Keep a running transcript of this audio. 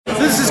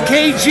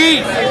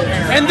KG,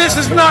 and this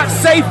is not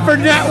safe for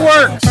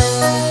networks.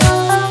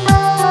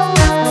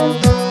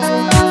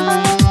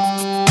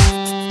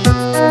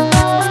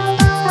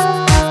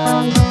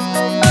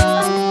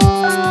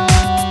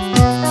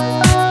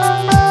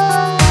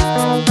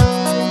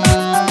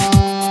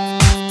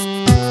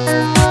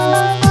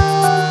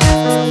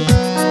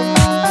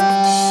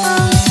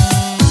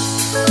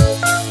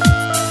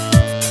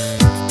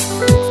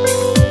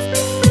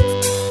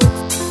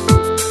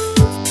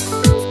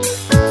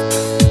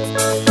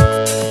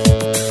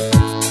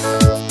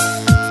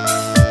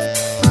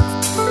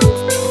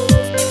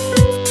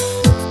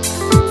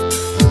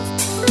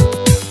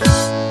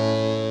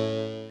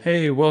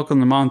 Welcome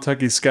to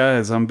Montucky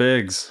Skies. I'm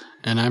Biggs.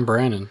 And I'm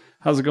Brandon.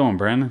 How's it going,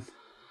 Brandon?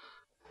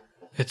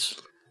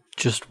 It's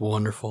just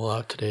wonderful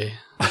out today.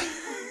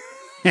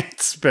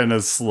 It's been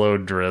a slow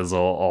drizzle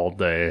all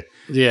day.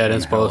 Yeah, and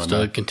it's supposed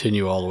to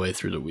continue all the way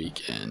through the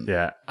weekend.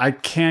 Yeah, I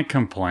can't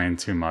complain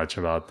too much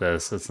about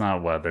this. It's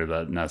not weather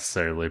that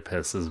necessarily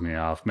pisses me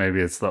off. Maybe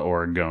it's the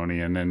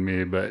Oregonian in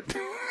me, but...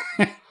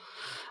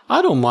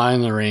 I don't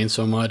mind the rain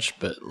so much,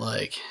 but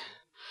like...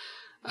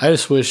 I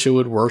just wish it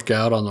would work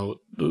out on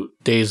the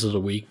days of the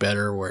week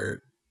better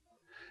where...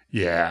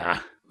 Yeah.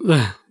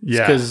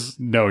 Yeah.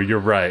 No, you're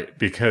right.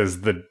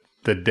 Because the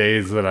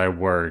days that I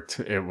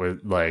worked, it was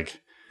like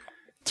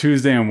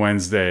Tuesday and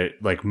Wednesday,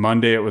 like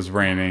Monday it was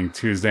raining,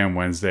 Tuesday and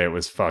Wednesday it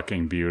was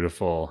fucking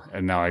beautiful.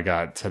 And now I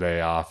got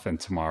today off and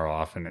tomorrow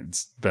off and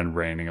it's been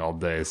raining all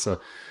day. So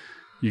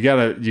you got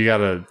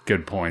a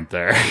good point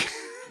there.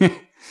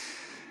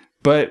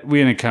 But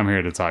we didn't come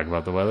here to talk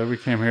about the weather. We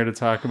came here to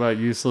talk about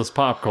useless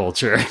pop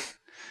culture.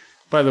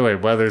 By the way,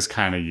 weather's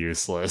kind of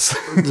useless,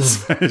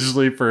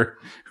 especially for...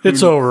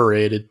 It's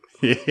overrated.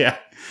 Yeah,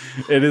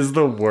 it is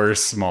the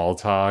worst small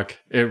talk.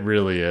 It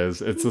really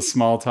is. It's a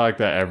small talk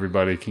that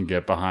everybody can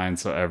get behind,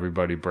 so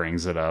everybody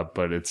brings it up,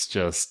 but it's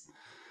just...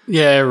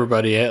 Yeah,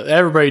 everybody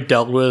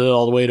dealt with it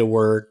all the way to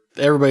work.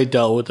 Everybody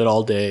dealt with it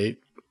all day.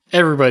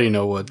 Everybody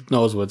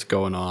knows what's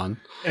going on.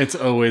 It's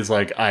always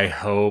like, I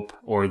hope,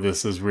 or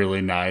this is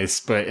really nice,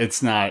 but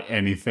it's not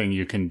anything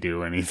you can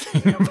do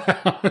anything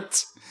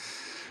about.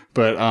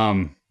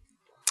 But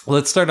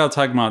let's start out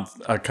talking about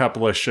a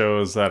couple of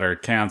shows that are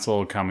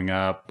canceled, coming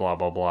up, blah,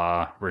 blah,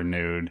 blah,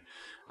 renewed.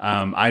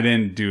 I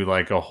didn't do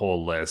like a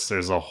whole list.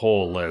 There's a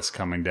whole list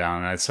coming down,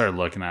 and I started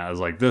looking at it. I was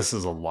like, this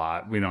is a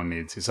lot. We don't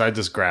need to. So I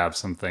just grabbed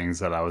some things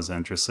that I was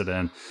interested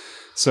in.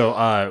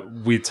 So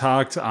we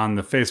talked on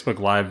the Facebook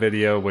Live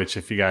video, which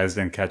if you guys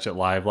didn't catch it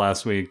live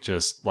last week,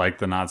 just like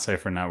the Not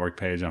Safe for Network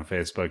page on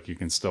Facebook, you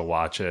can still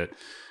watch it.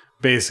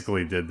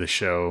 Basically did the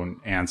show and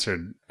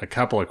answered a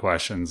couple of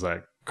questions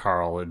that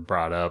Carl had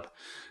brought up.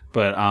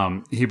 But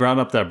he brought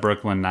up that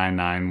Brooklyn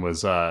Nine-Nine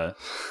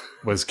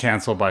was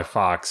canceled by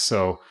Fox.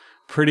 So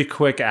pretty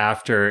quick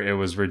after it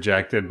was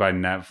rejected by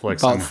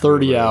Netflix. About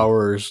 30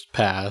 hours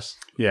passed.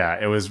 Yeah,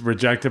 it was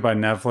rejected by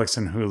Netflix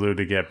and Hulu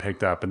to get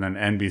picked up, and then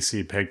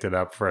NBC picked it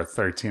up for a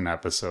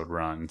 13-episode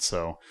run.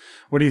 So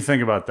what do you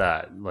think about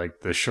that?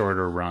 Like the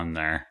shorter run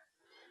there?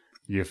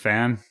 You a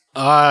fan?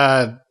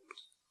 I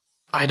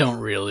don't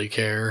really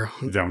care.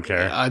 You don't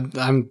care?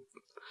 I'm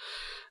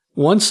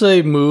once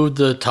they moved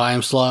the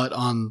time slot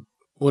on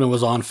when it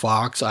was on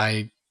Fox,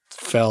 I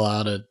fell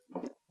out of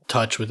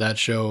touch with that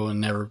show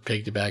and never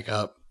picked it back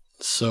up.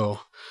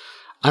 So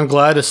I'm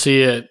glad to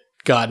see it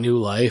got new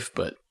life,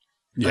 but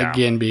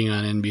again, being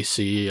on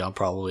NBC, I'll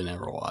probably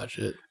never watch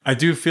it. I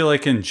do feel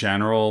like in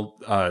general,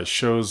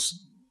 shows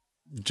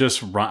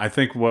just run. I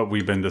think what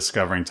we've been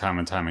discovering time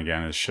and time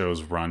again is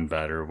shows run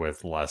better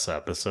with less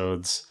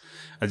episodes.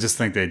 I just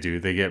think they do.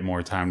 They get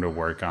more time to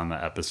work on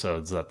the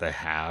episodes that they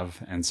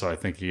have. And so I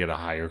think you get a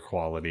higher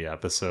quality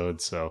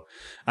episode. So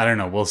I don't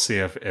know. We'll see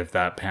if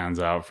that pans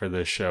out for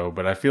this show.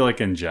 But I feel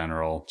like in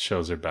general,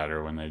 shows are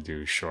better when they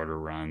do shorter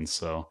runs.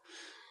 So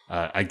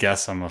I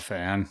guess I'm a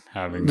fan,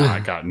 having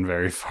not gotten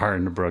very far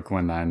into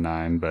Brooklyn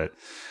Nine-Nine. But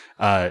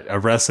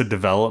Arrested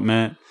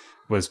Development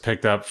was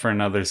picked up for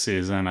another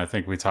season. I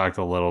think we talked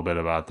a little bit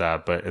about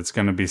that, but it's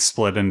going to be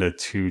split into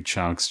two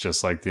chunks,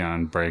 just like the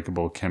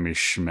Unbreakable Kimmy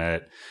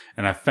Schmidt.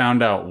 And I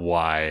found out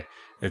why.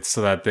 It's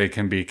so that they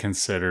can be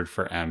considered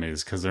for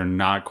Emmys, because they're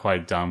not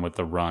quite done with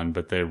the run,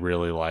 but they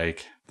really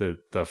like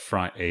the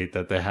front 8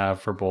 that they have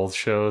for both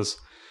shows.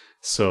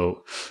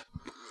 So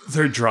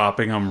they're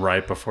dropping them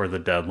right before the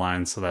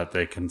deadline so that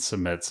they can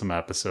submit some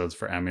episodes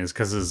for Emmys.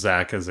 Because as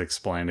Zach has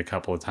explained a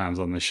couple of times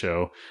on the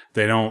show,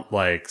 they don't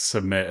like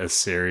submit a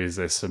series;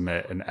 they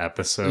submit an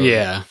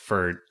episode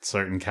for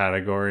certain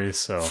categories.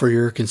 So for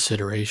your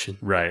consideration,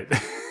 right?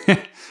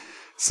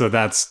 So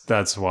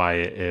that's why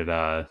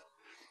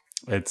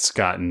it's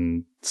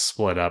gotten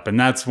split up, and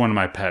that's one of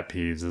my pet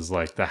peeves is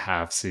like the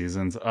half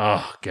seasons.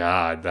 Oh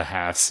God, the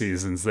half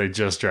seasons, they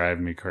just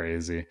drive me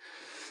crazy.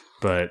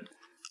 But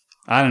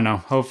I don't know.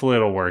 Hopefully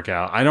it'll work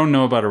out. I don't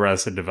know about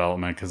Arrested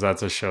Development because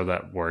that's a show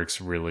that works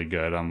really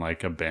good on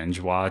like a binge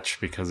watch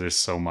because there's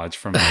so much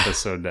from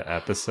episode to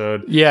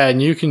episode. Yeah,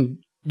 and you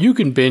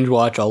can binge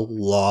watch a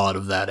lot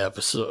of that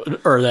episode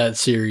or that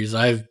series.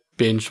 I've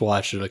binge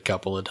watched it a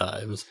couple of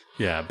times.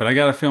 Yeah, but I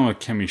got a feeling with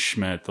Kimmy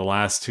Schmidt, the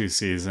last 2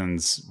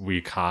 seasons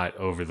we caught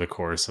over the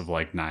course of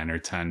like 9 or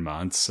 10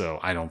 months, so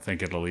I don't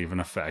think it'll even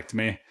affect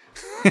me.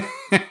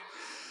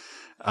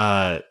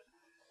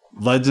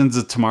 Legends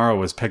of Tomorrow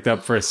was picked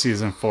up for a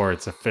season 4.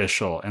 It's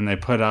official, and they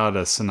put out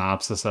a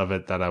synopsis of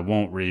it that I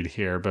won't read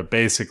here, but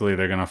basically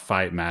they're going to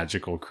fight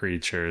magical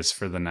creatures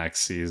for the next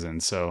season.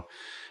 So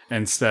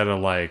instead of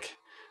like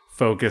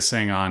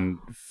focusing on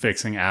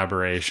fixing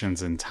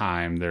aberrations in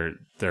time,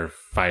 they're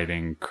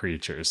fighting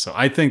creatures. So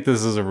I think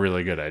this is a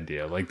really good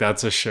idea. Like,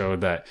 that's a show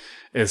that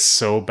is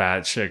so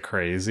batshit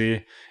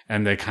crazy,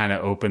 and they kind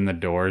of opened the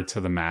door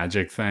to the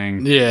magic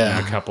thing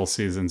a couple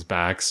seasons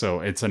back.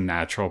 So it's a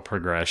natural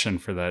progression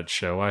for that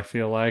show, I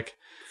feel like.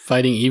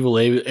 Fighting evil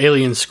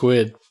alien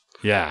squid.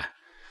 Yeah.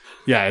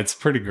 Yeah, it's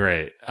pretty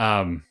great.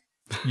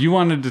 You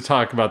wanted to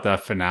talk about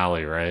that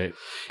finale, right?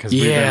 Because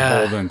we've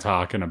been holding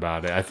talking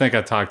about it. I think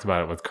I talked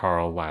about it with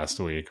Carl last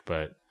week,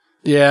 but...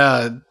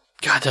 Yeah,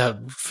 God,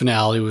 that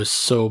finale was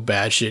so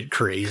batshit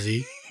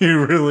crazy. It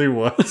really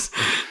was.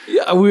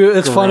 Yeah,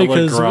 it's funny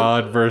because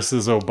Grodd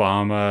versus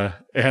Obama,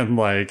 and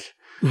like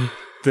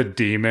the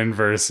demon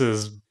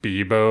versus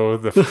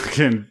Bebo. The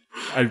fucking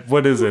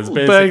what is it? It's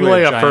basically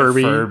like a giant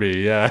Furby.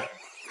 Yeah.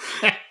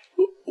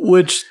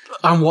 Which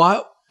I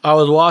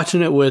was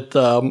watching it with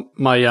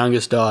my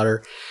youngest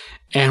daughter,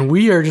 and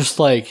we are just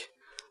like,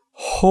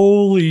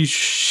 "Holy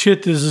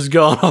shit, this has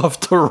gone off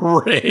the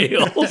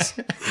rails."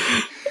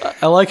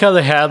 I like how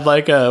they had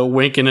like a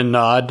wink and a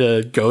nod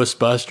to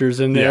Ghostbusters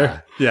in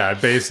there. Yeah.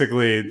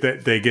 Basically,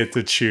 they get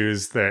to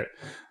choose the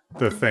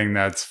thing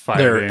that's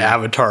fighting their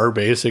avatar,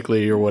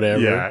 basically, or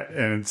whatever. Yeah,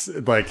 and it's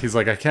like he's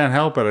like, I can't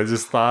help it. I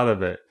just thought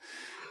of it,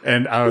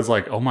 and I was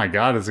like, oh my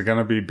god, is it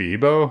gonna be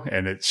Bebo?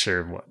 And it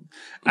sure was.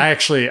 I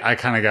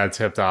kind of got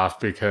tipped off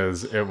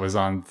because it was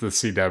on the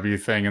CW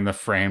thing, and the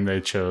frame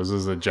they chose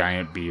was a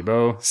giant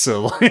Bebo.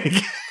 So like.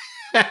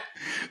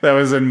 That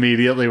was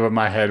immediately what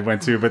my head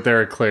went to, but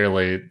they're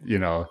clearly,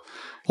 well,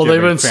 they've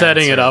been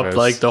setting it up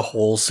like the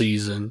whole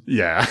season.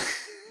 Yeah.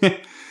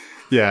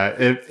 Yeah.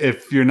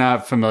 If you're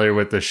not familiar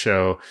with the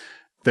show,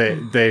 they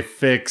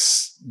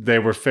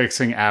were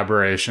fixing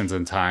aberrations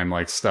in time,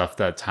 like stuff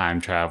that time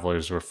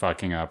travelers were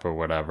fucking up or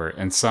whatever.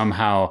 And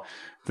somehow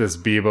this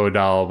Bebo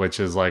doll, which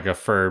is like a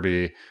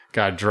Furby,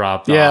 got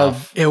dropped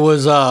off. Yeah, it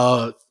was,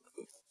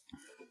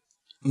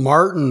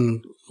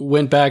 Martin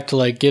went back to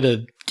like get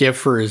a gift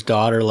for his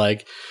daughter,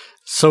 like,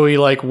 so he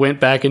like went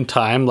back in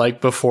time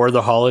like before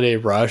the holiday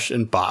rush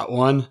and bought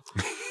one.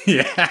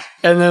 Yeah.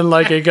 And then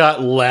like it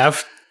got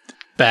left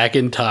back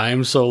in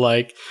time, so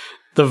like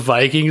the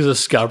Vikings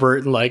discovered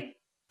it and like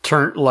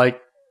turned like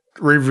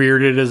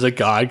revered it as a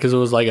god because it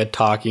was like a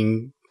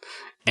talking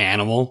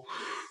animal.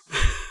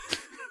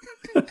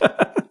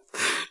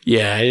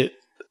 Yeah,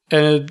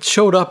 and it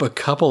showed up a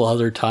couple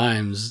other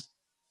times.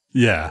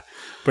 Yeah.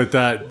 But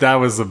that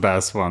was the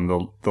best one,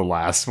 the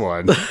last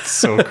one.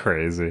 So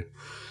crazy.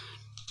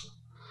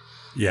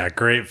 Yeah,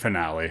 great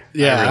finale.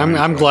 Yeah, really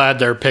I'm glad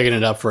they're picking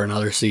it up for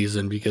another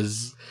season,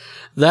 because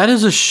that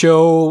is a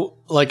show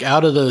like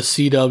out of the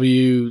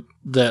CW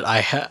that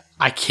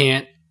I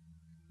can't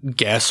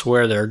guess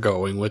where they're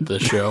going with the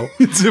show.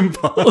 It's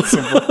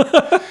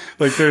impossible.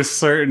 Like, there's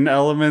certain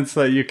elements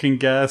that you can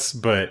guess,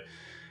 but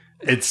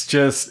it's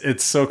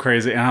so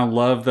crazy. And I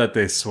love that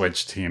they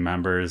switch team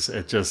members.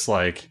 It just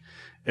like,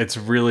 it's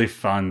really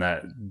fun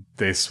that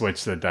they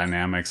switch the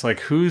dynamics. Like,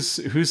 who's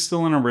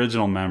still an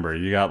original member?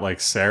 You got like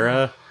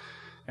Sarah,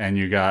 and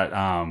you got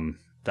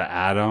the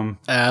Adam.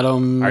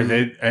 Are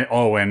they?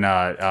 Oh, and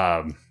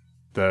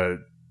the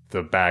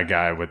bad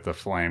guy with the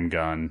flame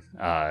gun.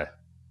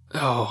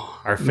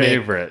 Our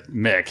favorite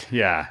Mick.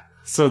 Yeah.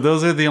 So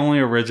those are the only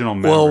original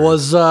members. Well,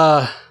 was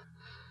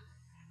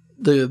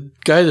the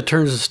guy that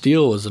turns to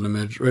steel was an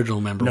original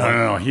member?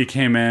 No. He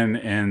came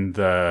in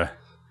the.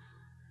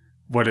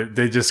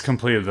 They just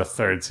completed the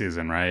 3rd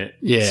season, right?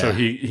 Yeah. So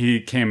he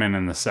came in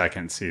the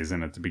 2nd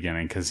season at the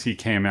beginning, because he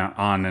came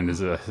on and as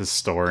a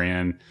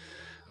historian.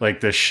 Like,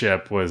 the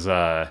ship was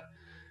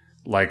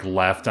like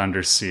left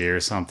under sea or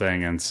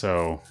something, and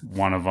so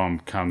one of them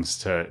comes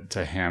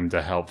to him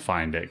to help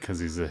find it because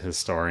he's a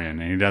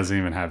historian, and he doesn't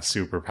even have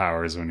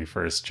superpowers when he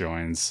first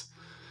joins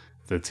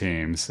the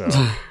team. So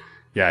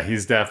yeah,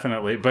 he's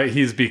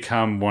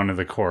become one of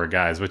the core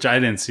guys, which I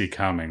didn't see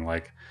coming.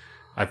 Like,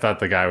 I thought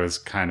the guy was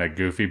kind of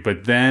goofy,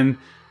 but then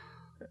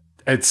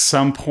at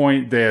some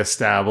point they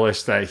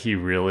established that he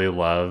really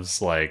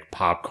loves like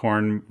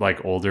popcorn,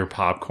 like older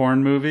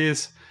popcorn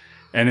movies.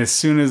 And as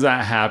soon as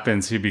that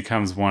happens, he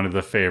becomes one of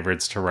the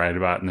favorites to write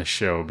about in the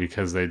show,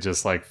 because they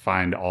just like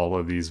find all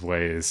of these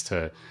ways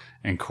to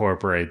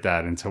incorporate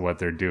that into what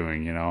they're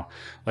doing,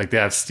 like they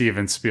have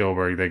Steven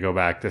Spielberg, they go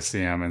back to see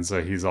him, and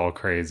so he's all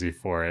crazy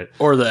for it.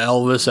 Or the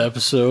Elvis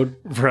episode,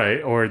 right?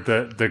 Or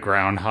the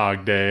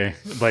Groundhog Day,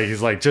 like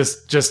he's like,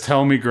 just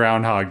tell me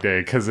Groundhog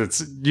Day, because it's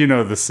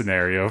the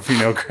scenario. If you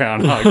know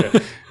Groundhog Day,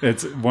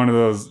 it's one of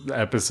those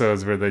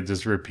episodes where they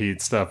just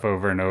repeat stuff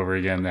over and over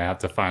again. They have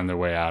to find their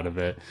way out of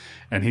it.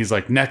 And he's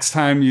like, next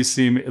time you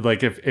see me,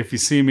 like if you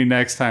see me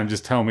next time,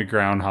 just tell me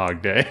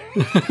Groundhog Day.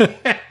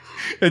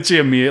 And she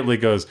immediately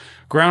goes,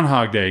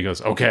 Groundhog Day. He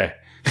goes, okay.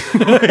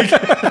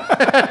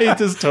 He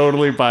just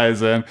totally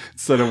buys in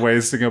instead of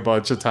wasting a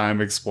bunch of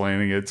time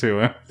explaining it to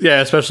him.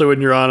 Yeah, especially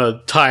when you're on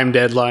a time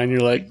deadline.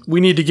 You're like,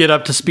 we need to get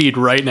up to speed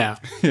right now.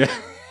 Yeah.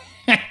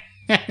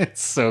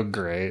 It's so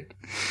great.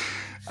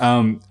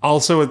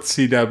 Also at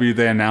CW,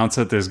 they announced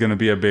that there's going to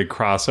be a big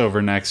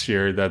crossover next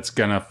year that's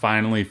going to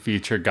finally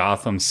feature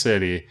Gotham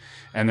City,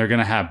 and they're going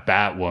to have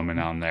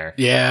Batwoman on there.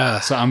 Yeah.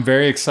 So I'm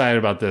very excited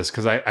about this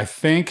because I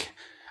think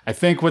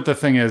what the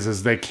thing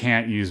is they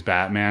can't use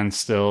Batman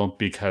still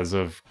because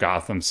of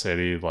Gotham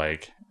City,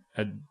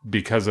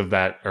 because of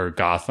that, or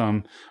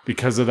Gotham,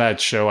 because of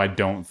that show. I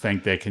don't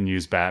think they can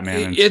use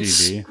Batman in TV.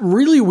 It's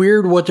really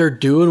weird what they're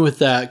doing with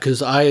that,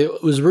 because I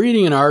was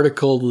reading an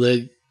article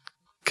that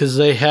because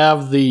they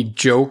have the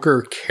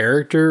Joker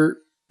character,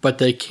 but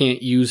they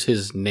can't use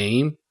his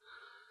name.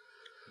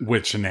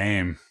 Which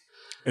name?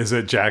 Is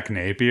it Jack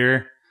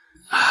Napier?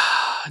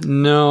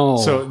 No.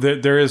 So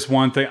there is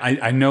one thing.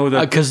 I know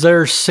that... Because they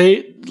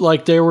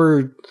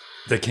were...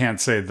 They can't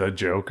say the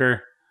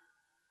Joker?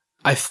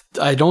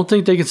 I don't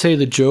think they can say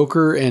the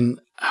Joker,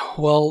 and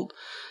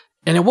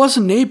it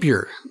wasn't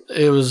Napier.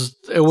 It was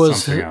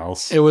something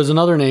else. It was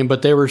another name,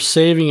 but they were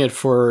saving it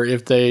for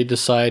if they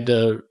decide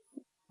to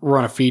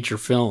run a feature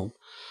film.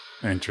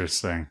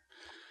 Interesting.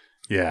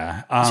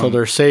 Yeah. So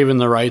they're saving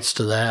the rights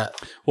to that.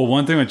 Well,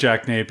 one thing with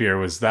Jack Napier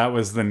was that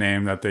was the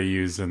name that they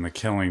used in The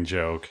Killing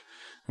Joke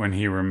when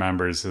he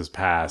remembers his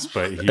past,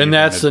 and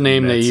that's the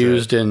name they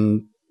used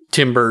in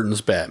Tim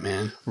Burton's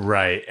Batman.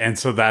 Right. And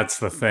so that's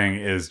the thing,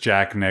 is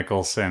Jack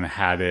Nicholson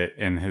had it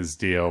in his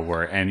deal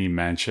where any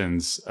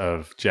mentions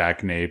of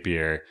Jack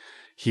Napier,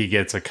 he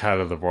gets a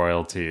cut of the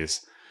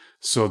royalties.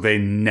 So they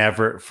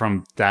never,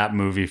 from that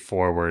movie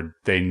forward,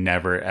 they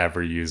never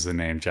ever use the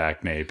name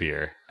Jack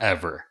Napier,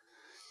 ever.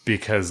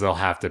 Because they'll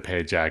have to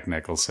pay Jack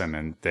Nicholson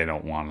and they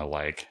don't want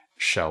to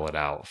shell it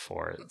out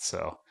for it.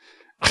 So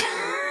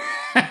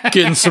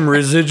getting some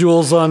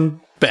residuals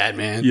on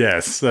Batman.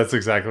 Yes, that's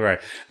exactly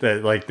right.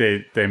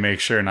 That they make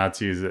sure not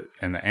to use it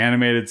in the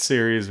animated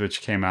series,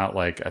 which came out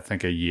I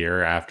think a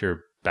year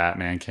after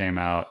Batman came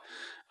out.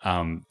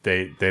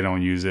 They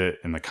don't use it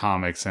in the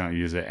comics. They don't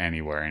use it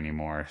anywhere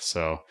anymore.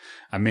 So,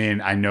 I mean,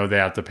 I know they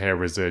have to pay a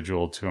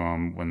residual to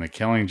them when The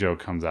Killing Joke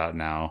comes out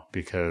now,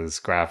 because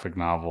graphic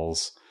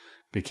novels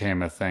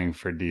became a thing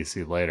for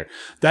DC later.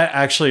 That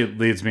actually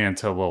leads me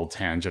into a little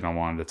tangent I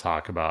wanted to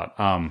talk about.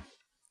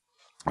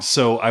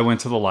 So I went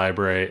to the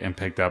library and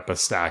picked up a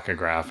stack of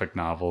graphic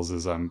novels,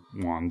 as I'm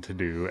wanting to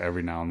do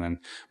every now and then.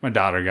 My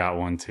daughter got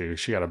one too.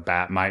 She got a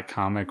Batmite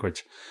comic,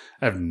 which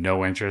I have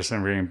no interest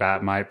in reading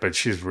Batmite, but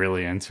she's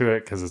really into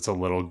it because it's a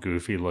little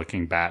goofy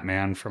looking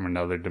Batman from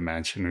another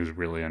dimension who's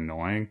really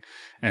annoying.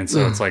 And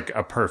so it's like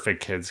a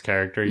perfect kid's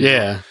character.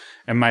 Yeah. Know?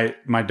 And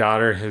my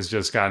daughter has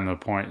just gotten to the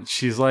point,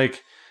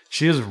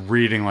 she is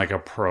reading like a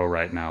pro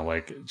right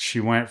now. She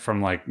went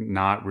from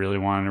not really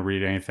wanting to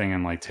read anything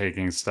and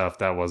taking stuff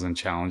that wasn't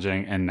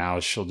challenging, and now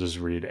she'll just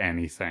read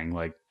anything.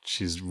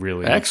 She's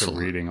really into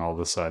reading all of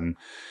a sudden.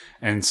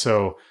 And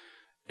so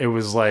it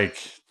was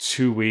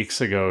 2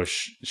 weeks ago,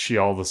 she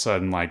all of a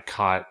sudden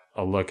caught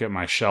a look at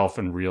my shelf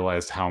and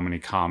realized how many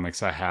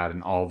comics I had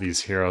and all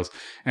these heroes.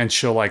 And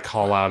she'll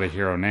call out a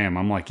hero name.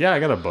 I'm like, yeah, I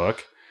got a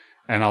book.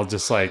 And I'll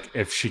just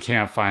if she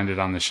can't find it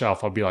on the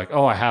shelf, I'll be like,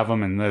 oh, I have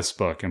them in this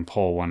book, and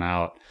pull one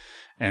out.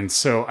 And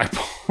so I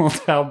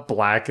pulled out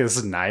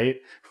Blackest Night,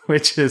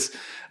 which is,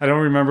 I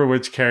don't remember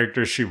which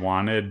character she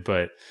wanted,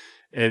 but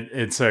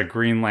it's a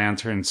Green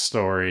Lantern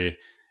story.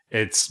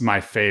 It's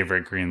my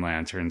favorite Green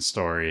Lantern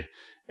story.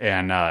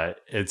 And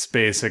it's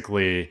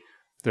basically,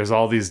 there's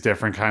all these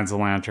different kinds of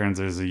lanterns.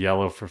 There's a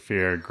yellow for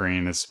fear.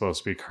 Green is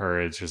supposed to be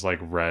courage. There's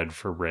red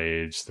for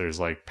rage. There's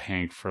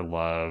pink for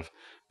love.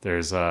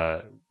 There's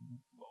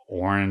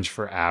orange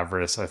for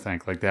avarice, I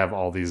think. They have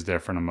all these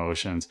different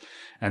emotions,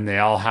 and they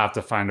all have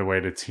to find a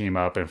way to team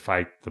up and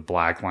fight the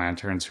Black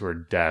Lanterns, who are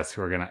death,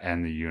 who are going to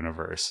end the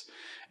universe.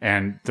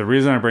 And the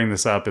reason I bring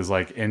this up is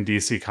in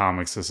DC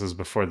Comics, this is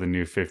before the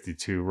New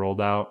 52 rolled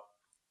out.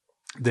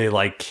 They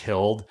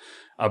killed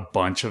a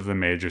bunch of the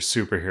major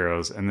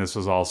superheroes, and this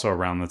was also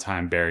around the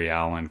time Barry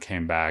Allen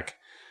came back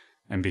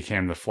and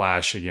became the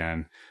Flash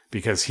again,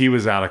 because he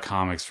was out of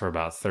comics for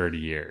about 30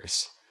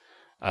 years.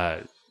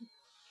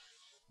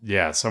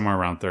 Yeah, somewhere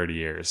around 30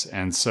 years.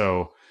 And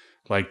so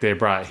they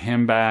brought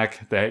him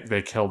back.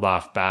 They killed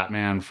off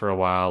Batman for a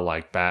while.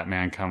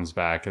 Batman comes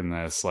back in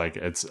this.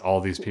 It's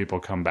all these people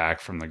come back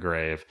from the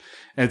grave.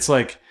 It's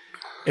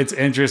it's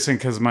interesting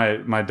because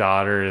my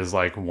daughter is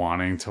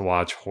wanting to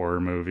watch horror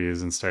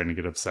movies and starting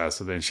to get obsessed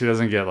with it. And she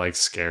doesn't get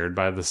scared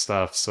by the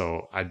stuff,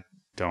 so I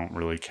don't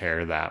really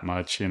care that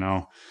much, you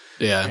know?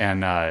 Yeah.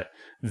 And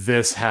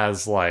this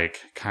has like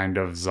kind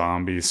of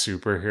zombie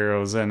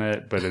superheroes in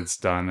it, but it's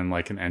done in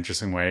like an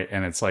interesting way.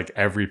 And it's like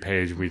every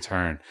page we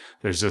turn,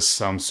 there's just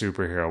some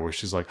superhero where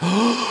she's like,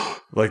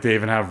 like they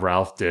even have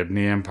Ralph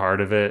Dibny in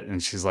part of it.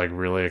 And she's like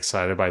really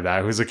excited by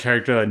that. Who's a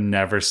character that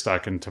never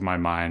stuck into my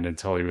mind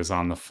until he was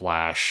on The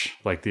Flash,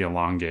 like the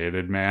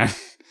elongated man.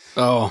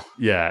 Oh,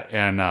 Yeah.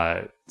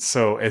 And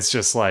so it's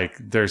just like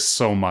there's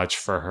so much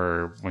for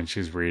her when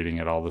she's reading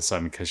it all of a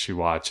sudden because she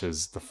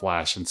watches The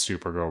Flash and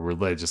Supergirl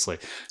religiously.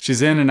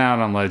 She's in and out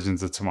on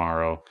Legends of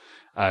Tomorrow.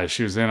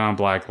 She was in on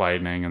Black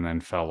Lightning and then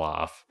fell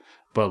off.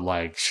 But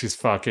like she's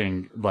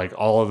fucking like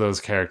all of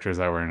those characters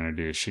that were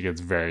introduced, she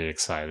gets very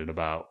excited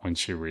about when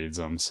she reads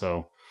them.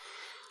 So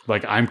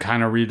like I'm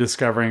kind of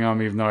rediscovering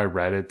them, even though I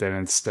read it, they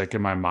didn't stick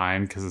in my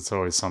mind because it's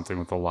always something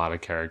with a lot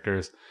of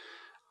characters.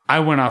 I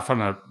went off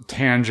on a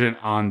tangent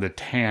on the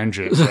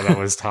tangent that I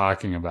was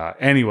talking about.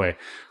 Anyway,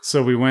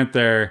 so we went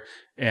there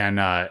and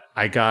I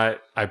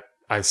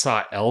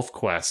saw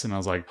ElfQuest and I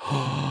was like,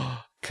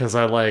 because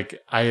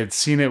I had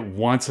seen it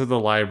once at the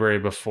library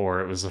before.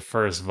 It was the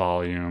first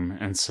volume.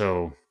 And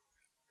so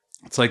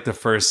it's like the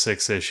first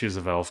 6 issues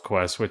of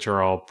ElfQuest, which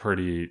are all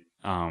pretty,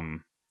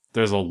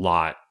 there's a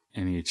lot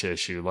in each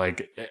issue.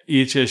 Like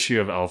each issue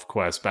of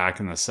ElfQuest back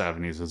in the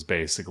 70s was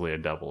basically a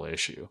double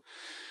issue.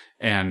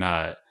 And,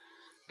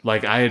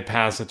 like I had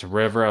passed it to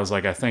River. I was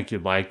like, I think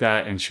you'd like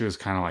that. And she was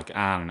kind of like,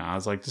 I don't know. I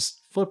was like,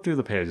 just flip through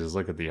the pages,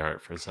 look at the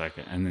art for a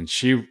second. And then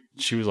she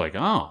was like,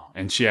 oh,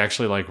 and she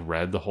actually like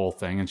read the whole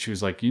thing. And she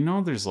was like, you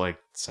know, there's like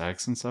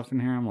sex and stuff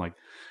in here. I'm like,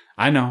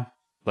 I know,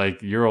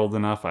 like you're old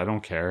enough. I don't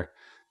care.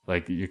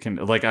 Like you can,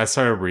 like I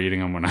started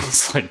reading them when I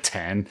was like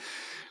 10,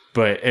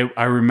 but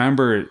I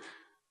remember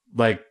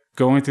like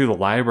going through the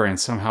library and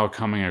somehow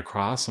coming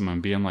across them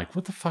and being like,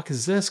 what the fuck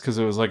is this? Cause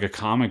it was like a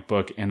comic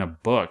book in a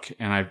book.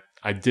 And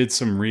I did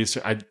some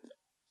research. I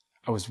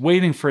was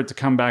waiting for it to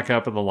come back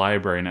up at the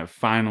library and it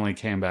finally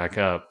came back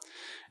up.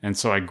 And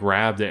so I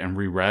grabbed it and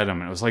reread them.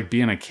 And it was like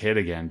being a kid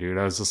again, dude.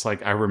 I was just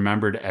like, I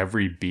remembered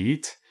every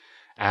beat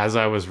as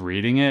I was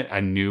reading it.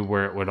 I knew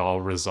where it would all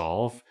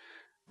resolve,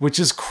 which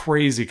is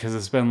crazy because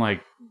it's been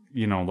like,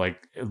 you know,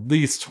 like at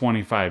least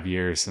 25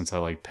 years since I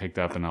like picked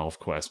up an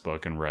ElfQuest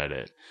book and read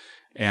it.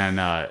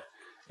 And,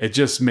 it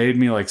just made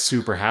me like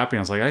super happy. I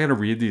was like, I got to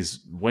read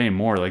these way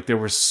more. Like they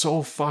were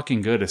so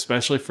fucking good,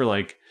 especially for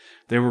like,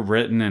 they were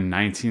written in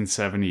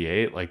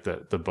 1978, like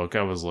the book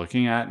I was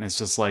looking at. And it's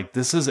just like,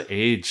 this is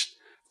aged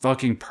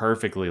fucking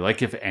perfectly.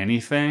 Like if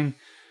anything,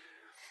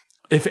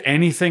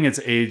 it's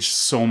aged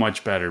so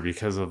much better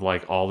because of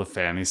like all the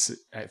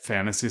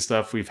fantasy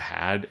stuff we've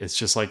had. It's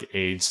just like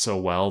aged so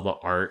well. The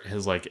art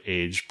has like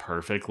aged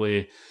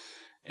perfectly.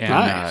 And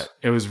nice.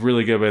 It was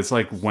really good. But it's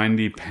like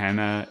Wendy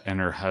Pena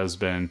and her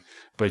husband,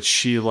 but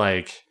she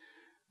like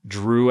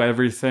drew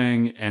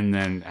everything and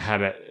then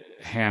had a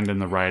hand in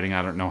the writing.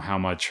 I don't know how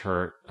much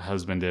her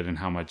husband did and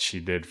how much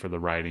she did for the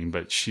writing,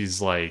 but she's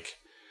like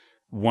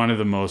one of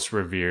the most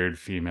revered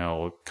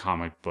female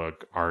comic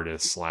book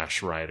artists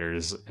 /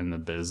 writers in the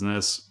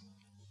business.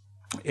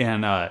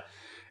 And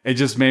it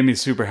just made me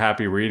super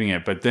happy reading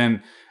it. But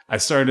then I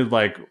started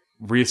like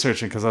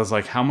researching because I was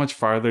like, how much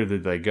farther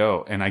did they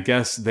go? And I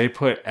guess they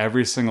put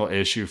every single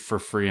issue for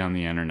free on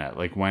the internet.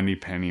 Like Wendy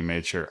Penny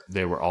made sure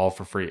they were all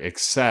for free,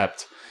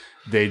 except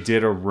they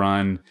did a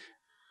run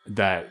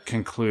that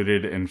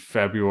concluded in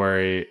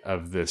February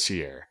of this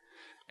year.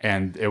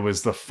 And it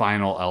was the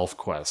final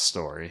ElfQuest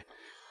story.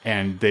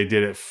 And they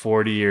did it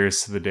 40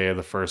 years to the day of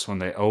the first one.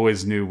 They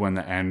always knew what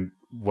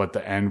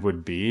the end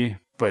would be,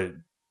 but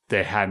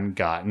they hadn't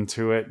gotten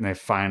to it, and they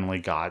finally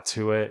got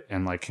to it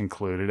and like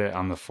concluded it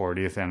on the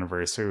 40th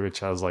anniversary,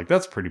 which I was like,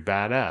 that's pretty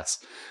badass.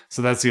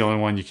 So that's the only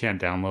one you can't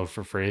download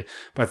for free.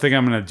 But I think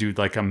I'm going to do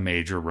like a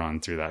major run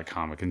through that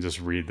comic and just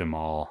read them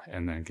all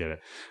and then get it.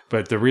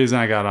 But the reason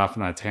I got off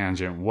on that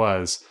tangent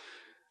was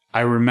I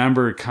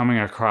remember coming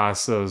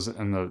across those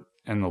in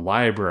the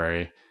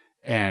library,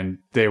 and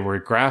they were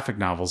graphic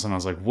novels. And I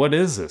was like, what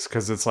is this?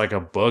 Because it's like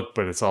a book,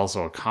 but it's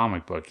also a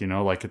comic book, you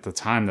know, like at the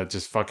time that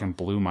just fucking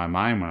blew my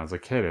mind when I was a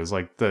kid. It was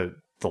like the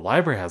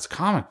library has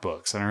comic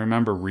books. And I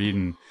remember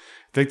reading,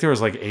 I think there was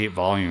like 8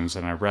 volumes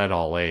and I read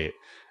all 8.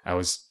 I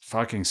was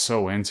fucking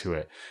so into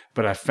it.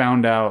 But I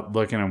found out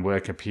looking at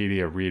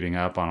Wikipedia, reading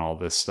up on all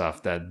this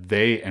stuff, that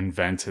they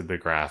invented the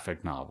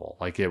graphic novel.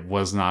 Like it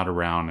was not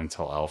around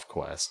until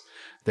ElfQuest.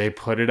 They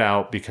put it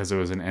out because it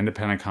was an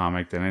independent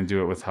comic. They didn't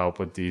do it with help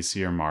with DC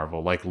or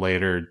Marvel. Like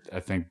later, I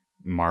think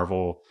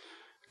Marvel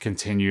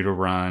continued to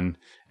run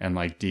and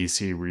like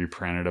DC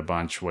reprinted a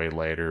bunch way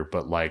later.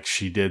 But like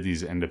she did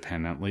these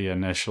independently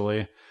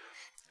initially.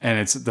 And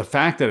it's the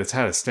fact that it's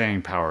had a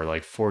staying power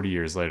like 40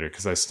 years later,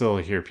 because I still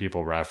hear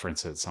people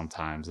reference it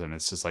sometimes. And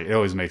it's just like, it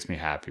always makes me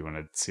happy when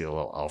I see a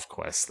little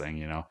ElfQuest thing,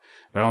 you know.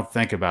 But I don't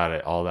think about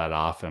it all that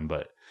often.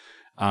 But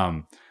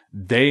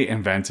they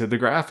invented the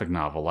graphic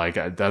novel.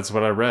 Like that's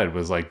what I read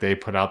was like they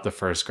put out the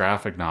first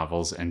graphic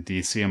novels and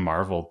DC and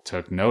Marvel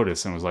took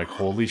notice and was like,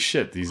 holy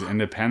shit, these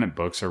independent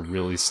books are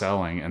really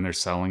selling, and they're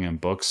selling in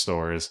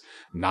bookstores,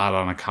 not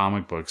on a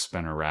comic book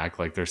spinner rack.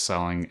 Like they're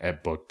selling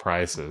at book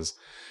prices.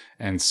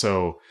 And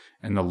so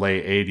in the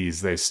late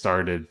 80s, they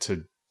started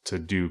to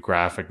do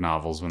graphic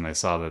novels when they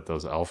saw that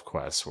those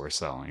ElfQuests were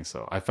selling.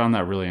 So I found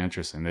that really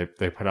interesting.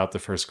 They put out the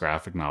first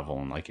graphic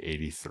novel in like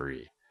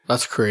 83.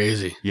 That's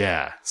crazy.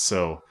 Yeah.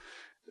 So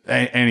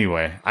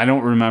anyway, I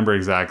don't remember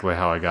exactly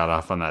how I got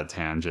off on that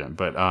tangent,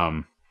 but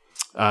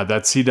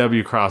that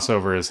CW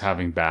crossover is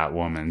having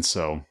Batwoman.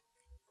 So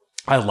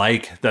I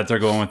like that they're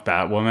going with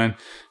Batwoman.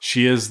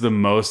 She is the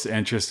most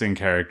interesting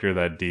character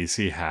that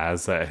DC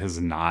has that has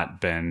not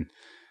been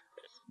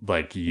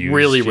like used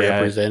really yet.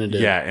 represented.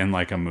 Yeah, in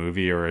like a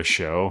movie or a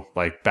show.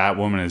 Like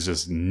Batwoman is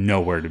just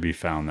nowhere to be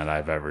found that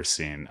I've ever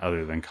seen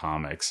other than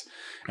comics.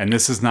 And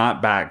this is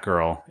not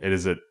Batgirl. It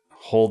is a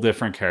whole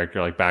different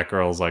character. Like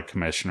Batgirl is like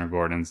Commissioner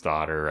Gordon's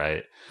daughter,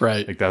 right?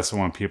 Right. Like that's the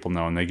one people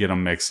know, and they get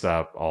them mixed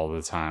up all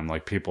the time.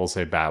 Like people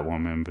say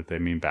Batwoman, but they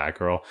mean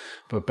Batgirl.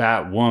 But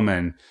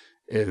Batwoman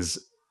is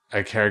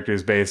a character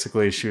is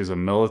basically, she was a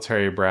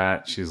military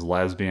brat. She's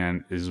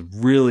lesbian, is a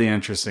really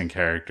interesting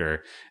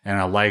character. And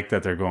I like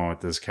that they're going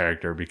with this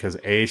character because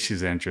A,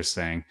 she's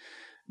interesting.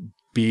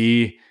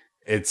 B,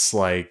 it's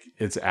like,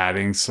 it's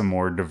adding some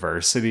more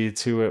diversity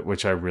to it,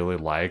 which I really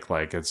like.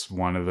 Like it's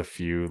one of the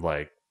few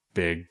like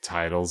big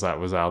titles that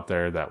was out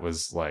there that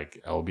was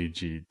like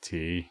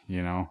LBGT,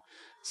 you know?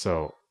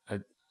 So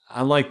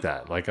I like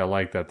that. Like, I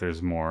like that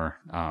there's more,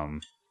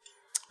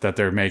 that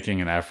they're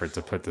making an effort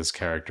to put this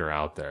character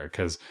out there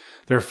because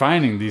they're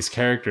finding these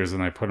characters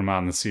and they put them out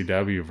in the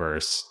CW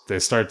verse. They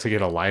start to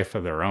get a life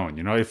of their own.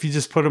 You know, if you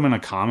just put them in a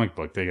comic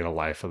book, they get a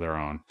life of their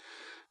own.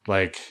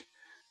 Like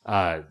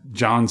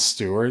John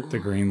Stewart, the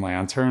Green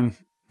Lantern,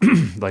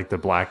 like the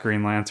Black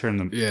Green Lantern,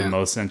 the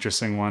most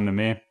interesting one to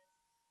me.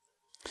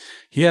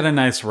 He had a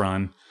nice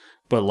run,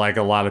 but like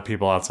a lot of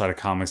people outside of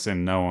comics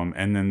didn't know him.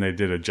 And then they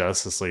did a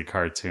Justice League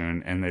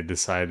cartoon and they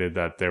decided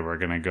that they were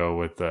going to go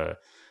with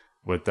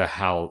the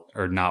Hal,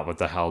 or not with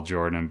the Hal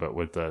Jordan, but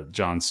with the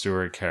John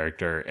Stewart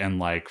character. And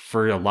like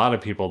for a lot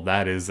of people,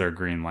 that is their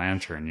Green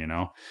Lantern, you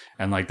know?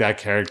 And like that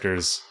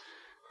character's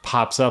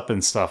pops up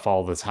and stuff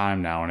all the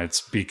time now. And it's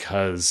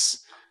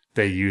because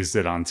they used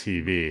it on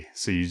TV.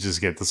 So you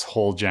just get this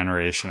whole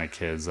generation of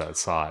kids that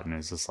saw it. And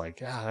it's just like,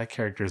 yeah, that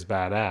character's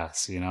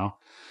badass, you know?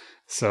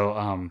 So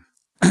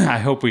I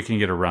hope we can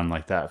get a run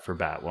like that for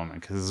Batwoman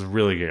because it's a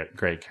really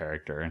great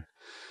character. And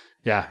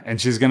yeah,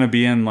 and she's going to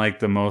be in like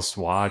the most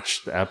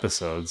watched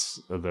episodes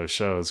of those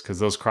shows because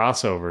those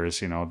crossovers,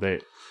 you know,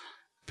 they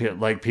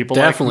like people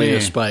definitely like me,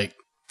 a spike.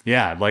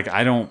 Yeah, like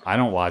I don't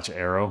watch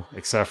Arrow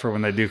except for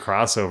when they do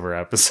crossover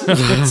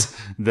episodes.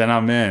 Then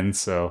I'm in.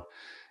 So,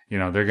 you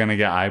know, they're going to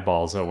get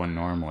eyeballs that wouldn't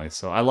normally.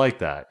 So I like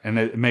that. And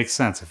it makes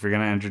sense. If you're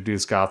going to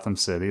introduce Gotham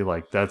City,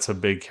 like that's a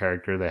big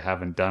character they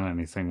haven't done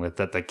anything with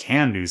that they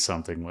can do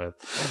something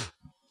with.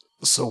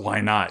 So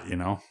why not, you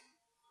know?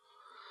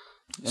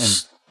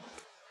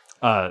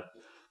 And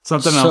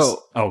something else.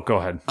 Oh, go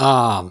ahead.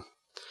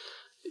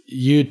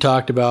 You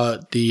talked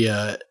about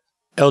the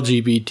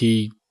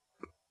LGBT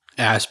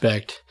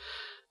aspect.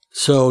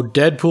 So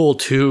Deadpool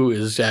 2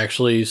 is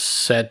actually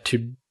set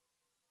to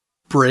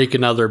break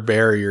another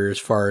barrier as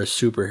far as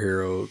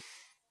superhero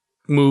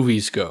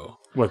movies go.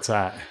 What's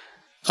that?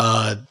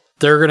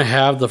 They're going to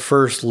have the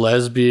first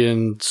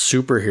lesbian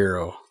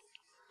superhero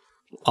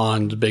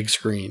on the big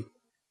screen.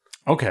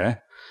 Okay.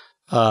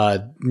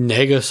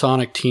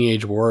 Negasonic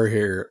Teenage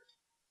Warhead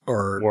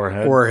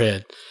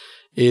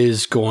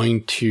is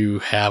going to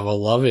have a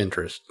love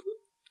interest.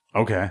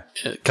 Okay.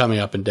 Coming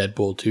up in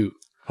Deadpool 2.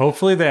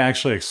 Hopefully they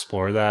actually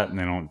explore that and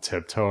they don't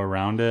tiptoe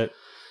around it.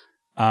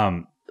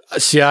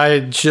 See,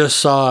 I just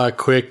saw a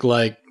quick,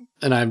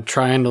 and I'm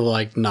trying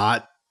to,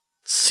 not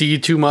see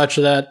too much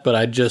of that, but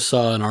I just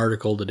saw an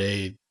article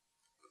today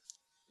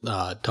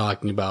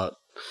talking about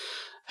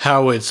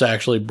how it's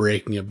actually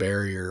breaking a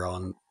barrier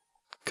on,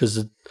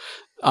 because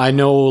I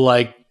know,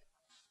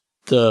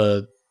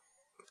 the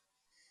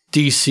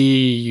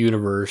DC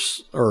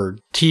universe or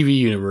TV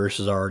universe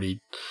has already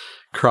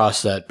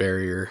crossed that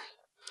barrier.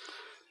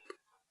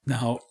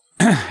 Now,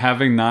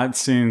 having not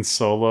seen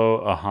Solo,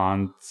 a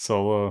Han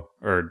Solo,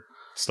 or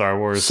Star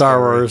Wars,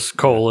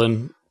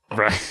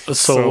 right?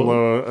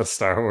 Solo, a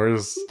Star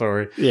Wars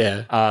story.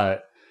 Yeah.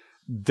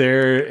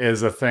 There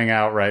is a thing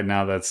out right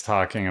now that's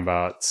talking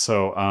about.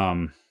 So,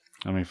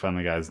 let me find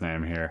the guy's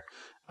name here.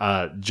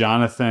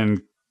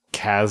 Jonathan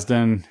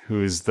Kasdan,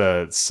 who's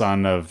the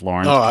son of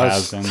Lawrence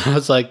Kasdan. I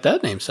was like,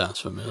 that name sounds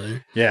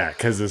familiar. Yeah,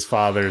 because his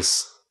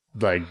father's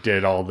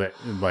did all the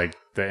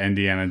the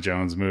Indiana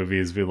Jones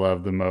movies we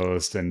love the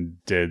most, and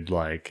did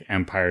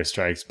Empire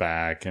Strikes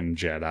Back and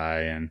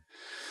Jedi and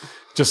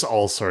just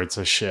all sorts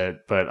of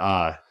shit.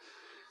 But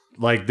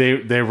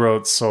they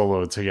wrote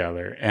Solo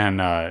together,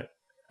 and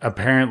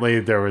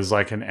apparently there was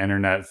an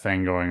internet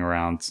thing going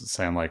around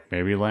saying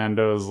maybe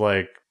Lando's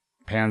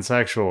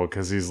pansexual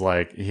because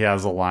he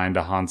has a line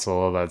to Han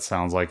Solo that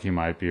sounds like he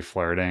might be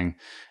flirting,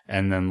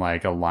 and then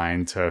a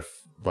line to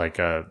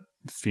a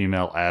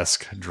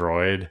female-esque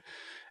droid.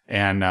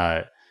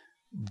 And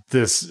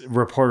this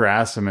reporter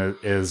asked him,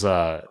 is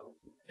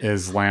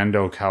is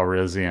Lando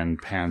Calrissian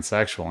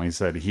pansexual? And he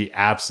said he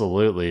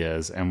absolutely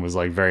is, and was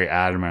like very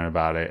adamant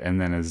about it. And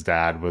then his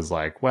dad was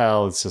like,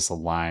 well, it's just a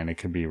line. It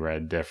could be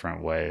read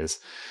different ways.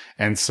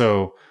 And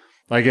so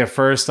like at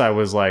first I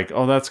was like,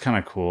 oh, that's kind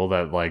of cool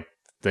that like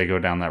they go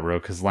down that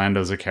road, because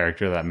Lando's a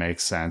character that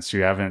makes sense.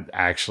 You haven't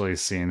actually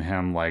seen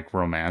him like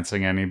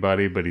romancing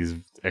anybody, but he's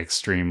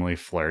extremely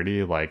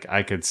flirty. Like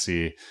I could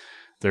see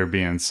there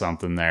being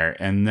something there.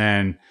 And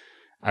then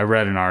I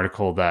read an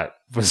article that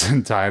was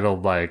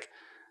entitled like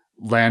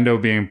Lando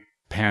being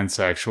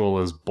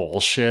pansexual is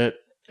bullshit.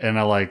 And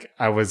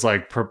I was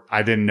like,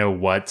 I didn't know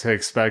what to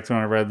expect when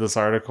I read this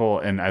article.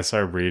 And I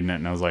started reading it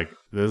and I was like,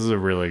 this is a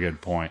really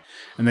good point.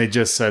 And they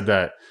just said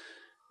that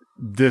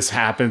this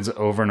happens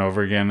over and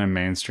over again in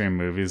mainstream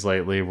movies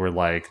lately, where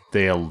like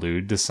they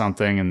allude to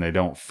something and they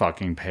don't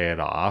fucking pay it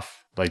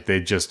off. Like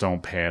they just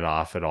don't pay it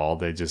off at all.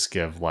 They just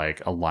give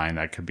like a line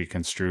that could be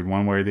construed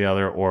one way or the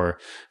other. Or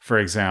for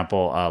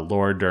example,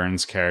 Laura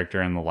Dern's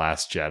character in The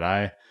Last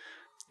Jedi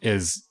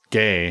is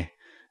gay,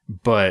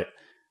 but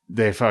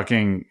they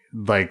fucking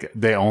like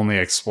they only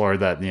explore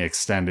that in the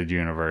extended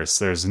universe.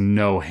 There's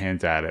no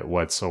hint at it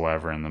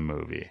whatsoever in the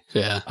movie.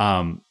 Yeah.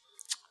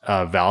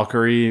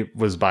 Valkyrie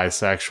was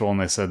bisexual and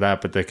they said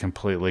that, but they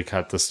completely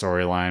cut the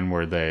storyline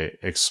where they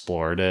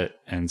explored it.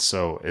 And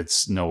so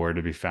it's nowhere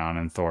to be found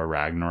in Thor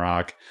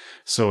Ragnarok.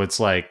 So it's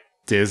like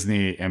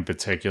Disney in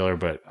particular,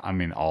 but I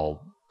mean,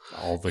 all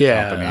the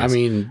companies I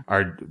mean,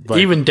 are like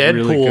even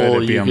Deadpool really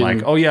good at being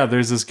like, oh yeah,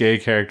 there's this gay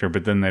character,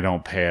 but then they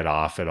don't pay it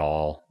off at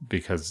all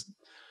because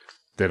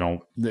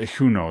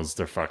who knows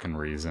their fucking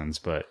reasons,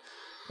 but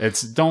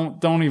it's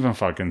don't even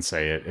fucking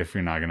say it if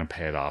you're not going to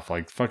pay it off.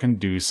 Like fucking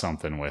do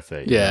something with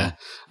it. Yeah. You know?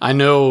 I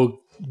know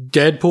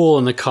Deadpool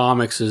in the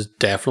comics is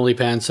definitely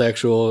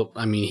pansexual.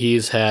 I mean,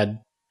 he's had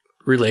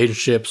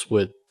relationships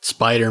with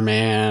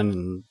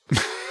Spider-Man,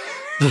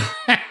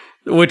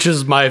 which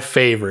is my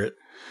favorite.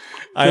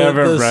 I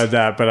haven't read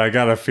that, but I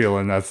got a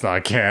feeling that's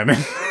not canon.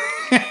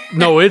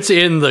 No, it's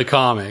in the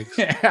comics.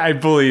 I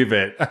believe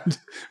it.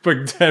 But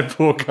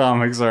Deadpool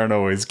comics aren't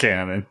always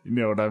canon. You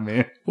know what I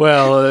mean?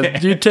 Well,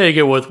 you take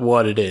it with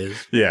what it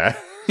is. Yeah.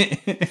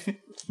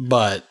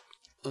 But,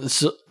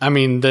 I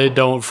mean, they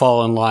don't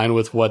fall in line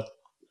with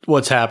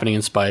what's happening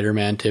in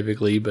Spider-Man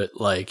typically, but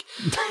like...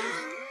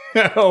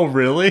 Oh,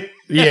 really?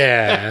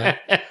 Yeah.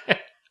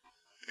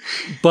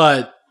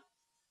 But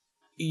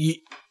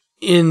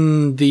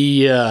in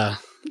the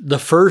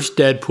first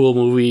Deadpool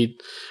movie,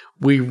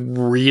 we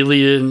really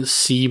didn't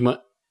see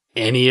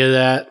any of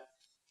that.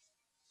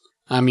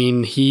 I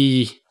mean,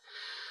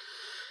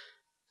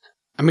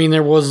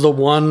 there was the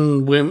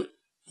one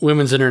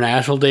Women's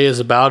International Day is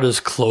about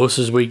as close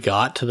as we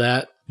got to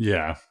that.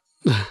 Yeah.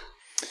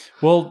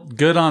 Well,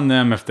 good on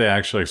them if they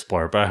actually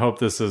explore it, but I hope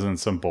this isn't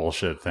some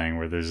bullshit thing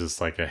where there's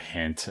just like a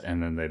hint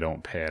and then they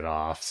don't pay it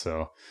off.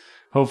 So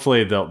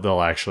hopefully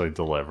they'll actually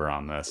deliver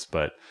on this.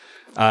 But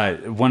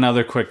one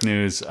other quick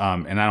news,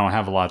 and I don't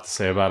have a lot to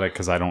say about it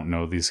because I don't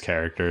know these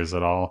characters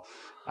at all.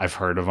 I've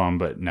heard of them,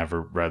 but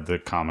never read the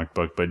comic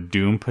book. But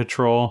Doom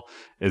Patrol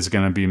is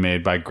going to be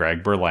made by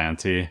Greg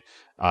Berlanti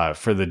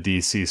for the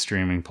DC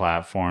streaming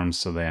platforms.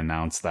 So they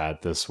announced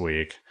that this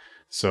week.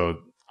 So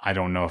I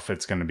don't know if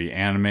it's going to be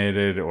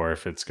animated or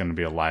if it's going to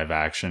be a live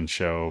action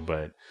show,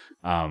 but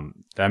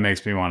that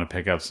makes me want to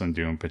pick up some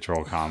Doom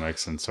Patrol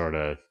comics and sort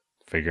of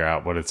figure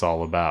out what it's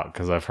all about,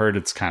 because I've heard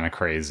it's kind of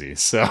crazy.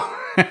 So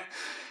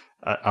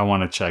I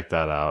want to check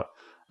that out.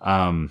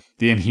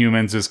 The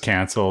Inhumans is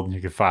canceled.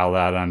 You can file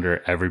that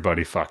under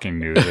everybody fucking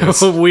knew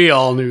this. We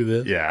all knew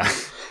this. Yeah.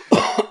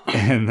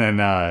 And then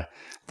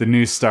the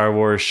new Star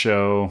Wars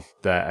show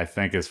that I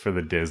think is for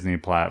the Disney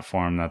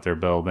platform that they're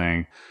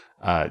building.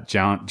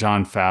 Jon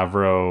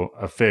Favreau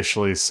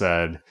officially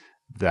said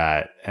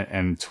that,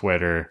 and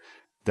Twitter,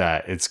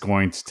 that it's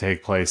going to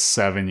take place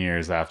 7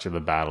 years after the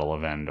Battle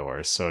of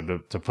Endor. So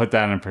to put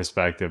that in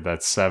perspective,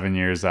 that's 7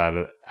 years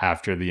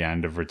after the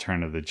end of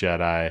Return of the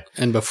Jedi.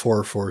 And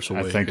before Force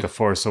Awakens. I think The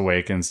Force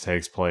Awakens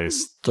takes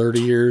place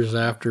 30 years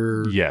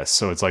after. Yes,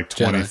 so it's like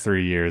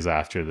 23 Jedi. Years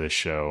after this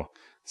show,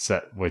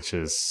 which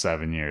is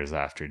 7 years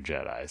after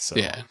Jedi. So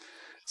yeah.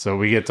 So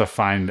we get to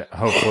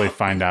hopefully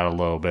find out a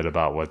little bit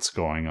about what's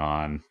going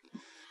on,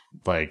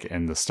 like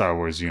in the Star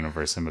Wars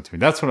universe in between.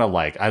 That's what I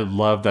like. I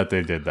love that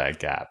they did that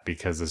gap,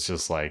 because it's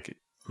just like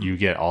you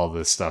get all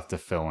this stuff to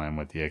fill in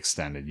with the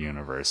extended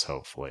universe,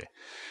 hopefully.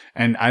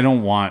 And I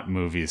don't want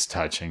movies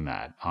touching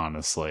that,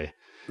 honestly.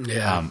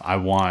 Yeah. I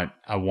want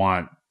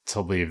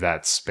to leave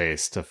that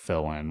space to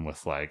fill in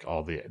with like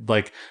all the,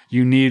 like,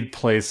 you need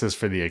places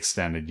for the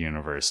extended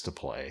universe to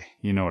play.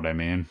 You know what I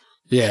mean?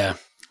 Yeah.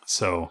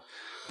 So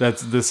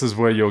this is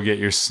where you'll get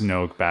your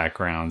Snoke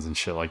backgrounds and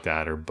shit like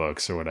that, or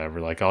books or whatever.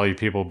 Like all you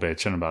people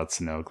bitching about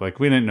Snoke, like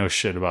we didn't know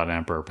shit about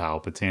Emperor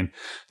Palpatine.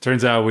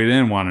 Turns out we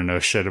didn't want to know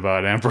shit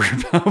about Emperor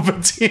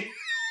Palpatine.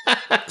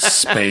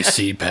 Space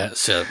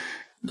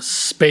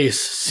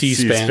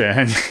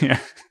C-SPAN. Yeah.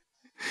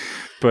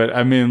 But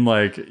I mean,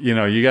 like, you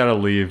know, you got to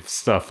leave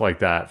stuff like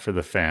that for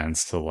the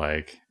fans to,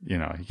 like, you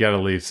know, you got to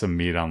leave some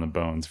meat on the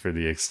bones for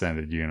the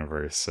extended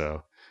universe.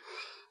 So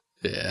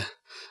Yeah.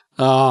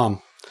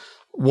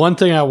 One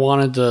thing I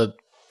wanted to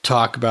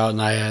talk about,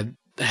 and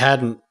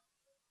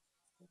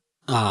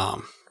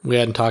we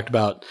hadn't talked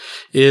about,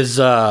 is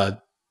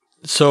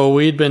so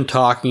we'd been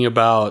talking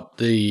about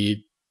the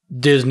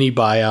Disney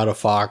buyout of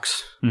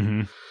Fox.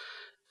 Mm-hmm.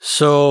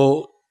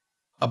 So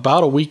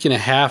about a week and a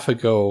half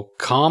ago,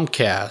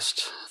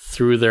 Comcast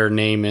threw their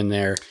name in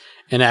there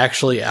and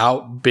actually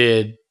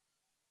outbid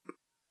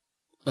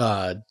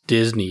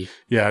Disney.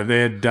 Yeah,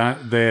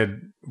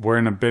 were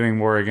in a bidding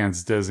war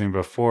against Disney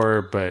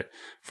before, but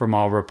from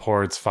all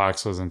reports,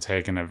 Fox wasn't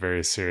taking it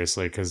very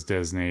seriously because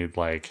Disney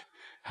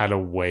had a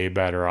way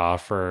better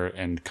offer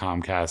and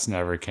Comcast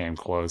never came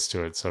close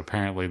to it. So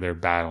apparently they're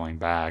battling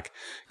back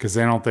because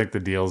they don't think the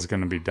deal is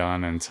going to be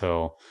done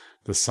until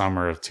the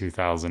summer of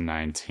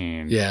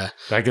 2019. Yeah.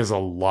 That gives a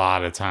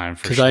lot of time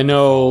for because I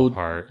know to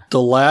fall apart.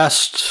 The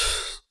last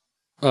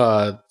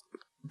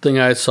thing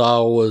I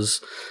saw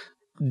was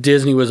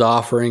Disney was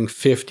offering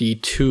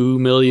 $52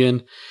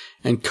 million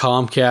and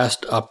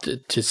Comcast upped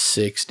it to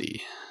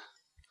 60.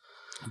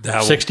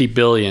 $60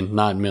 billion,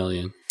 not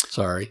million.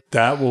 Sorry.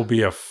 That will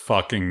be a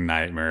fucking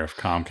nightmare if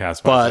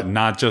Comcast buys it.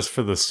 Not just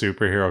for the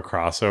superhero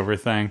crossover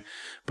thing,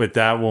 but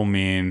that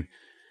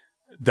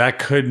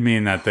could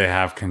mean that they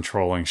have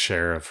controlling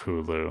share of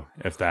Hulu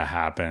if that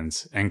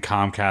happens. And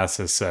Comcast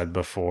has said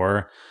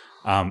before,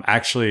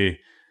 actually,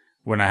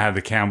 when I had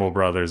the Campbell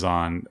brothers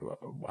on,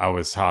 I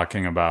was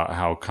talking about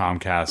how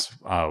Comcast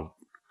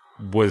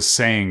was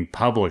saying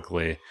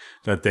publicly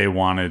that they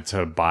wanted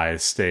to buy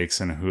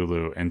stakes in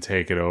Hulu and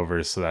take it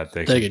over so that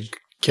they could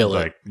kill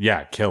it.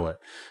 Yeah, kill it.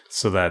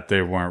 So that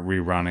they weren't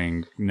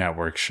rerunning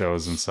network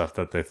shows and stuff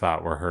that they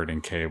thought were hurting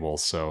cable.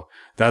 So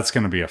that's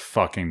going to be a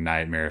fucking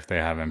nightmare if they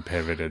haven't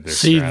pivoted their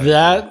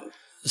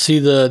strategy.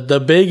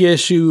 The big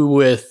issue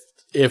with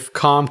if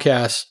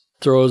Comcast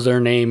throws their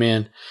name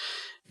in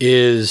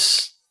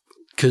is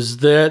because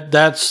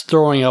that's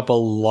throwing up a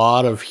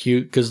lot of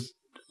huge, because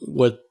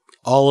with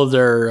all of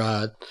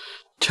their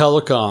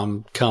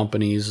telecom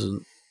companies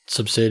and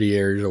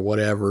subsidiaries or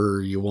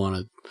whatever you want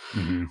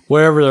to,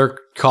 whatever they're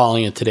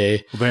calling it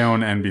today. They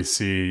own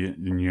NBC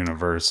and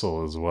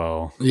Universal as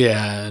well.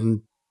 Yeah,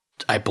 and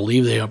I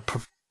believe they have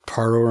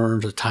part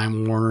owners of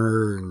Time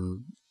Warner.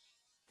 And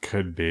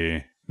could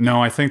be.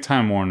 No, I think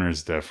Time Warner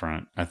is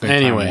different. I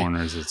think Time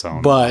Warner is its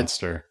own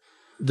monster.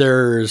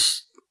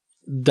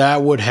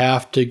 That would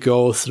have to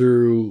go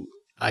through,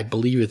 I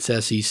believe it's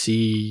SEC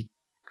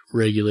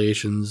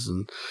regulations.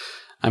 And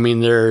I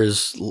mean,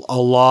 there's a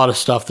lot of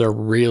stuff that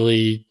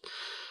really,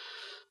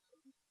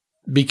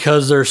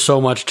 because there's so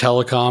much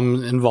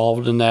telecom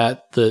involved in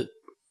that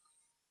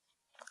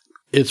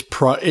it's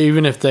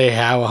even if they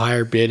have a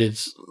higher bid,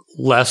 it's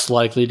less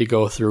likely to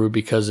go through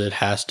because it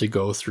has to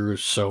go through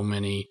so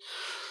many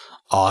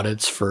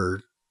audits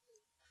for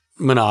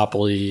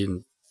monopoly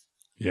and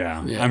yeah,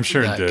 I'm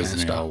sure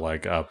Disney will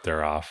up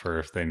their offer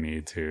if they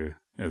need to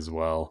as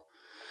well.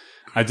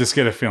 I just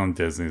get a feeling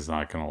Disney's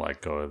not going to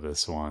let go of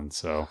this one.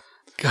 So,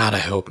 God, I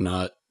hope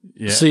not.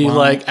 Yeah, see,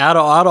 out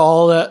of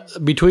all that,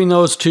 between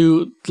those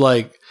two,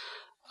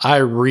 I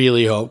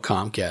really hope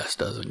Comcast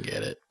doesn't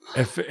get it.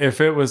 If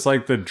it was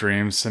the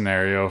dream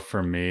scenario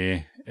for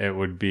me, it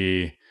would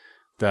be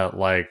that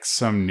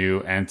some new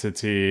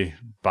entity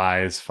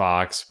buys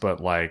Fox, but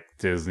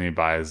Disney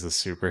buys the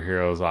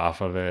superheroes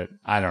off of it.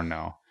 I don't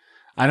know.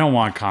 I don't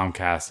want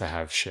Comcast to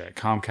have shit.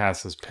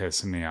 Comcast is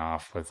pissing me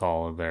off with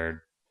all of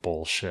their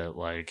bullshit,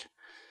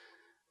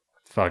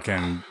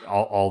 fucking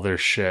all their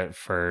shit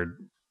for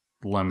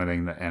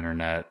limiting the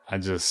internet. I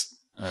just,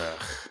 ugh.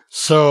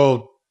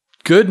 So,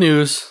 good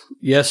news.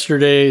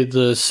 Yesterday,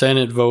 the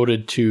Senate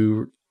voted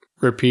to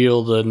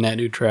repeal the net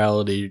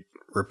neutrality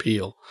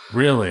repeal.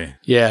 Really?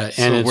 Yeah,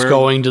 and it's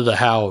going to the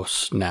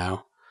House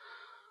now.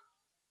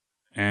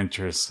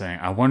 Interesting.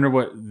 I wonder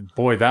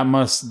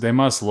they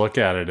must look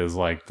at it as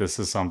this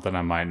is something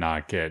I might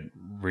not get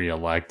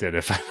reelected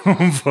if I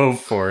don't vote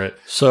for it.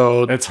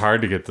 So it's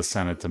hard to get the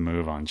Senate to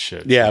move on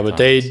shit. Yeah,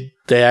 sometimes. But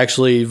they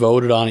actually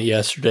voted on it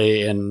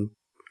yesterday and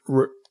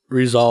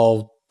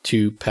resolved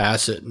to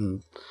pass it,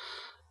 and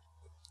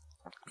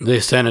they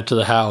sent it to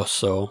the House.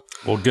 So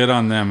well, good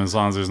on them, as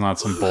long as there's not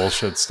some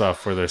bullshit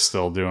stuff where they're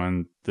still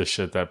doing the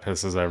shit that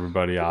pisses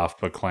everybody off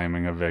but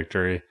claiming a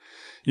victory.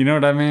 You know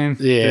what I mean?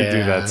 Yeah. They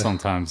do that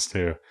sometimes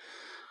too.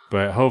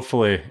 But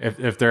hopefully,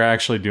 if they're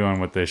actually doing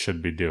what they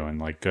should be doing,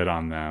 good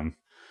on them.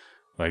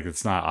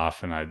 It's not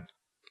often I'd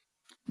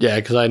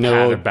because I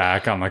know pat it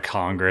back on the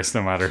Congress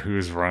no matter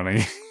who's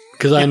running.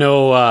 Because I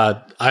know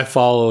I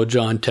follow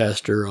John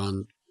Tester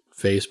on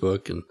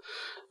Facebook, and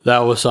that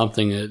was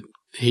something that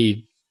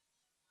he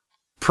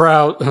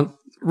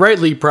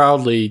rightly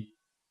proudly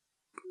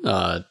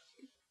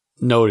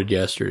noted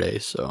yesterday.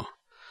 So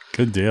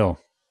good deal.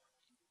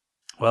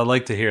 Well, I'd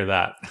like to hear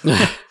that.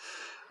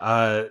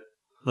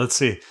 Let's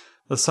see.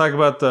 Let's talk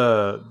about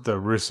the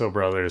Russo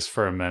brothers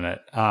for a minute.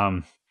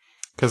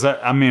 Because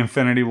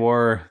Infinity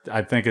War,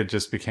 I think it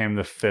just became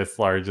the 5th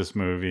largest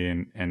movie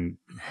in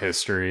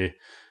history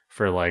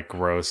for like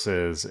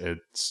grosses.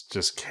 It's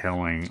just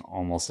killing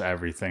almost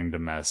everything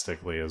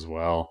domestically as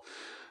well.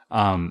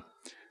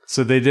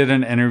 So they did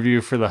an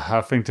interview for the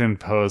Huffington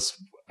Post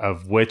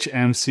of which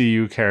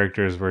MCU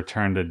characters were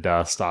turned to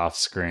dust off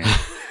screen.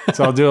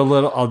 So I'll do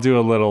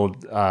a little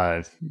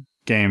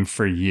game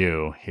for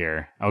you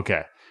here.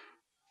 Okay.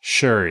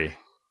 Shuri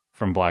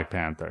from Black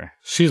Panther.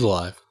 She's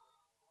alive.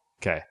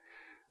 Okay.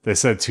 They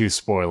said too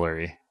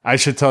spoilery. I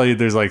should tell you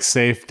there's like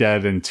safe,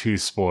 dead, and too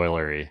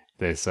spoilery,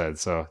 they said.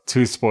 So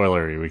too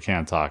spoilery, we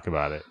can't talk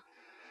about it.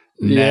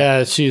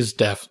 Yeah, she's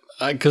deaf.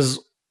 Because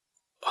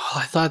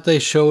I thought they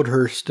showed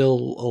her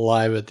still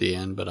alive at the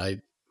end, but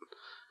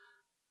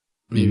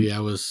maybe I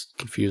was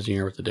confusing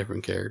her with a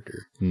different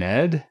character.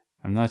 Ned?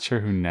 I'm not sure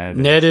who Ned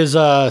is. Ned is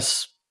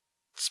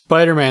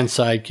Spider-Man's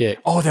sidekick.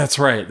 Oh, that's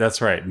right.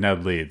 That's right.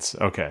 Ned Leeds.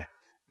 Okay.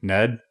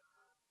 Ned?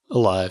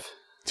 Alive.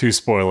 Too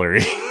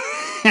spoilery.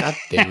 God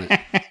damn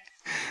it.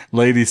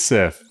 Lady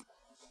Sif.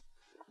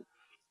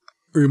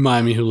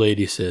 Remind me who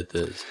Lady Sif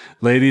is.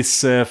 Lady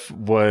Sif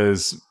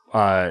was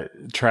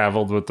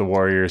traveled with the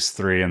Warriors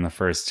 3 in the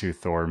first 2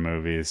 Thor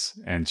movies,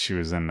 and she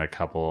was in a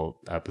couple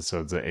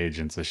episodes of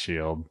Agents of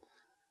S.H.I.E.L.D.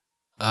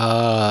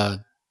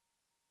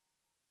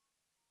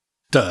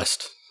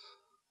 Dust.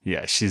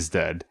 Yeah, she's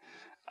dead.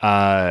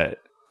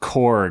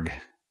 Korg.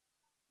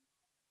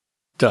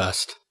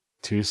 Dust.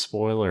 Too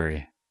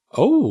spoilery.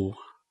 Oh.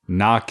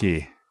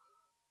 Naki.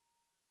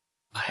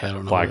 I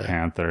don't know. Black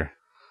Panther.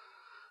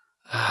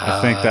 I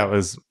think that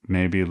was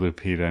maybe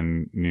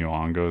Lupita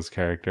Nyong'o's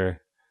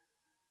character.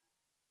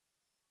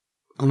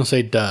 I'm going to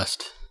say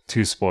Dust.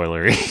 Too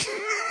spoilery.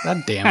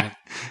 God damn it.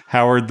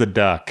 Howard the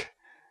Duck.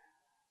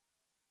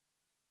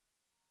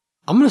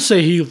 I'm going to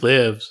say he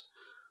lives.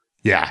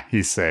 Yeah,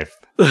 he's safe.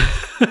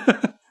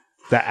 The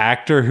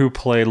actor who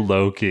played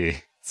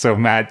Loki. So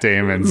Matt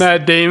Damon. I'm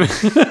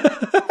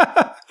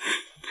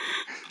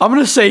going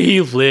to say he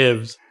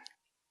lives.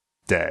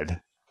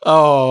 Dead.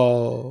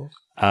 Oh.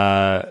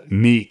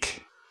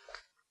 Meek.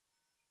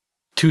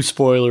 Too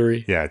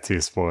spoilery. Yeah, too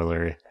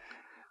spoilery.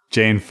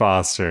 Jane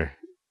Foster.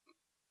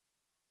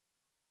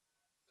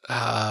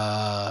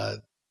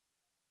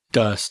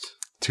 Dust.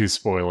 Too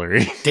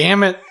spoilery.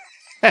 Damn it.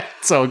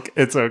 It's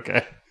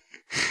okay.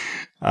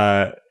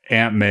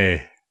 Aunt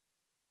May.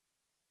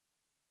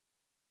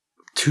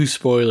 Too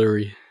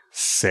spoilery.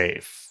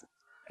 Safe.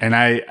 And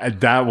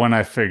that one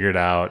I figured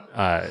out.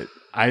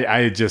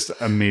 I just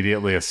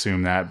immediately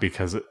assumed that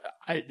because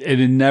it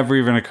had never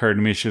even occurred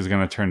to me she was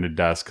going to turn to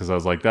dust, because I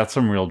was like, that's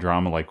some real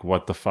drama. Like,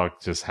 what the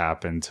fuck just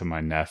happened to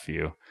my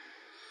nephew?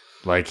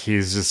 Like,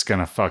 he's just going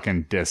to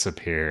fucking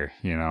disappear,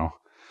 you know?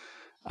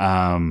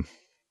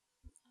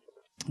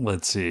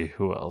 Let's see.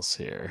 Who else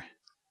here?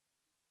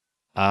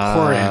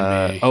 Poor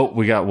Aunt May. Oh,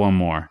 we got one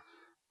more.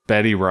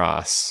 Betty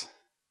Ross.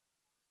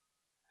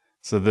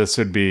 So this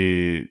would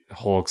be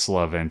Hulk's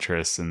love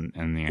interest in the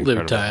Incredible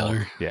Liv Tyler.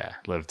 Hulk. Yeah,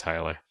 Liv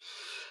Tyler.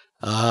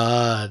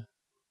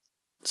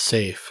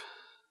 Safe.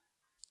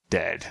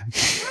 Dead.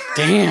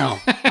 Damn.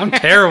 I'm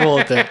terrible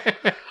at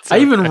that. I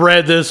even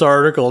read this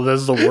article.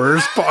 That's the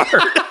worst part.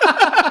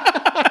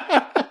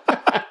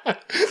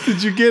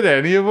 Did you get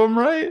any of them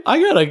right? I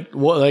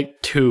got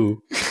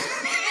two.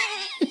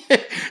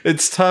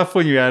 It's tough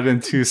when you add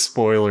in too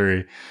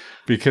spoilery,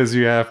 because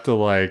you have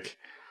to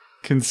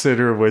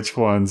consider which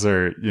ones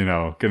are,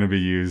 going to be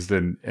used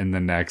in the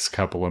next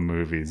couple of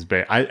movies.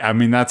 But I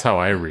mean, that's how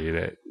I read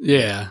it.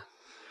 Yeah.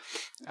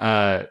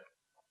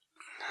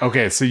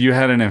 Okay, so you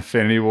had an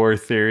Infinity War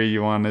theory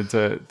you wanted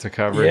to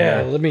cover.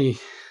 Yeah, here? let me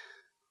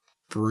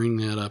bring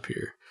that up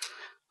here.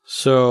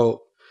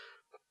 So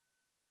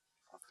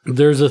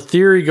there's a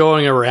theory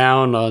going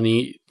around on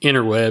the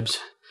interwebs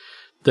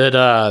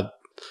that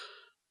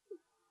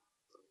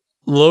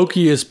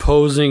Loki is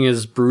posing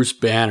as Bruce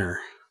Banner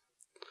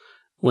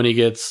when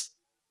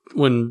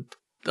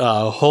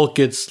Hulk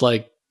gets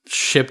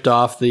shipped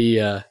off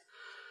the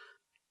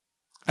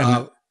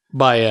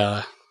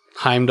by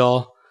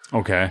Heimdall.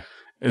 Okay.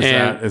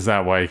 Is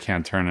that why he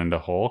can't turn into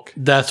Hulk?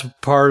 That's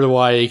part of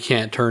why he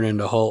can't turn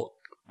into Hulk.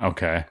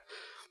 Okay.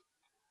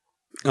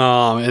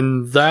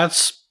 And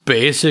that's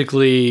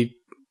basically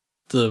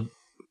the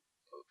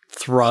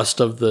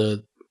thrust of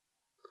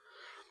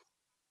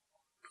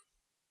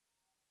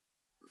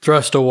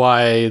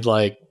why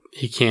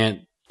he can't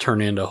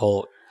turn into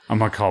Hulk. I'm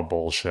gonna call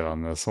bullshit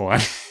on this one.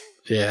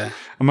 Yeah.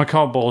 I'm gonna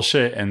call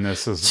bullshit, and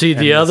this is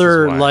the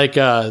other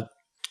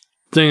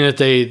thing that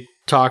they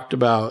talked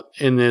about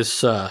in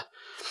this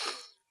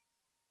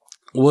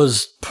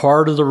was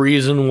part of the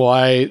reason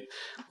why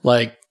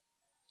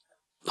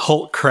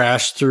Hulk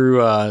crashed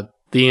through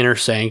the inner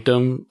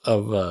sanctum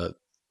of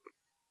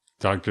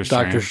Doctor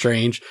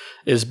Strange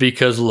is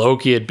because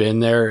Loki had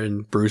been there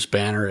and Bruce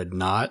Banner had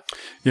not.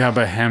 Yeah,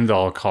 but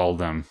Heimdall called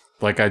him.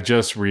 I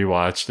just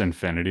rewatched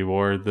Infinity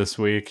War this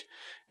week,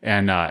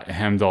 and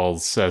Heimdall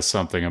says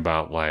something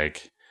about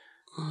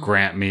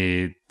grant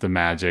me the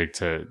magic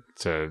to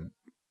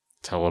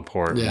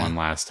teleport one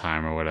last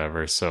time or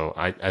whatever. So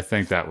I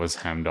think that was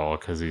Heimdall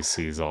because he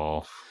sees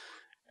all.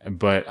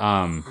 But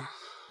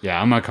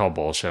Yeah, I'm gonna call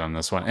bullshit on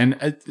this one,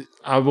 and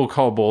I will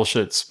call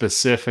bullshit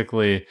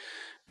specifically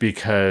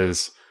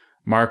because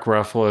Mark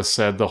Ruffalo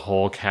said the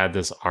Hulk had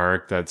this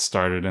arc that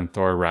started in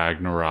Thor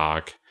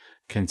Ragnarok,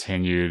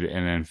 continued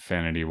in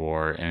Infinity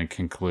War, and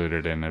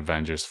concluded in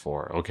Avengers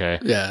 4. Okay.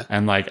 Yeah.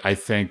 And like, I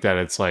think that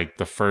it's like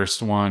the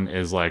first one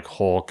is like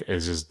Hulk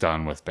is just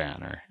done with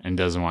Banner and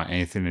doesn't want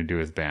anything to do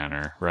with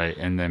Banner. Right.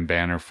 And then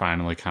Banner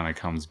finally kind of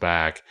comes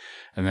back,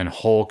 and then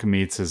Hulk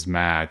meets his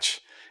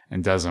match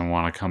and doesn't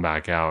want to come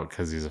back out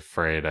because he's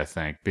afraid, I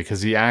think,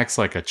 because he acts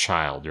like a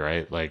child,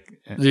 right? Like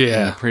in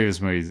the previous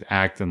movie, he's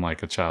acting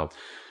like a child.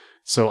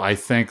 So I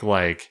think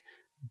like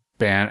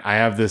I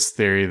have this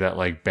theory that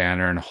like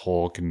Banner and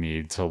Hulk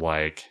need to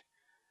like,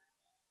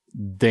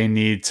 they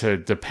need to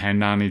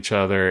depend on each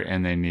other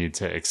and they need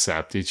to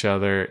accept each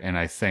other. And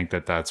I think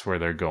that that's where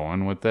they're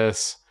going with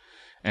this.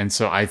 And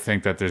so I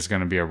think that there's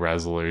going to be a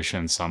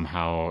resolution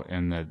somehow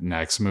in the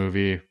next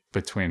movie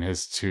between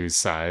his two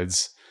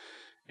sides.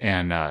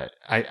 And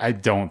I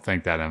don't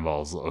think that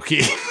involves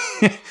Loki.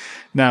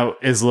 Now,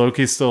 is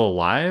Loki still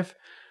alive?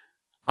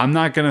 I'm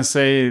not going to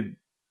say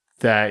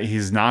that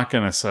he's not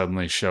going to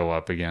suddenly show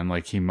up again.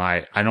 Like he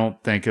might. I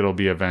don't think it'll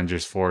be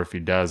Avengers 4 if he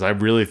does. I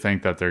really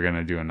think that they're going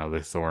to do another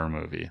Thor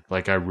movie.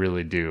 Like I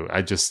really do.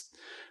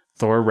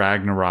 Thor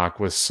Ragnarok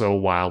was so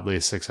wildly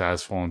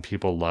successful and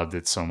people loved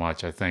it so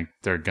much. I think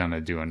they're going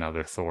to do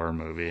another Thor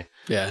movie.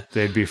 Yeah.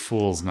 They'd be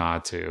fools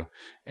not to.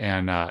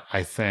 And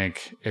I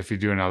think if you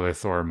do another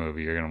Thor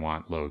movie, you're going to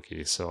want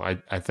Loki. So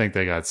I think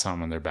they got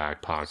something in their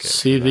back pocket.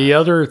 See, the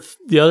other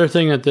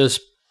thing that this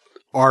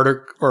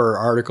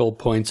article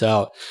points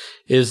out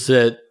is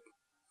that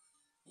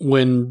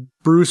when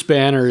Bruce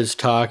Banner is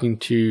talking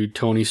to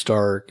Tony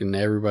Stark and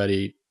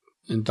everybody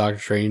and Doctor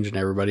Strange and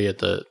everybody at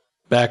the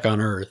back on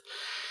Earth,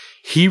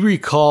 he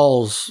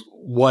recalls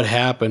what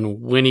happened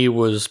when he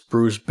was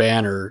Bruce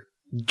Banner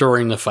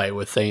during the fight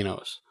with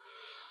Thanos.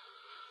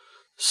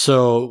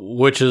 So,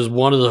 which is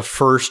one of the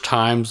first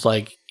times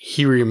like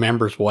he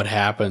remembers what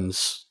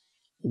happens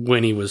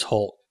when he was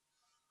Hulk.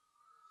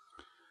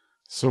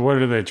 So what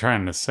are they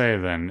trying to say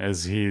then?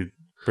 Is he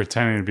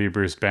pretending to be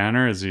Bruce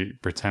Banner? Is he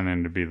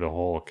pretending to be the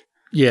Hulk?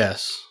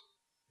 Yes.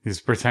 He's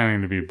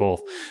pretending to be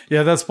both.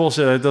 Yeah, that's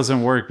bullshit. That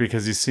doesn't work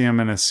because you see him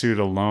in a suit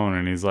alone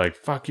and he's like,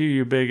 fuck you,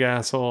 you big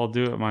asshole. I'll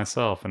do it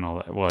myself and all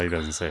that. Well, he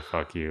doesn't say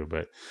fuck you,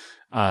 but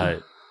I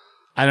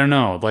don't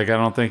know. Like, I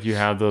don't think you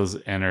have those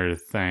inner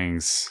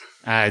things.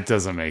 It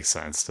doesn't make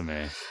sense to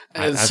me.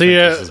 I think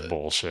this is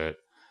bullshit.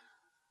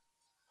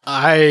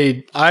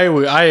 I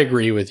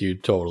agree with you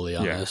totally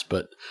on this,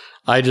 but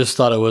I just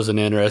thought it was an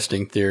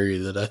interesting theory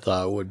that I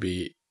thought would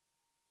be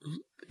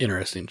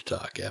interesting to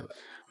talk about.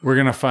 We're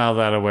going to file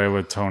that away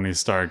with Tony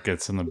Stark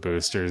gets in the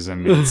boosters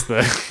and meets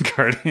the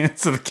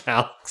Guardians of the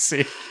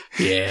Galaxy.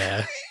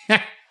 Yeah.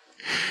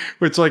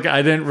 Which, like,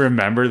 I didn't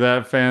remember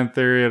that fan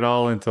theory at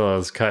all until I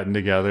was cutting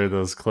together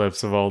those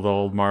clips of all the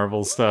old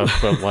Marvel stuff.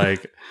 But,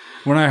 like,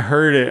 when I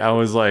heard it, I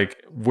was like,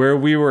 where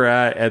we were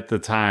at the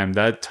time,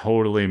 that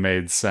totally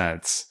made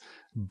sense.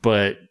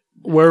 But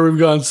where we've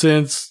gone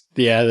since,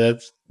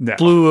 that's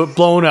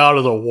blown out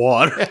of the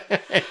water.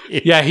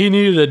 Yeah, he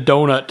needed a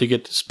donut to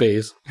get to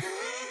space.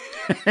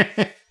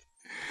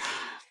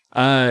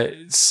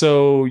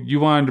 So you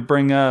wanted to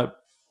bring up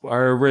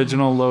our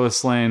original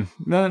Lois Lane,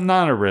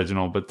 not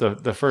original, but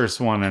the first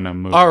one in a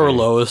movie. Our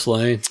Lois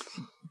Lane,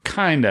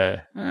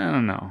 kinda. I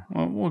don't know.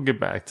 We'll get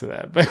back to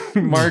that. But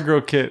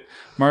Margot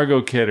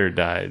Kidder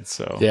died.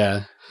 So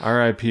yeah,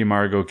 R.I.P.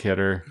 Margot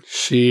Kidder.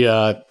 She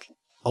a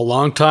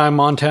longtime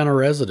Montana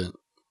resident.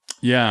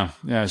 Yeah.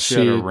 She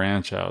had a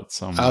ranch out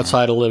somewhere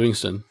outside of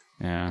Livingston.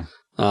 Yeah.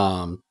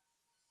 I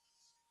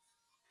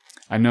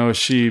know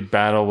she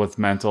battled with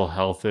mental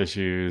health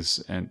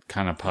issues and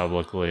kind of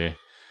publicly.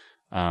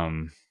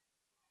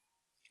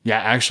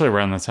 Actually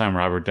around the time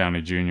Robert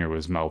Downey Jr.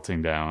 was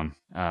melting down,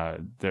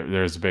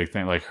 there's a big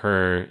thing like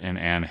her and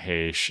Anne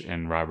Heche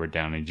and Robert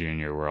Downey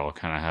Jr. were all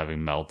kind of having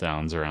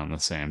meltdowns around the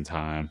same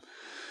time.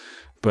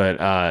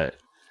 But, I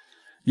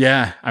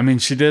mean,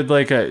 she did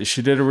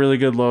a really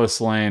good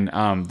Lois Lane.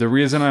 The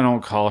reason I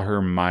don't call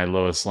her my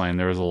Lois Lane,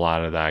 there was a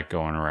lot of that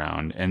going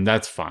around, and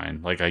that's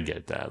fine. Like, I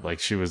get that. Like,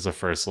 she was the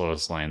first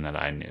Lois Lane that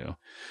I knew.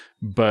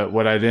 But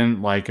what I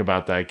didn't like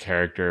about that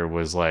character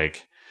was,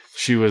 like,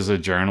 she was a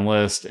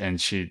journalist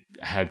and she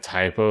had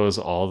typos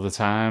all the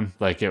time.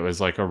 Like, it was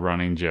like a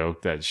running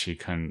joke that she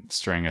couldn't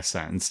string a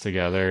sentence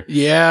together.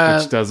 Yeah.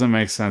 Which doesn't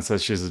make sense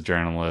that she's a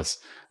journalist.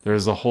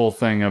 There's a whole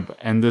thing of,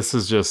 and this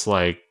is just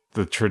like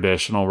the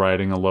traditional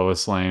writing of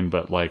Lois Lane,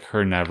 but like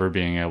her never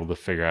being able to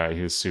figure out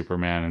he was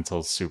Superman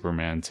until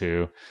Superman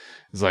 2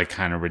 is like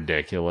kind of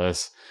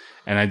ridiculous.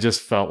 And I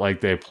just felt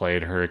like they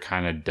played her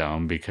kind of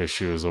dumb because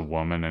she was a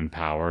woman in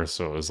power.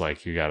 So it was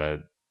like, you got to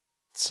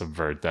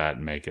subvert that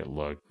and make it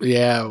look.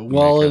 Yeah.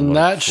 Well, in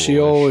that, foolish. She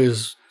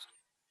always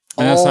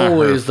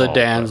the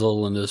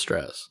damsel in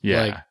distress.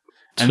 Yeah.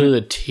 Like, to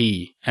the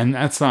T. And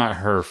that's not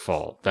her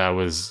fault. That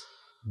was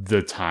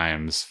the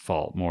Times'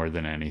 fault more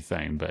than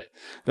anything. But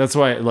that's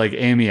why, like,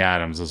 Amy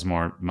Adams was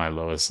more my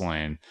Lois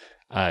Lane.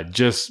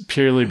 Just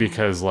purely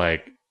because,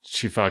 like,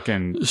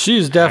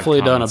 She's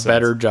definitely done a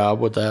better job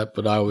with that,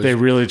 but they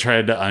really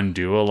tried to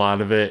undo a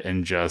lot of it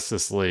in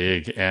Justice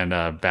League and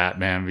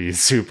Batman v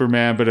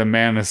Superman, but in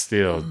Man of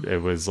Steel,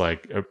 it was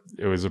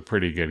a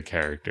pretty good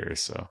character.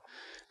 So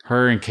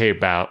her and Kate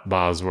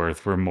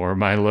Bosworth were more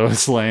my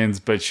Lois Lanes,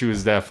 but she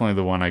was definitely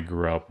the one I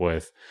grew up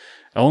with.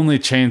 Only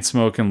chain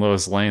smoking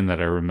Lois Lane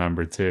that I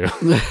remember too.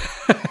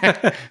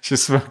 She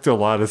smoked a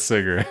lot of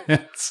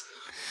cigarettes.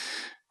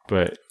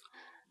 But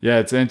yeah,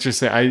 it's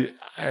interesting.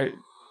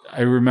 I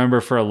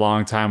remember for a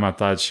long time I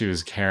thought she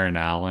was Karen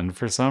Allen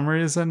for some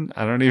reason.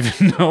 I don't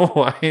even know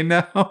why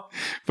now.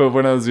 But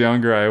when I was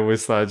younger, I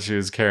always thought she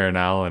was Karen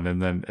Allen,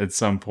 and then at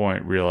some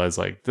point realized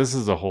like this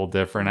is a whole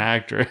different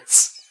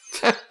actress.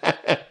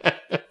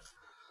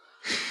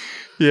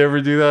 You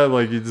ever do that?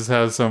 Like you just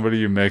have somebody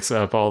you mix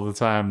up all the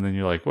time, and then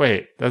you're like,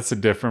 wait, that's a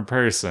different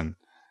person.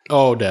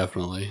 Oh,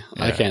 definitely.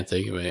 Yeah. I can't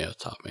think of any off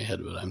the top of my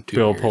head, but I'm too.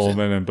 Bill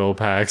Pullman and Bill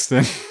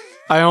Paxton.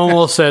 I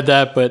almost said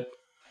that, but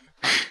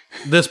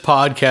this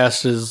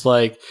podcast is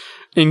like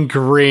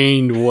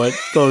ingrained what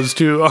those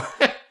two are.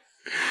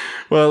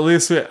 Well, at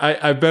least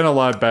I've been a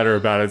lot better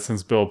about it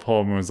since Bill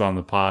Pullman was on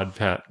the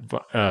podcast.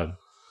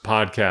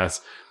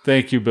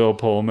 Thank you, Bill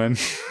Pullman.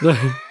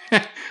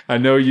 I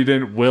know you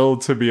didn't will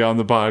to be on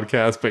the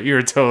podcast, but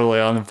you're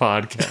totally on the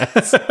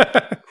podcast.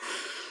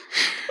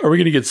 Are we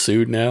going to get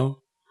sued now?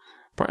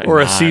 Probably or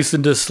not. A cease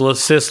and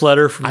desist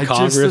letter from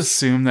Congress? I just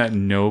assume that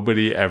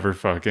nobody ever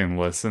fucking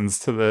listens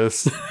to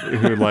this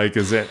who like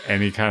is in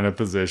any kind of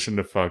position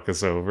to fuck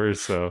us over.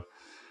 So,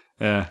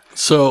 yeah.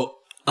 So,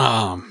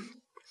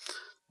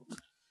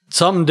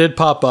 something did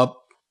pop up,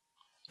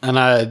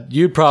 and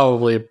you'd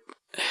probably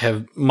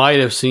might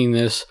have seen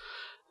this.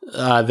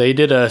 They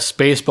did a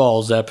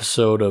Spaceballs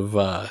episode of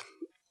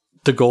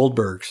the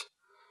Goldbergs.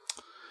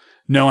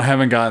 No, I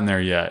haven't gotten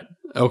there yet.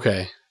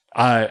 Okay.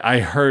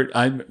 I heard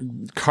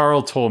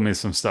Carl told me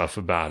some stuff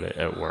about it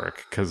at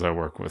work because I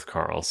work with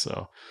Carl.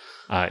 So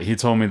he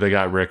told me they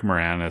got Rick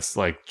Moranis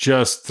like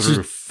just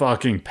through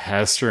fucking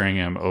pestering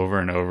him over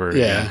and over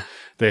again.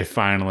 They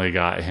finally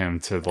got him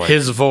to like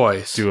his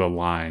voice do a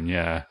line.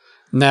 Yeah.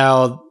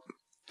 Now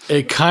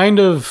it kind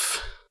of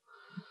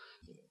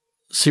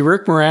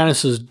Rick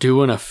Moranis is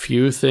doing a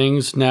few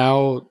things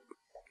now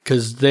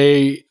because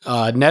they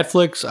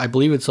Netflix, I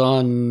believe it's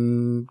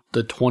on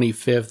the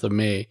 25th of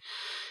May.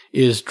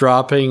 Is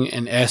dropping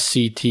an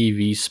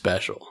SCTV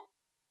special.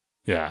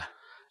 Yeah.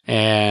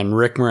 And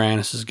Rick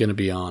Moranis is going to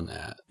be on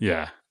that.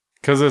 Yeah.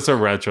 Because it's a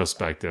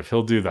retrospective.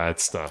 He'll do that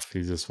stuff.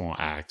 He just won't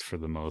act for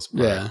the most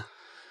part. Yeah.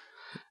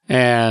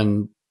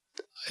 And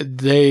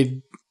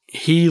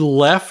he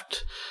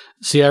left.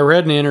 See, I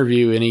read an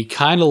interview and he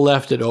kind of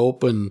left it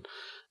open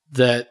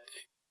that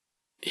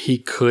he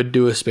could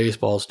do a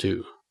Spaceballs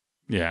 2.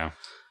 Yeah.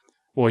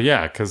 Well,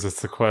 yeah, because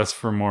it's the quest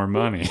for more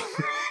money.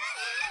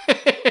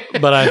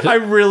 But I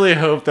really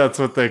hope that's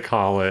what they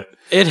call it.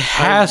 It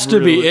has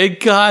to be.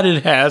 It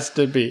has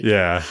to be.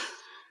 Yeah.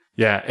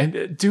 Yeah.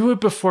 And do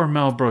it before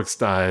Mel Brooks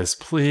dies,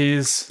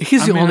 please.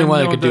 He's the only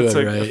one that could do it,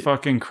 right? A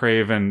fucking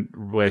craven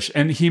wish.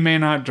 And he may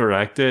not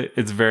direct it.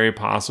 It's very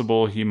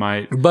possible he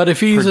might. But if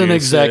he's an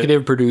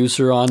executive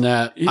producer on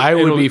that, I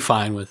would be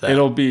fine with that.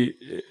 It'll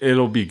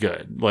be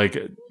good. Like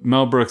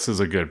Mel Brooks is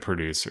a good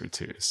producer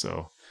too.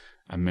 So,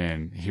 I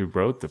mean, he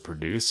wrote The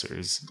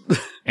Producers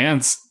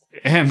and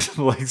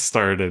like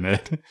starred in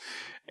it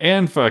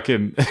and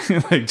fucking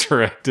like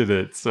directed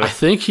it. So I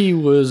think he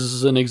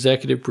was an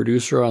executive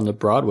producer on the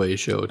Broadway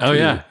show too. Oh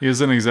yeah, he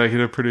was an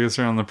executive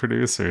producer on The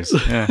Producers.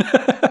 Yeah.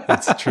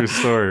 That's a true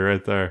story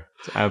right there.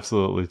 It's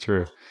absolutely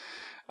true.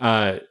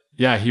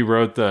 Yeah,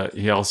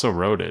 he also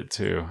wrote it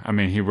too. I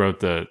mean, he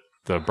wrote the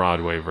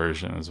Broadway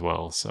version as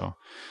well. So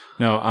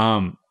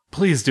no,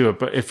 please do it.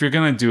 But if you're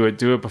gonna do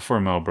it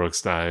before Mel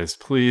Brooks dies,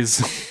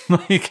 please.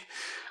 Like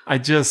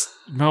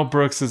Mel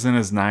Brooks is in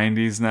his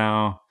 90s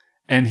now,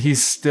 and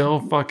he's still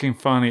fucking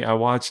funny. I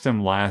watched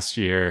him last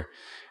year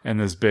in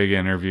this big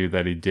interview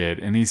that he did,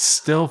 and he's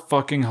still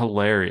fucking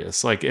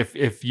hilarious. Like,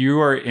 if you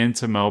are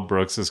into Mel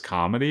Brooks's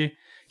comedy,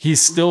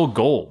 he's still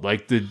gold.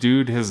 Like, the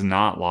dude has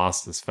not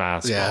lost his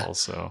fastball. Yeah.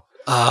 So,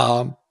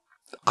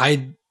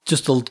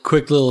 just a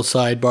quick little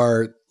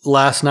sidebar.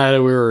 Last night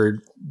we were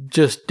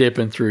just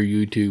dipping through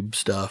YouTube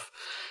stuff,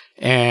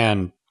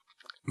 and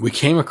we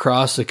came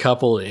across a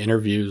couple of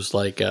interviews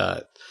like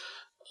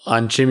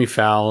on Jimmy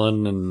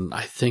Fallon and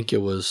I think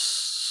it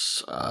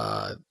was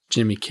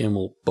Jimmy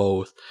Kimmel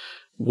both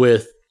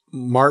with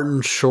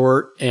Martin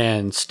Short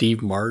and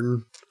Steve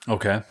Martin.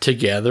 Okay.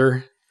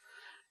 Together.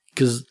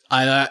 And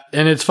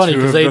it's funny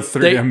because the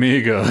three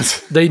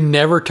amigos. They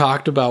never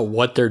talked about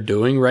what they're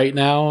doing right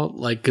now.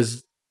 Like,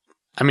 because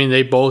I mean,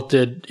 they both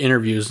did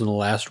interviews in the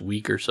last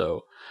week or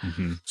so.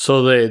 Mm-hmm.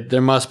 So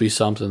there must be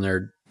something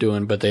they're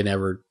doing, but they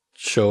never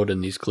showed in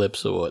these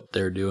clips of what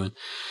they're doing.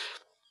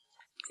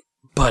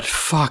 But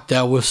fuck,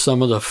 that was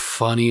some of the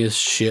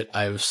funniest shit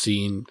I've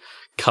seen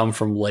come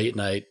from late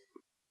night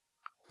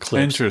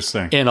clips.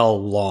 Interesting. In a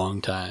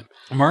long time.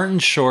 Martin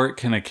Short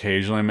can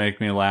occasionally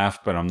make me laugh,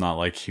 but I'm not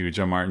like huge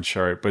on Martin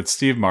Short. But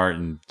Steve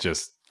Martin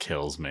just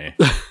kills me.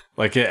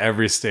 like at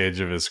every stage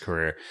of his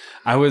career.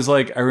 I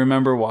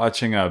remember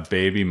watching a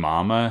Baby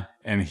Mama,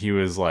 and he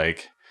was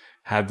like,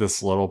 had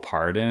this little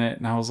part in it,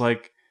 and I was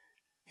like,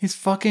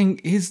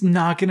 he's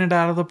knocking it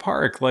out of the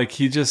park. Like,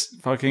 he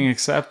just fucking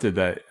accepted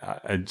that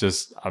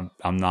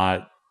I'm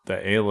not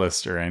the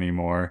A-lister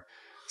anymore,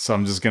 so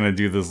I'm just gonna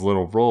do this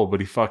little role. But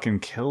he fucking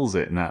kills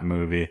it in that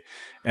movie.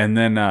 And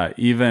then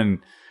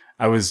even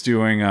I was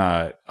doing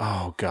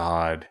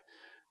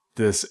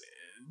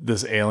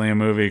this alien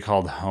movie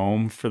called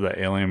Home for the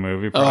Alien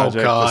Movie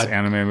Project. Oh, God. This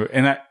anime movie.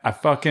 And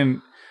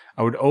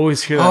I would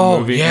always hear that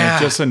movie,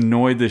 and it just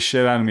annoyed the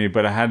shit out of me,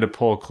 but I had to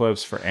pull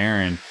clips for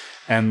Aaron.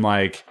 And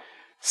like,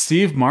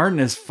 Steve Martin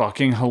is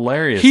fucking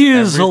hilarious. He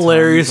is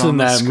hilarious in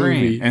that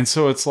movie. And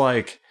so it's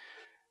like,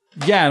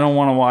 yeah, I don't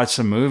want to watch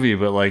the movie,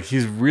 but like,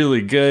 he's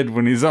really good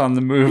when he's on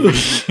the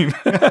movie.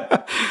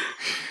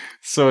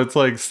 So it's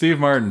like Steve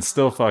Martin's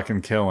still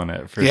fucking killing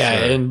it for sure. Yeah,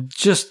 and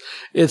just,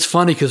 it's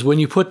funny because when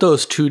you put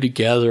those two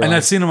together... And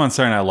I've seen him on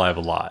Saturday Night Live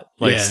a lot.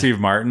 Like, Steve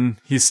Martin,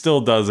 he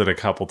still does it a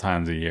couple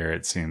times a year,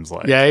 it seems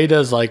like. Yeah, he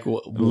does like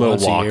little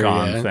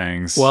walk-on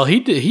things. Well,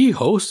 he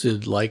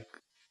hosted like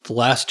the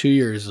last 2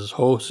 years has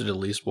hosted at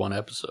least one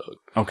episode.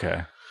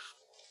 Okay.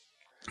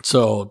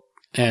 So,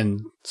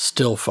 and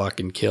still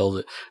fucking killed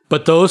it.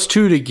 But those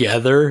two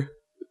together,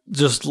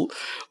 just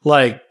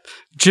like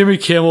Jimmy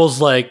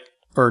Kimmel's like,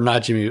 or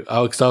not Jimmy,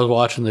 because I was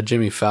watching the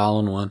Jimmy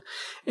Fallon one,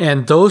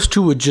 and those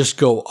two would just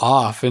go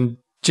off, and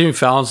Jimmy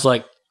Fallon's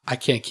like, I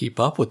can't keep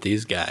up with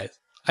these guys.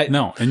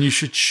 No, and you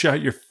should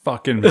shut your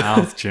fucking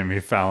mouth, Jimmy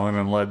Fallon,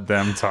 and let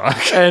them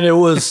talk. And it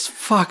was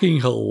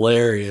fucking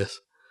hilarious.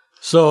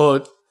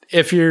 So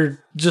if you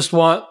just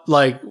want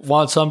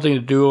something to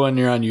do when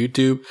you're on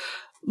YouTube,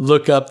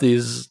 look up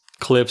these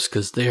clips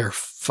because they are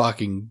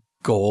fucking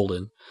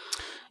golden.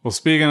 Well,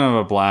 speaking of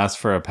a blast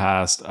for a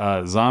past,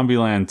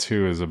 Zombieland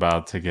 2 is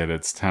about to get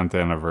its 10th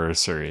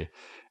anniversary.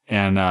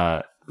 And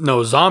no,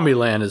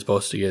 Zombieland is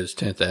supposed to get its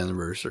 10th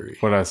anniversary.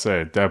 What'd I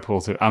say?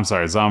 Deadpool 2. I'm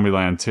sorry,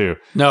 Zombieland 2.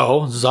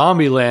 No,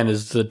 Zombieland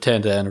is the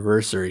 10th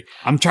anniversary.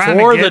 I'm trying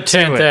to get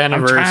to it.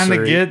 I'm trying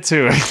to get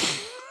to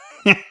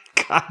it.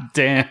 God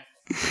damn.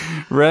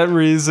 Rhett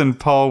Reeves and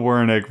Paul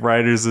Wernick,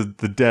 writers of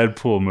the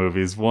Deadpool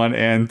movies 1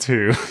 and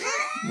 2.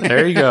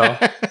 There you go.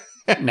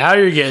 Now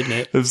you're getting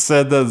it. Have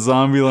said that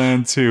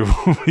Zombieland 2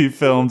 will be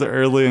filmed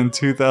early in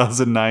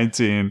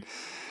 2019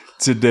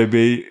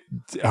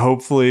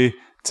 hopefully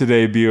to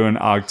debut in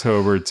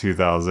October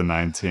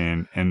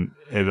 2019, and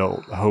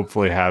it'll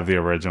hopefully have the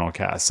original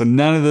cast. So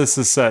none of this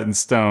is set in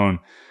stone,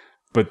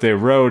 but they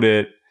wrote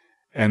it,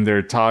 and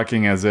they're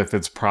talking as if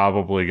it's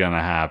probably going to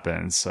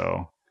happen.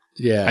 So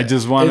yeah, I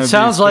just want to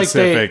be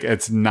specific.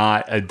 It's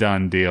not a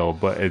done deal,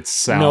 but it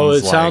sounds. No,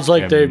 it sounds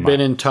like they've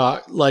been in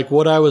talk. Like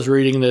what I was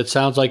reading, that it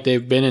sounds like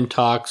they've been in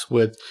talks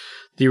with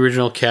the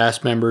original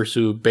cast members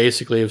who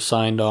basically have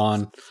signed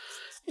on,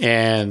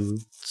 and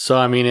so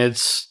I mean,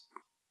 it's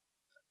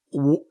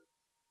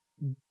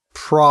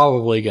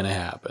probably going to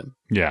happen.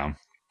 Yeah.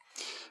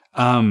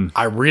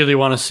 I really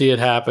want to see it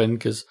happen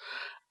because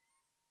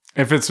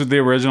if it's with the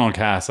original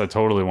cast, I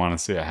totally want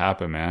to see it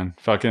happen, man.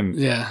 Fucking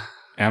yeah,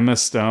 Emma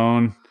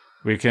Stone.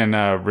 We can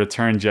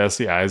return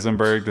Jesse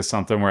Eisenberg to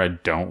something where I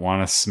don't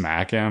want to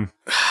smack him.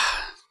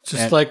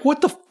 Like,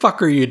 what the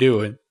fuck are you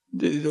doing?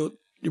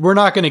 We're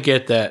not going to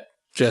get that,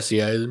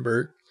 Jesse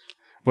Eisenberg.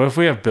 What if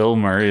we have Bill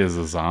Murray as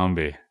a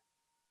zombie?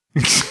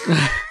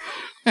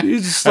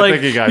 He's just I like,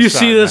 think he got you shot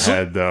see in this, the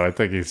head, though. I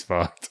think he's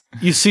fucked.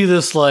 You see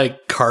this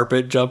like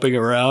carpet jumping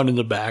around in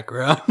the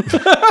background.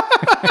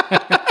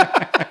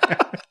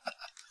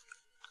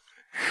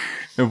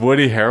 And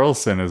Woody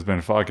Harrelson has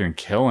been fucking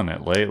killing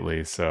it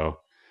lately, so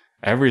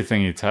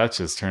everything he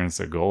touches turns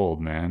to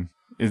gold, man.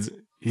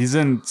 He's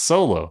in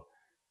Solo,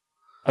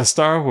 a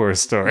Star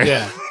Wars story.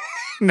 Yeah.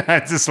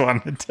 I just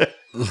wanted to...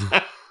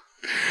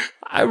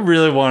 I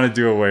really want to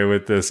do away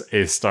with this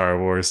a Star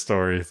Wars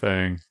story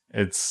thing.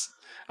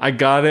 I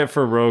got it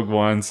for Rogue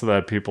One so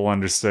that people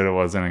understood it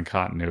wasn't in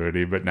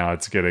continuity, but now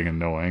it's getting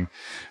annoying.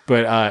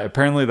 But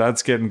apparently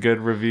that's getting good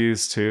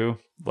reviews too.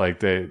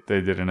 Like they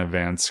did an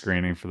advanced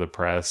screening for the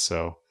press,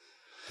 so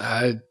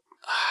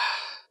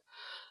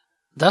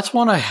that's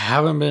one I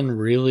haven't been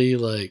really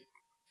like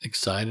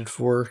excited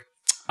for.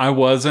 I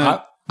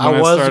wasn't. When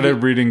I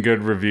started reading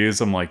good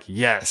reviews, I'm like,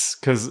 yes,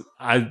 because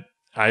I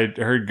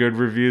heard good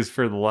reviews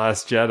for The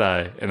Last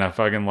Jedi, and I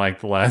fucking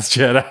like The Last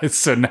Jedi,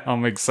 so now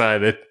I'm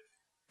excited.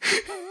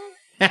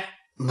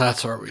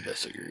 That's where we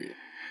disagree.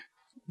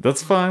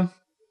 That's fine.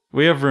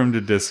 We have room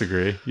to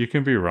disagree. You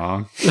can be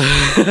wrong.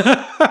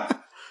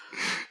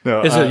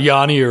 No, is it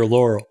Yanni or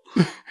Laurel?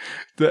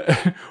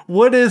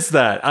 What is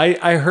that?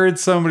 I heard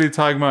somebody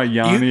talking about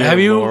Yanni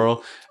or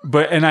Laurel,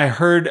 and I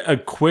heard a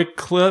quick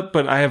clip,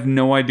 but I have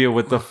no idea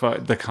what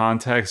the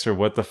context or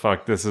what the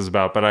fuck this is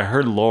about. But I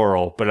heard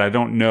Laurel, but I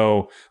don't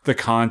know the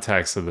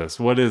context of this.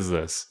 What is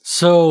this?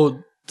 So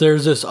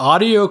there's this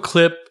audio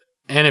clip,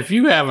 and if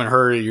you haven't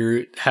heard it,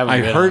 you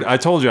haven't. I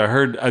told you I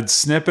heard a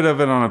snippet of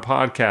it on a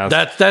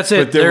podcast. That's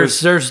it.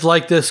 There's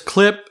like this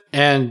clip,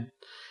 and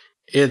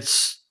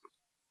it's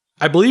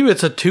I believe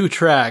it's a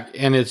 2-track,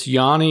 and it's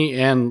Yanni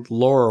and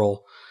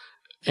Laurel,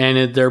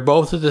 and they're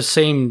both at the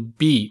same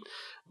beat.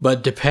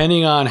 But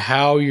depending on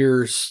how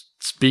your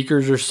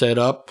speakers are set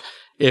up,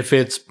 if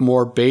it's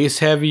more bass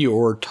heavy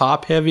or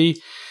top heavy,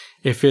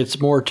 if it's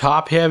more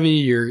top heavy,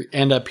 you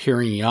end up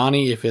hearing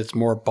Yanni. If it's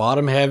more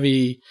bottom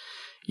heavy,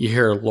 you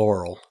hear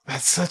Laurel.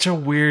 That's such a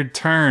weird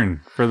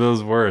turn for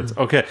those words.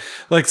 Okay.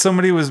 Like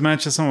somebody was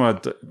mentioning something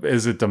about,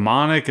 is it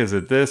demonic? Is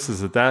it this?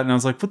 Is it that? And I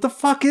was like, what the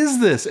fuck is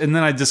this? And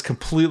then I just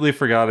completely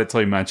forgot it till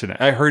you mentioned it.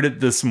 I heard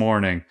it this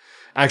morning.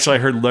 Actually, I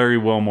heard Larry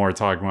Wilmore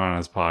talking about it on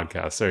his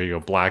podcast. There you go.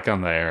 Black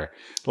on the Air.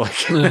 Like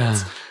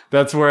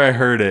that's where I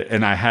heard it.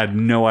 And I had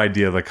no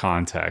idea the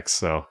context.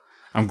 So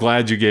I'm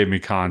glad you gave me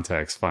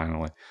context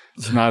finally.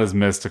 It's not as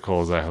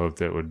mystical as I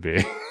hoped it would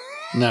be.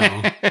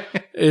 No,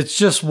 it's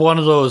just one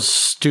of those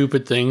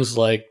stupid things.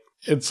 Like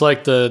it's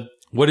like the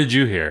What did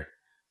you hear?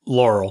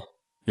 Laurel.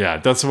 Yeah,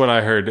 that's what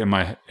I heard in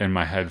my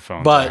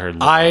headphones. But I heard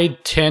I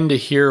tend to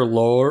hear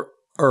lower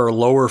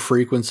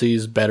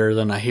frequencies better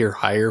than I hear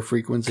higher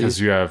frequencies. Because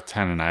you have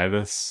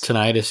tinnitus.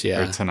 Tinnitus,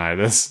 yeah. Or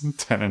tinnitus.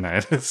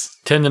 Tendinitis.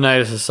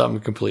 Tendinitis is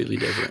something completely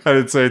different. I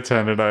didn't say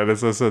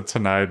tendinitis. I said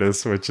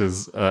tinnitus, which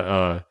is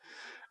a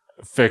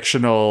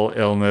fictional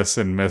illness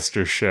in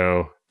Mr.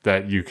 Show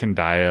that you can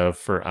die of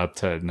for up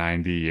to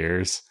 90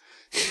 years.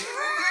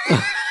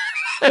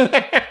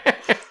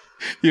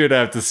 You would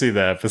have to see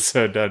the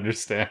episode to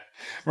understand.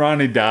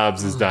 Ronnie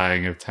Dobbs is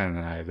dying of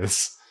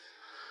tendinitis.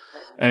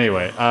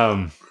 Anyway,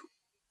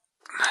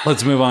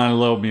 let's move on to a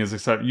little music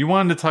stuff. You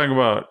wanted to talk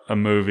about a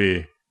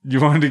movie. You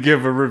wanted to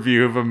give a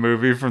review of a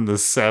movie from the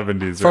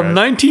 70s, From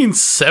right?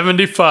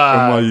 1975.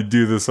 And while you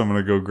do this, I'm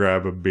going to go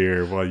grab a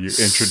beer while you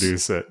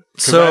introduce it.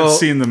 Because So- I've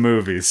seen the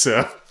movie,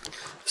 so...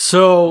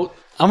 So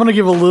I'm going to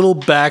give a little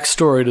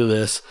backstory to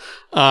this.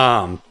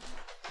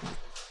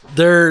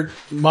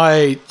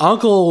 My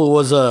uncle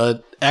was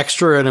a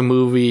extra in a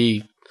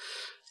movie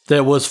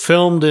that was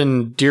filmed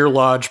in Deer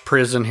Lodge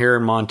Prison here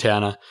in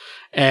Montana.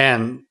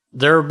 And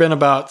there have been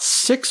about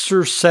 6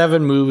 or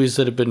 7 movies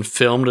that have been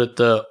filmed at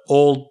the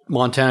old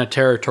Montana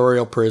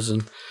Territorial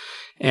Prison.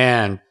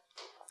 And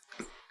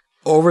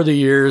over the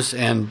years,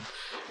 and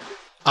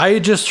I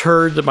had just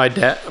heard that my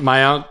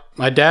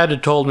dad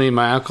had told me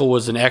my uncle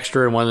was an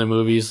extra in one of the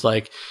movies.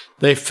 Like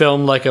they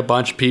filmed like a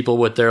bunch of people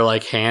with their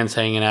like hands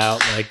hanging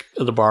out like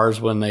at the bars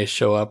when they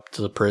show up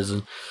to the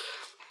prison.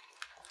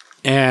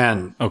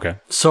 And Okay.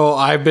 so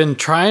I've been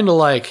trying to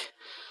like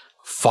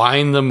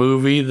find the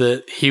movie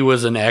that he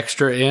was an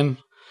extra in.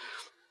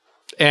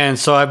 And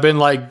so I've been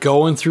like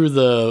going through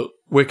the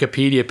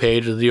Wikipedia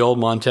page of the old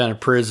Montana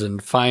prison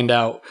to find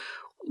out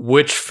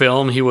which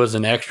film he was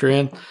an extra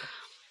in.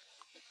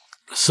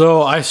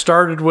 So I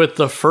started with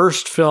the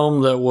first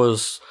film that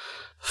was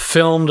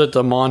filmed at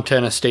the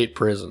Montana State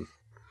Prison,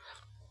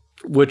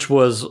 which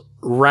was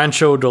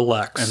Rancho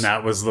Deluxe. And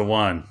that was the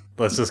one.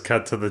 Let's just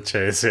cut to the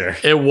chase here.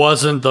 It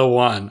wasn't the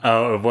one.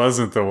 Oh, it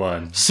wasn't the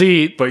one.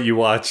 See, But you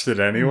watched it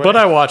anyway? but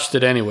I watched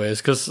it anyways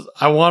because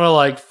I want to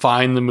like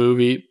find the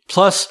movie.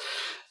 Plus,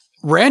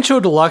 Rancho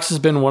Deluxe has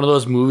been one of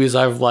those movies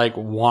I've like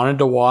wanted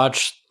to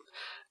watch.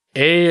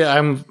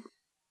 I'm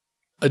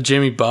a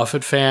Jimmy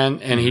Buffett fan,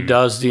 and he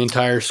does the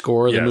entire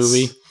score of the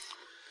movie.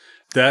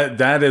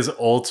 That is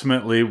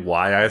ultimately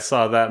why I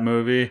saw that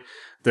movie.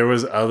 There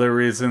was other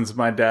reasons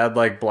my dad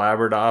like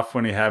blabbered off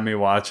when he had me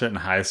watch it in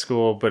high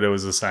school, but it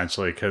was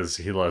essentially because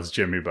he loves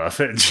Jimmy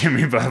Buffett.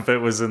 Jimmy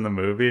Buffett was in the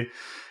movie.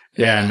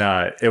 Yeah.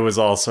 And it was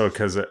also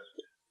because, it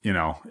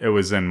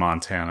was in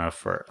Montana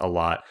for a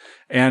lot.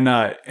 And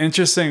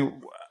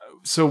interesting.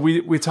 So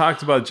we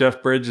talked about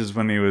Jeff Bridges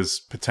when he was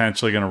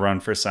potentially going to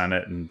run for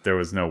Senate, and there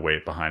was no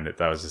weight behind it.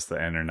 That was just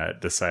the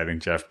internet deciding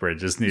Jeff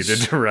Bridges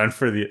needed to run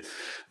for the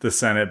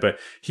Senate. But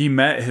he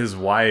met his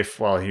wife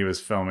while he was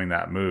filming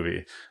that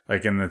movie,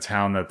 like in the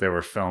town that they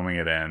were filming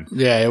it in.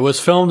 Yeah, it was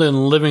filmed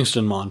in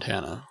Livingston,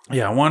 Montana.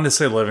 Yeah, I wanted to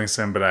say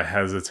Livingston, but I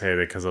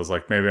hesitated because I was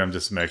like, maybe I'm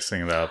just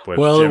mixing it up with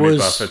Well, it Jimmy was-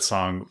 Buffett's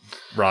song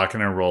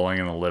 "Rockin' and Rollin'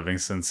 in the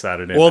Livingston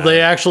Saturday Well, Night."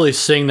 they actually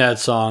sing that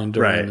song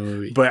during Right, the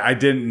movie. but I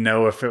didn't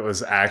know if it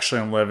was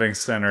actually in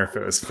Livingston or if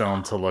it was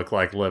filmed to look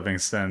like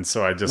Livingston.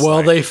 So I just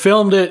They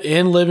filmed it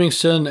in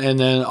Livingston and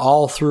then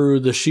all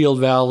through the Shield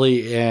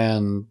Valley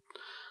and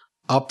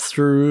up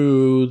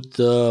through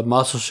the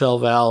Muscle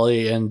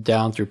Valley and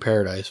down through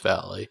Paradise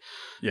Valley.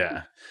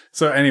 yeah.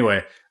 So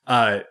anyway,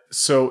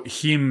 so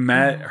he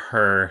met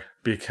her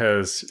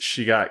because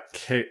she got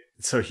kicked.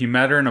 So he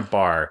met her in a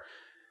bar,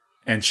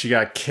 and she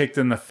got kicked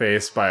in the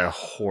face by a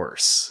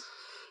horse.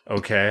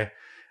 Okay.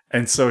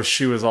 And so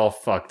she was all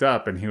fucked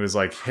up, and he was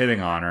like hitting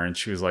on her, and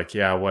she was like,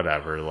 yeah,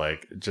 whatever.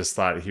 Like, just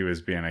thought he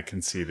was being a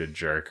conceited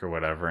jerk or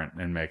whatever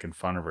and making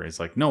fun of her. He's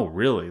like, no,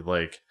 really?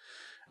 Like,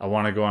 I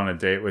want to go on a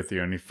date with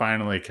you. And he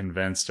finally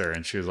convinced her,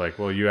 and she was like,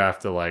 well, you have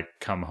to like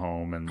come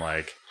home and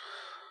like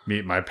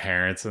meet my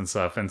parents and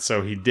stuff. And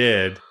so he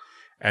did.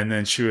 And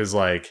then she was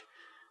like,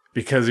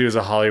 because he was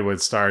a Hollywood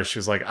star, she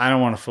was like, I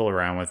don't want to fool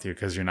around with you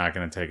because you're not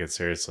going to take it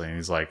seriously. And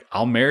he's like,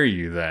 I'll marry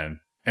you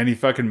then. And he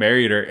fucking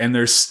married her, and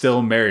they're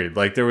still married.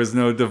 Like, there was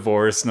no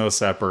divorce, no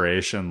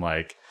separation.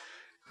 Like,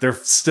 they're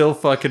still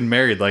fucking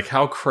married. Like,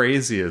 how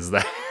crazy is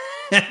that?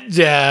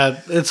 Yeah,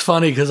 it's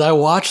funny because I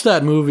watched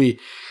that movie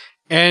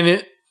and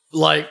it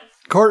like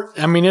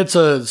it's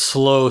a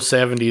slow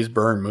 70s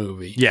burn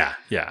movie. Yeah.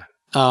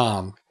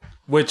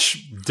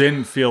 Which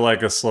didn't feel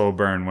like a slow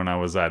burn when I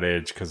was that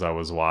age because I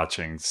was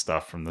watching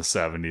stuff from the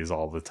 70s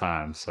all the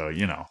time. So,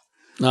 you know,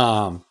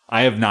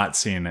 I have not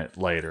seen it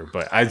later,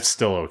 but I'm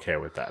still okay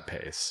with that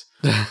pace.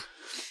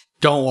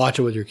 Don't watch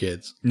it with your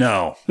kids.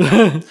 No,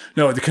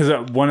 no,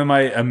 because one of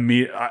my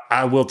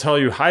I will tell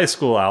you, high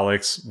school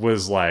Alex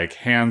was like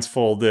hands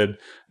folded,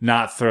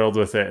 not thrilled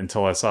with it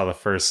until I saw the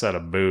first set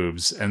of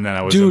boobs, and then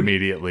I was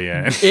immediately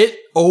in. It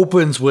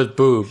opens with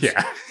boobs.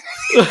 Yeah,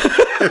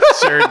 it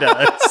sure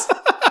does.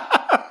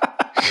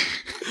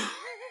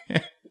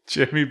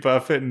 Jimmy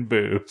Buffett and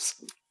boobs.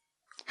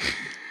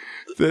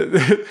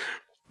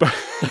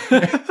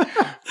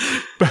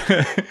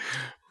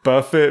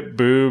 Buffett,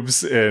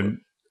 boobs, and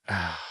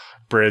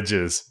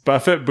Bridges.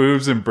 Buffett,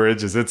 boobs, and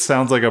Bridges. It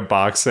sounds like a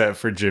box set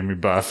for Jimmy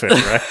Buffett,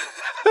 right?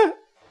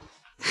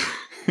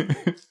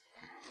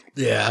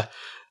 Yeah.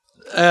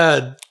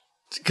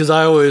 Because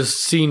I always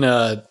seen,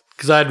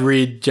 because I'd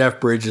read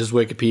Jeff Bridges'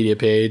 Wikipedia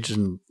page,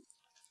 and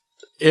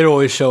it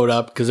always showed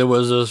up because it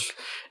was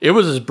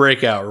his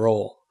breakout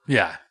role.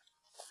 Yeah.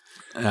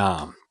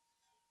 And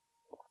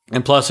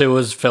plus it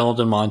was filmed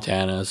in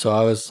Montana, so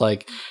I was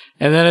like,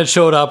 and then it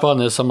showed up on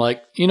this. I'm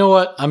like, you know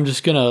what? I'm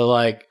just gonna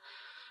like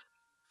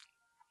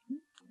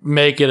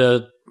make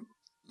it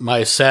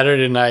my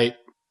Saturday night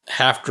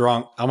half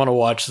drunk. I'm gonna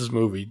watch this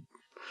movie.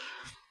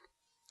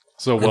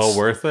 So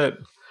worth it?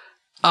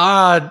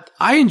 I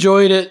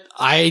enjoyed it.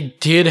 I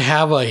did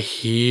have a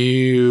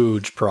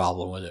huge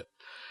problem with it.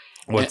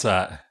 What's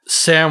that?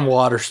 Sam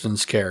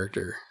Waterston's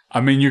character. I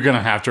mean, you're going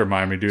to have to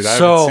remind me, dude. I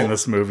haven't seen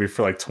this movie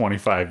for like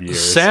 25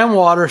 years. Sam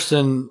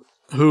Waterston,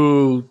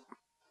 who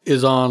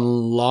is on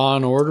Law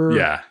and Order.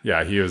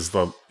 Yeah. He was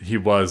the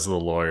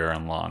lawyer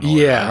on Law and Order.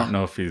 Yeah. I don't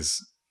know if is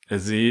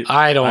he?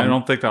 I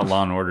don't think that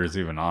Law and Order is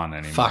even on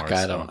anymore. Fuck,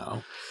 I don't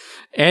know.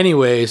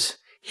 Anyways,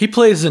 he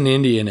plays an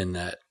Indian in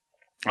that.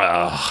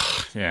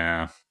 Oh,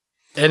 yeah.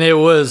 And it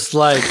was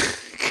like,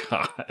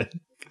 God.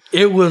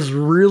 It was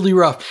really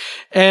rough.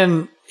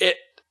 And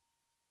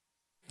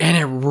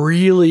it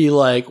really,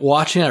 like,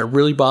 watching that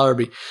really bothered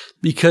me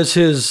because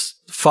his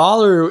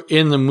father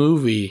in the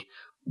movie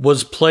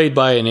was played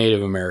by a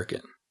Native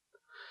American.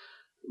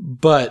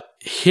 But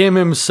him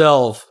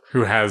himself...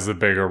 Who has the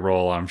bigger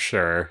role, I'm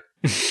sure.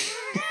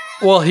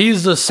 Well,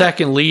 he's the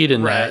second lead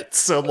in that.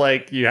 So,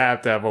 like, you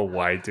have to have a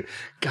white dude.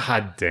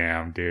 God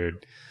damn,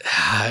 dude.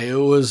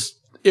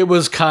 It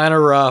was kind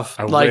of rough.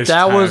 Like,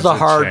 that was the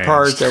hard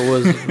part.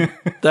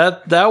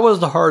 That was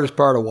the hardest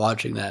part of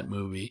watching that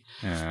movie.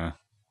 Yeah.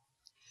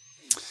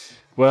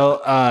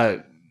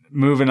 Well,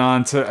 moving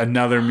on to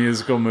another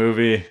musical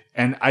movie,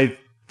 and I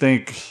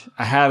think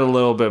I had a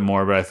little bit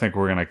more, but I think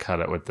we're gonna cut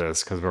it with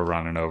this because we're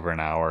running over an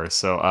hour.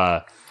 So,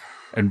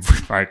 and we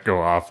might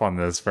go off on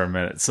this for a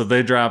minute. So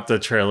they dropped a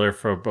trailer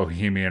for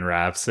Bohemian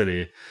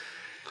Rhapsody,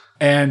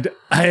 and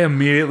I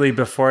immediately,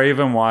 before I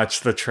even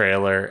watched the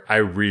trailer, I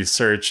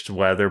researched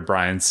whether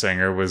Bryan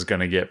Singer was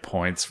gonna get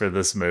points for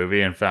this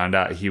movie, and found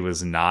out he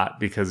was not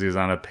because he was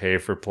on a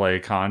pay-for-play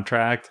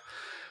contract.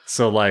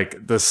 So,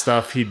 like, the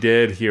stuff he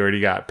did, he already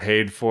got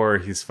paid for.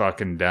 He's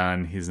fucking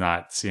done. He's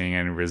not seeing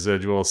any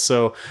residuals.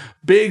 So,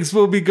 Biggs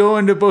will be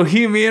going to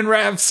Bohemian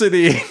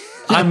Rhapsody.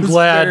 I'm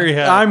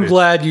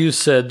glad you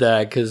said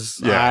that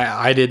because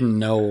I didn't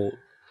know.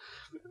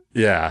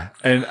 Yeah.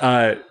 And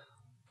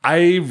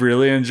I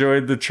really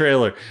enjoyed the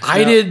trailer.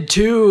 I did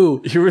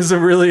too. Here was a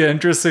really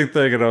interesting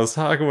thing, and I was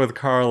talking with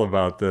Carl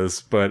about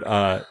this, but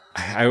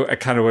I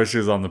kind of wish he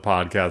was on the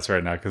podcast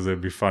right now because it'd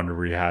be fun to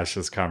rehash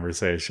this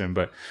conversation.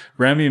 But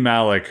Rami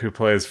Malek, who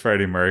plays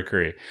Freddie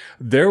Mercury,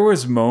 there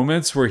was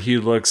moments where he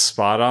looks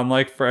spot on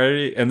like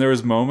Freddie, and there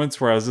was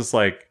moments where I was just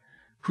like,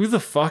 who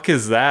the fuck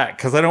is that?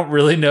 Because I don't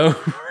really know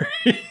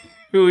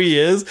who he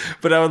is,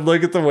 but I would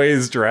look at the way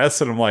he's dressed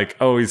and I'm like,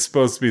 oh, he's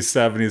supposed to be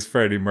 70s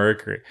Freddie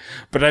Mercury.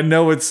 But I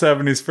know what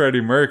 70s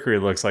Freddie Mercury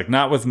looks like,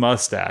 not with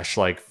mustache,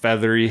 like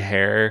feathery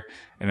hair,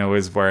 and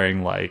always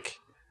wearing like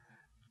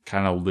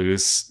kind of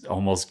loose,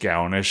 almost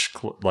gownish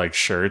like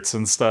shirts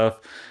and stuff,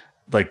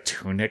 like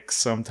tunics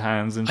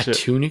sometimes and shit.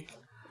 Tunic?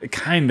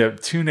 Kind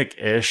of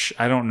tunic-ish.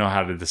 I don't know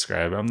how to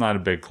describe it. I'm not a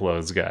big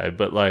clothes guy,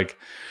 but like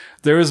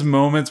there was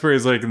moments where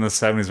he's like in the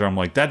 70s where I'm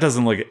like, that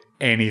doesn't look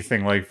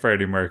anything like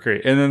Freddie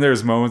Mercury. And then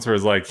there's moments where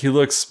it's like, he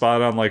looks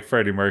spot on like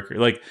Freddie Mercury.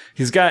 Like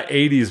he's got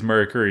 80s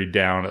Mercury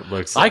down, it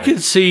looks like. I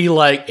could see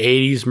like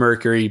 80s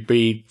Mercury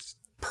be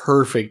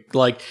perfect.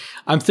 Like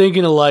I'm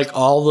thinking of like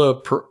all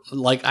the,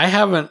 like I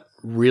haven't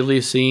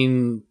really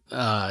seen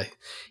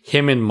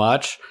him in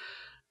much,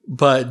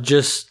 but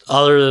just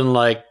other than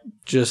like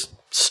just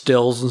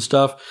stills and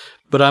stuff.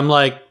 But I'm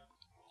like,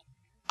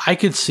 I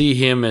could see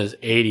him as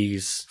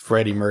 80s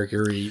Freddie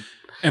Mercury.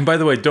 And by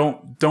the way,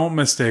 don't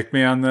mistake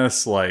me on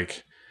this.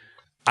 Like,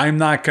 I'm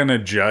not going to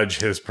judge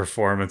his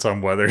performance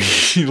on whether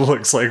he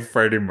looks like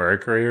Freddie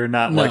Mercury or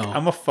not. No. Like,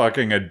 I'm a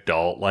fucking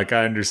adult. Like,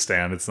 I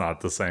understand it's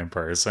not the same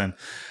person.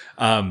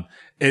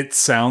 It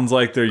sounds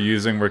like they're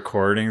using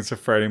recordings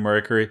of Freddie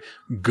Mercury.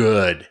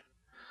 Good.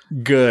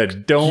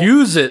 Don't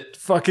Use it.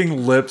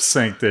 fucking lip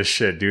sync this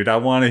shit, dude. I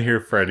want to hear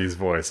Freddie's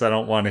voice. I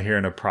don't want to hear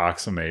an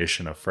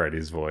approximation of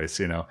Freddie's voice,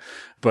 you know?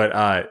 But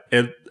I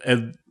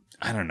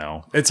don't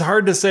know. It's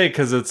hard to say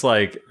because it's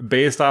like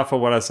based off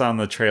of what I saw in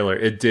the trailer,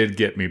 it did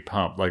get me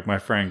pumped. Like my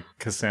friend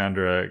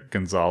Cassandra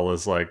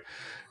Gonzalez, like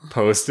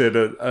posted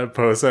a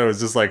post that was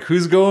just like,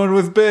 "Who's going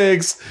with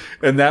Biggs?"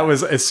 And that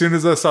was as soon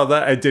as I saw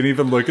that, I didn't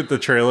even look at the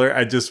trailer.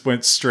 I just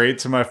went straight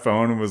to my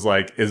phone and was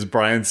like, "Is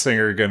Bryan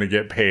Singer going to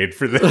get paid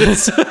for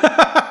this?"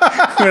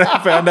 When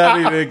I found out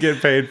he didn't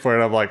get paid for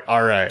it, I'm like,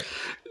 "All right."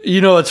 You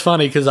know, it's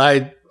funny because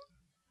I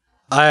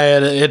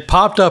had it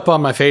popped up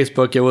on my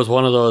Facebook. It was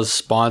one of those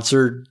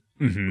sponsored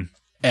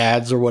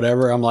ads or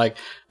whatever. I'm like,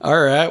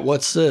 all right,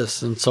 what's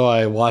this? And so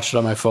I watched it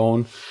on my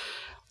phone.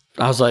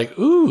 I was like,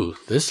 ooh,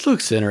 this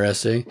looks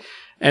interesting.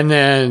 And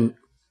then,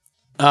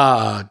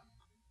 last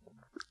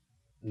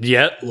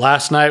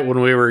night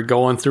when we were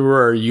going through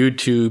our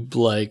YouTube,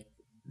 like,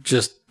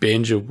 just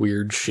binge of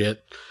weird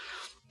shit,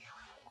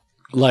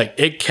 like,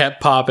 it kept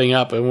popping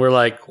up, and we're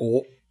like,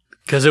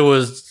 because it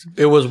was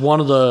one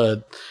of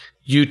the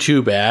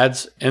YouTube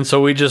ads, and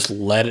so we just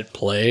let it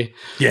play.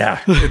 Yeah,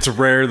 it's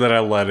rare that I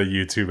let a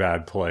YouTube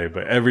ad play,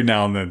 but every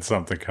now and then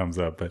something comes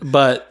up.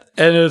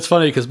 And it's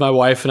funny because my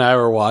wife and I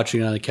were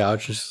watching on the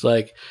couch, and she's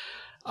like,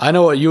 "I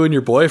know what you and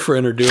your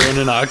boyfriend are doing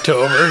in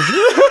October."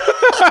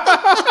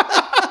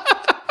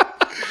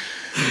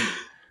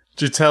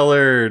 Did you tell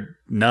her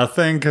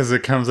nothing because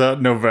it comes out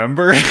in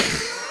November?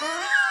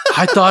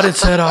 I thought it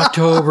said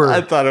October.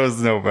 I thought it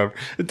was November.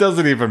 It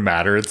doesn't even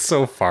matter. It's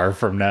so far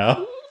from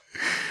now.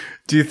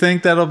 Do you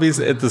think that'll be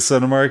at the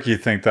Cinemark? You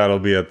think that'll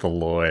be at the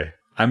Loy?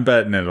 I'm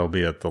betting it'll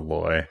be at the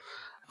Loy.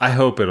 I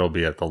hope it'll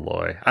be at the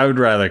Loy. I would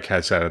rather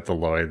catch that at the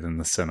Loy than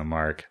the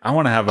Cinemark. I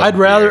want to have I'd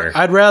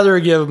rather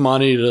give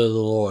money to the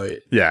Loy.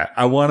 Yeah,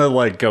 I want to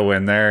like go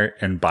in there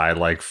and buy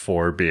like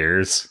 4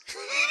 beers.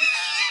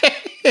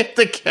 Hit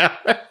the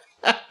counter.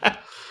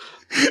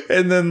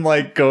 And then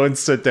like go and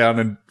sit down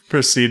and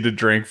proceed to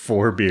drink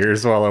 4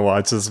 beers while I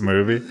watch this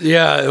movie.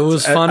 Yeah, it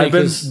was funny. I've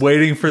been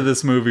waiting for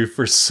this movie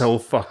for so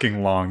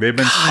fucking long. They've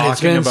been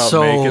talking about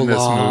making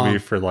this movie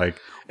for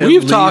like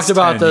we've talked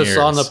about this years.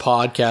 on the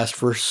podcast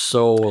for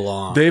so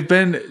long.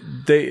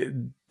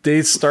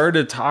 They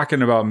started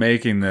talking about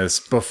making this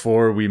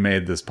before we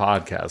made this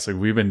podcast. Like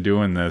we've been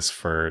doing this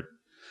for,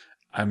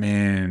 I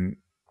mean,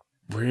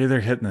 we're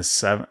either hitting the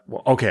 7.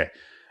 Well, okay.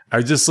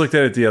 I just looked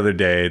at it the other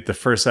day. The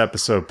first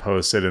episode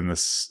posted in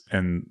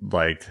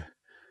like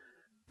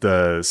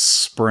the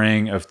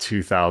spring of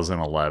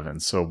 2011.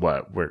 So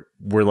what?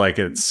 We're like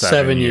at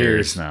 7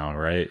 years now,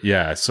 right?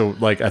 Yeah. So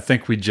like I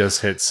think we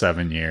just hit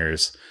 7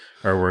 years,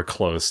 or we're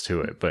close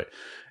to it. But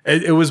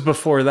it was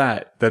before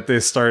that they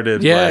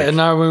started. Yeah, like,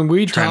 and I mean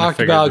we talked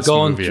about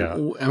going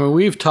through, I mean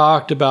we've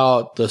talked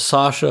about the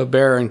Sacha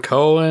Baron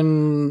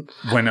Cohen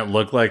when it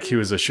looked like he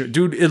was a shoe.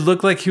 Dude, it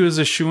looked like he was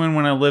a shoo-in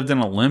when I lived in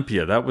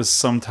Olympia. That was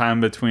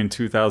sometime between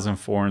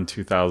 2004 and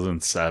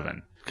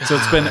 2007. God. So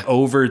it's been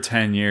over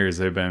 10 years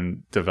they've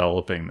been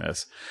developing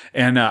this.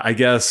 And I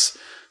guess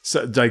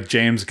so, like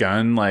James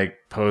Gunn like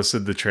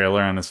posted the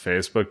trailer on his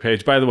Facebook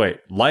page. By the way,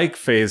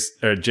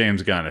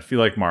 James Gunn, if you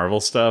like Marvel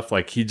stuff,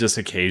 like he just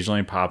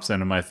occasionally pops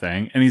into my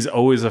thing and he's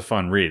always a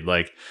fun read.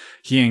 Like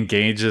he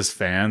engages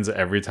fans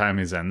every time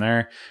he's in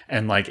there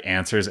and like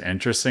answers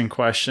interesting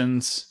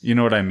questions. You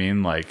know what I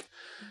mean? Like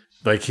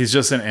he's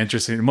just an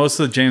interesting, most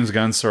of the James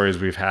Gunn stories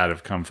we've had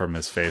have come from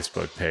his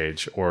Facebook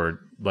page or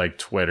like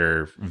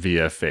Twitter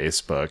via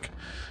Facebook.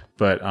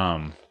 But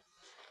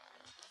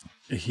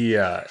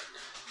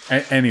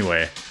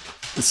anyway,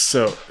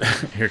 so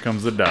here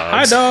comes the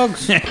dogs. Hi,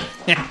 dogs.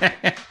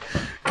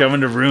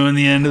 Coming to ruin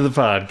the end of the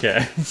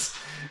podcast.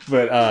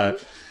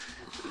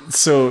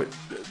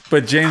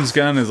 But James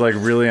Gunn is like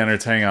really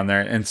entertaining on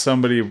there. And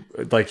somebody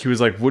like, he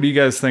was like, "What do you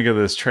guys think of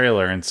this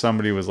trailer?" And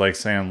somebody was like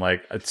saying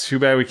like, "It's too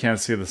bad we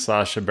can't see the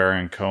Sacha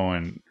Baron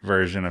Cohen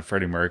version of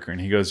Freddie Mercury."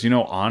 And he goes,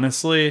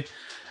 honestly,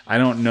 I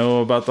don't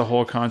know about the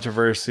whole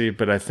controversy,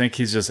 but I think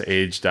he's just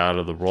aged out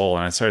of the role.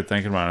 And I started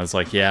thinking about it. I was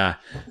like, yeah,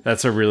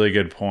 that's a really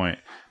good point,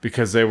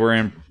 because they were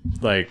in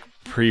like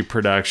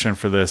pre-production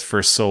for this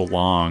for so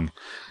long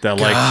that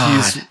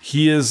like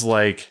he is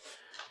like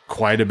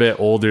quite a bit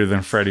older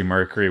than Freddie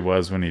Mercury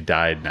was when he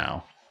died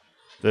now.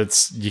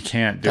 You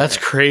can't do That's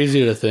it.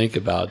 Crazy to think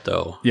about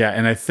though. Yeah.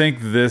 And I think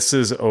this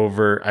is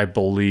over, I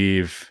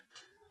believe,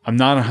 I'm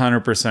not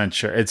 100%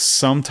 sure. It's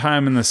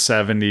sometime in the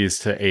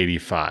 70s to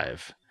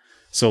 85.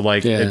 So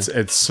like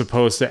it's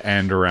supposed to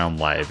end around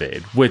Live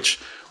Aid, which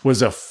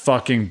was a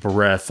fucking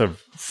breath of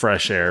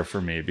fresh air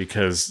for me,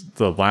 because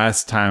the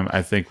last time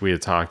I think we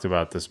had talked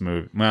about this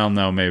movie, well,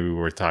 no, maybe we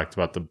were talked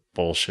about the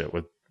bullshit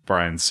with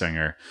Bryan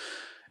Singer.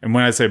 And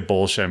when I say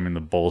bullshit, I mean the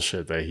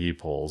bullshit that he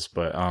pulls,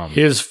 but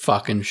his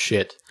fucking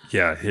shit.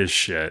 Yeah, his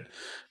shit.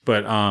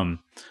 But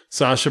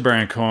Sacha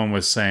Baron Cohen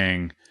was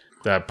saying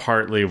that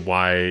partly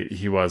why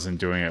he wasn't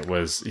doing it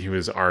was he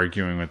was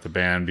arguing with the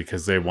band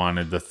because they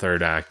wanted the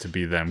third act to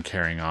be them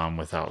carrying on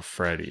without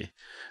Freddie.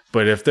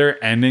 But if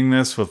they're ending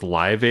this with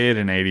Live Aid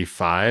in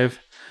 85...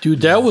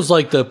 Dude, that was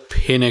like the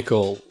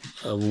pinnacle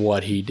of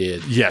what he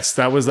did. Yes,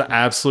 that was the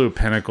absolute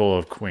pinnacle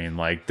of Queen.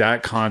 Like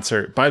that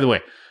concert. By the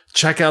way,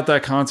 check out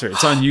that concert.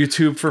 It's on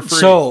YouTube for free.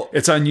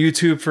 It's on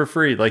YouTube for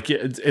free. Like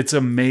it's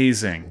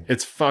amazing.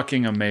 It's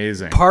fucking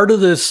amazing. Part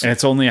of this, and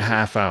it's only a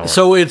half hour.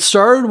 So it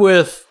started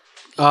with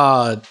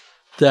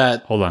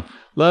that. Hold on.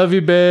 Love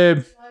you,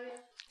 babe.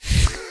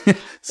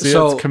 See,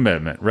 that's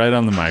commitment right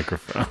on the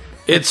microphone.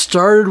 It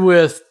started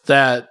with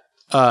that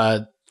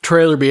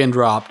trailer being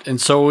dropped,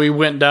 and so we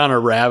went down a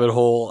rabbit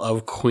hole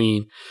of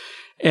Queen,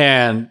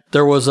 and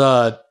there was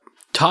a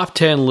top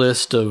 10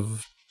 list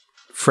of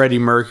Freddie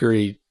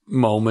Mercury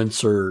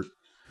moments or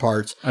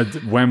parts.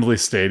 Wembley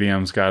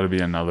Stadium's got to be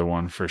another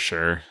one for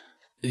sure.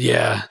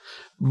 Yeah,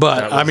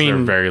 but I mean,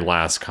 their very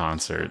last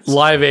concert.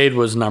 Live Aid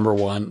was number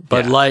one,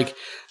 but like,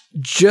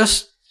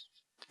 just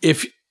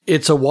if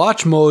it's a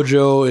Watch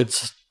Mojo,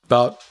 it's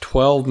about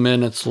 12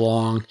 minutes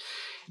long.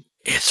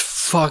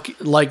 It's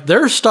like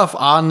there's stuff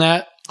on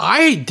that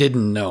I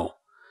didn't know.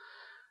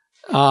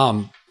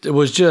 It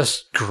was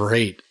just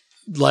great.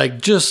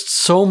 Like just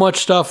so much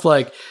stuff.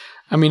 Like,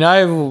 I mean,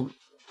 I've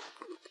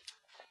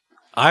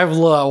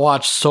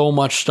watched so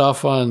much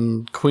stuff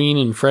on Queen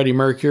and Freddie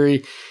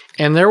Mercury,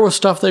 and there was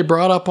stuff they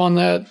brought up on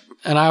that,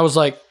 and I was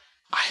like,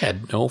 I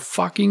had no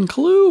fucking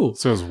clue.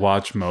 So it's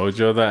Watch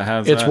Mojo that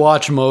has It's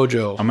Watch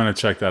Mojo. I'm going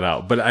to check that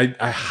out. But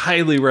I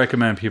highly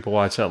recommend people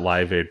watch that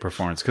Live Aid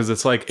performance because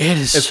it's like,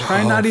 it's so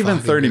probably not even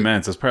 30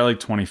 minutes. It's probably like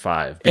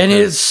 25. And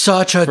it's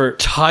such a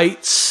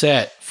tight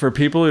set. For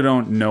people who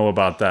don't know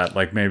about that,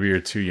 like maybe you're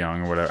too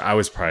young or whatever. I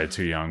was probably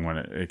too young when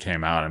it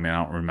came out. I mean,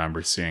 I don't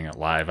remember seeing it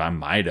live. I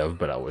might have,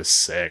 but I was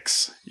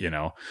 6, you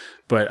know.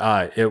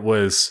 But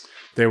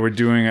they were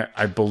doing,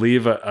 I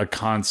believe, a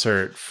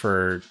concert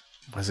for...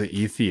 Was it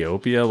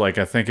Ethiopia? Like,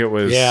 I think it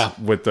was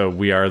with the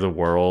We Are the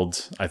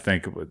World. I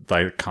think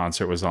the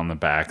concert was on the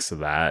backs of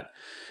that.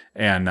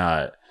 And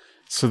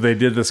so they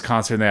did this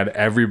concert and they had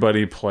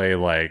everybody play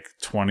like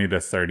 20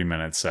 to 30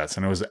 minute sets.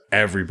 And it was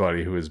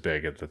everybody who was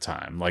big at the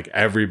time. Like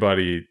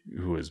everybody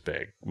who was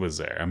big was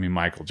there. I mean,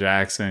 Michael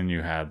Jackson,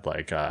 you had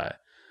like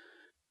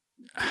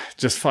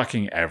just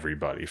fucking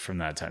everybody from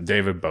that time.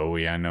 David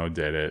Bowie, I know,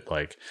 did it.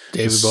 Like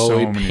David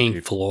Bowie,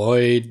 Pink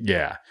Floyd.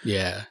 Yeah.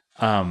 Yeah.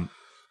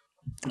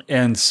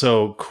 And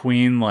so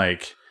Queen,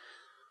 like,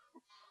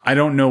 I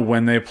don't know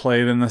when they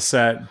played in the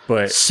set,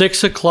 but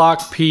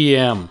 6:00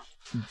 p.m.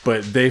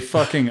 But they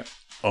fucking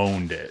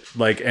owned it.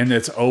 Like, and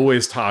it's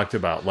always talked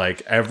about.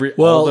 Like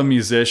all the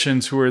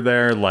musicians who were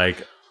there,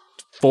 like,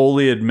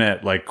 fully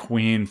admit, like,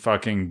 Queen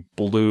fucking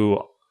blew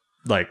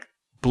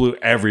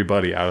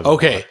everybody out of the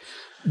water.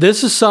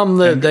 This is something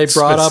that they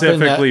brought up in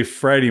that. Specifically,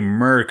 Freddie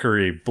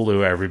Mercury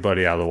blew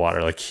everybody out of the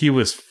water. Like, he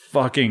was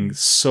fucking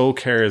so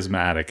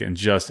charismatic and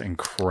just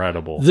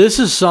incredible. This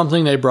is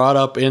something they brought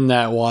up in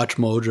that Watch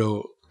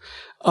Mojo.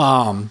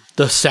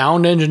 The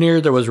sound engineer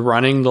that was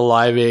running the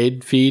Live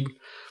Aid feed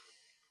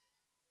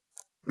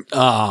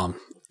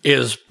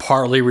is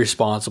partly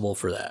responsible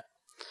for that.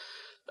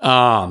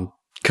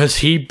 Because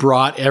he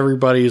brought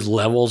everybody's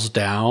levels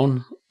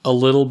down a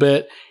little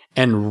bit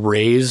and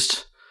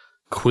raised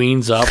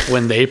Queen's up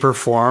when they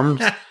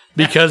performed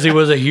because he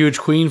was a huge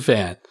Queen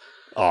fan.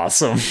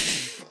 Awesome.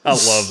 I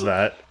love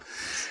that.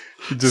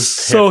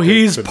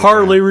 He's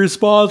partly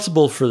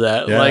responsible for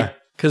that. Yeah. Like,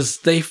 because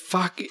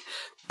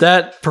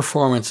that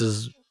performance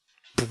is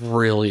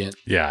brilliant.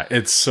 Yeah,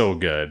 it's so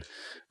good.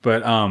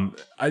 But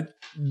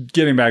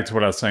getting back to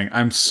what I was saying,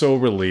 I'm so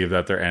relieved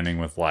that they're ending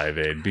with Live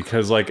Aid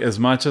because, like, as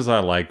much as I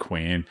like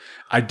Queen,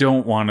 I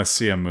don't want to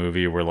see a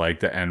movie where,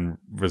 like, the end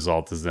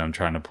result is them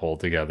trying to pull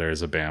together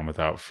as a band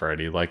without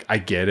Freddie. Like, I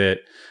get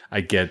it. I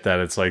get that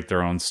it's, like,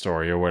 their own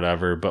story or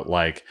whatever, but,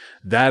 like,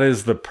 that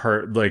is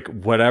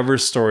whatever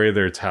story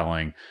they're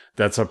telling,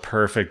 that's a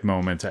perfect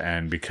moment to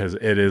end because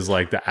it is,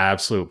 like, the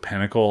absolute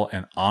pinnacle,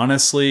 and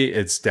honestly,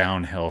 it's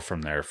downhill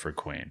from there for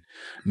Queen.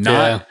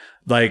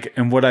 Like,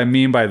 and what I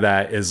mean by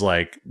that is,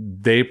 like,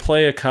 they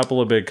play a couple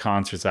of big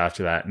concerts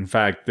after that. In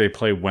fact, they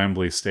play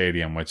Wembley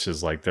Stadium, which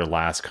is, like, their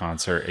last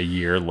concert a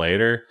year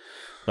later.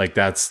 Like,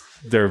 that's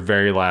their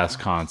very last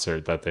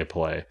concert that they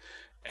play.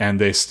 And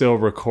they still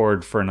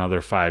record for another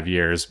 5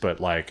 years, but,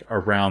 like,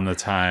 around the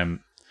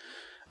time,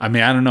 I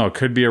mean, I don't know, it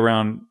could be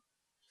around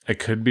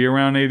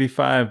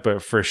 85,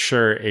 but for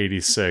sure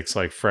 86,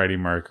 like, Freddie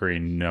Mercury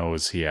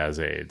knows he has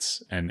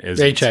AIDS and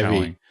isn't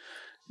HIV.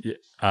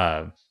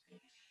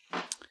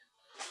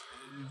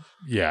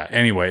 Yeah,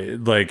 anyway,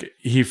 like,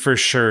 he for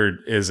sure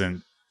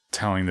isn't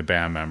telling the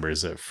band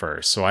members at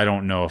first. So I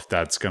don't know if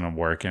that's going to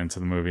work into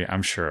the movie.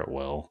 I'm sure it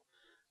will.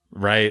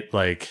 Right?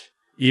 Like,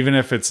 even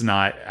if it's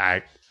not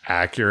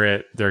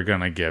accurate, they're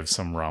going to give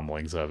some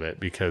rumblings of it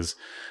because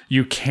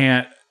you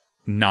can't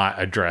not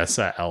address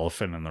that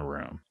elephant in the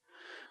room.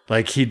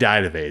 Like, he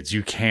died of AIDS.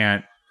 You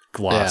can't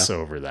gloss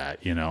over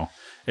that, you know?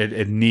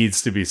 It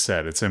needs to be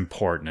said. It's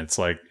important. It's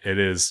like, it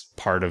is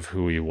part of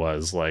who he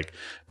was. Like,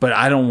 but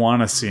I don't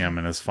want to see him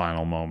in his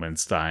final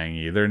moments dying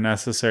either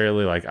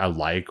necessarily. Like,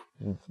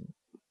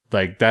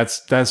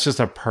 that's just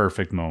a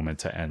perfect moment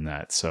to end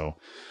that. So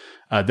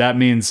that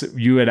means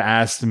you had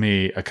asked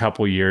me a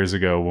couple years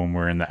ago when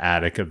we're in the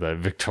attic of the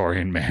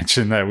Victorian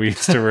mansion that we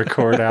used to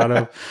record out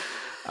of.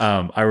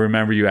 I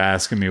remember you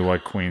asking me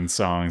what Queen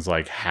songs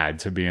like had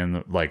to be in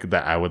the, like,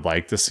 that I would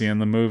like to see in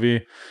the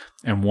movie.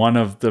 And one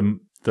of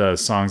the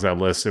songs I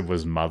listed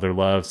was Mother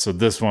Love. So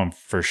this one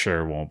for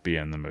sure won't be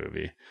in the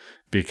movie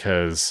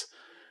because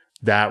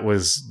that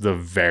was the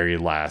very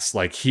last,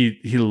 like he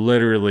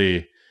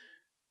literally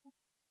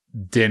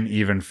didn't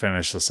even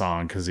finish the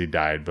song because he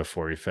died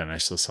before he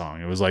finished the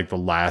song. It was like the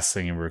last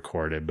thing he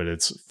recorded, but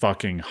it's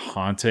fucking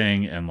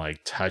haunting and like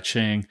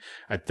touching.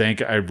 I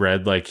think I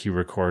read like he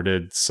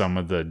recorded some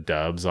of the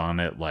dubs on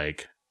it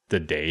like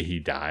the day he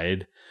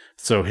died.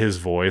 So his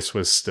voice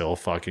was still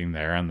fucking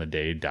there on the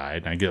day he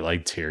died. And I get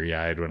like teary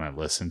eyed when I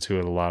listen to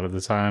it a lot of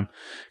the time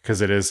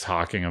because it is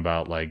talking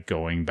about like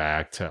going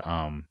back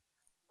to,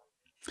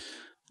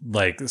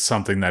 like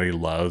something that he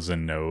loves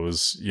and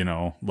knows, you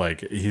know,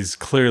 like he's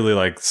clearly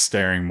like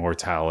staring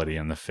mortality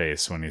in the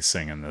face when he's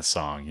singing this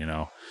song, you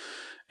know,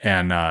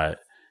 and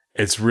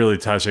it's really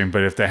touching.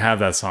 But if they have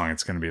that song,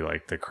 it's going to be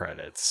like the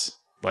credits.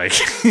 Like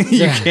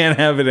you can't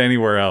have it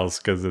anywhere else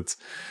because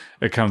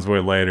it comes way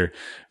later.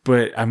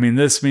 But I mean,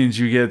 this means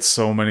you get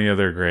so many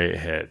other great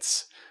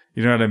hits.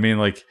 You know what I mean?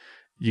 Like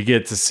you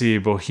get to see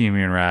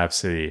Bohemian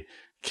Rhapsody,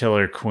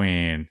 Killer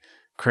Queen,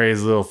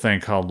 Crazy Little Thing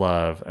Called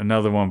Love,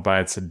 Another One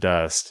Bites the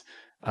Dust.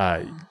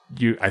 I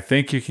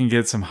think you can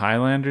get some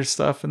Highlander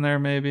stuff in there.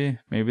 Maybe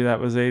that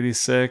was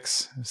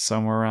 86,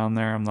 somewhere around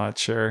there. I'm not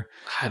sure.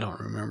 I don't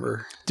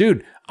remember.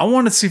 Dude, I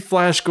want to see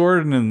Flash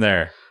Gordon in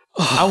there.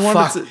 I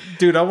want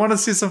to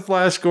see some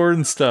Flash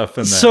Gordon stuff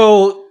in there.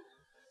 So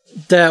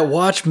that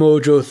Watch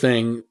Mojo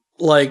thing,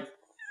 like,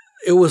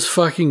 it was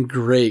fucking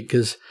great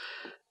because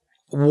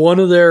one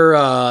of their,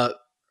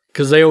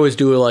 because they always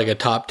do like a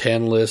top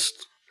 10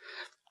 list.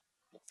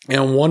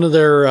 And one of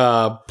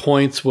their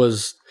points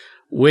was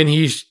when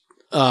he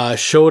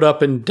showed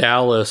up in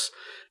Dallas,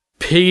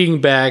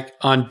 piggyback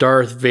on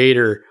Darth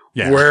Vader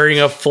wearing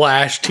a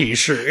Flash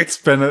T-shirt.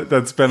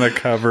 That's been a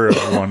cover of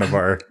one of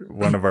our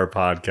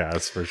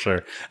podcasts for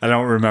sure. I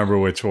don't remember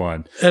which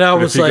one. And I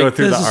was like,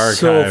 this is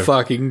so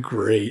fucking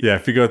great. Yeah,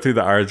 if you go through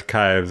the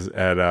archives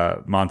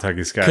at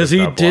Montague Sky, because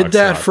he did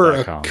that for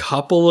a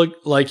couple of,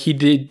 like, he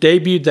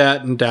debuted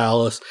that in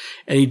Dallas,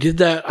 and he did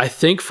that I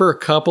think for a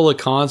couple of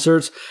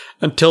concerts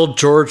until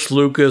George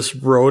Lucas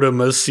wrote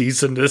him a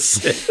cease and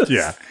desist.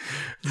 Yeah,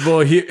 well,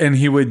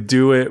 he would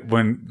do it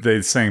when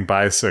they sang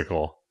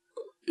Bicycle.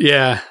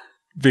 Yeah.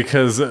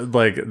 Because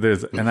like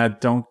I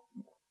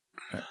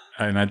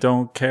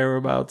don't care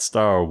about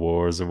Star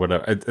Wars or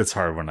whatever. It's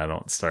hard when I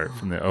don't start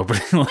from the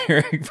opening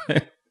lyric,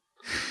 but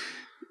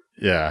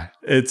yeah,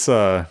 it's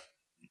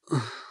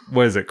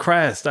what is it?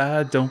 Christ,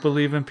 I don't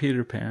believe in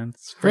Peter Pan.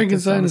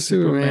 Frankenstein and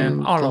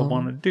Superman. All I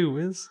want to do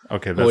is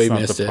okay. That's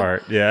not the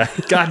part. Yeah,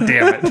 God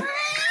damn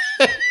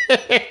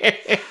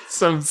it!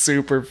 Some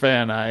super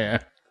fan I am.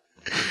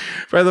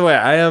 By the way,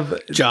 I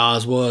have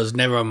Jaws was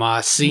never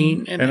my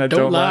scene, and I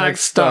don't like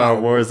Star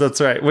Wars. That's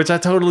right. Which I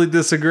totally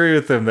disagree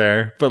with him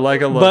there, but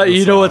like I love. But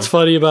you know what's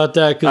funny about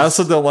that? I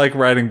also don't like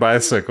riding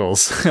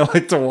bicycles. I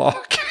like to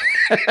walk.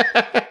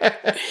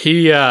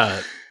 He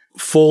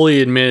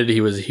fully admitted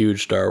he was a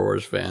huge Star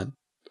Wars fan.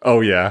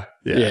 Oh yeah.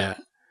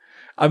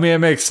 I mean, it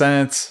makes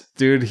sense,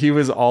 dude. He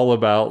was all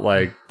about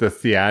like the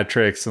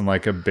theatrics and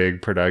like a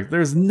big production.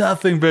 There's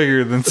nothing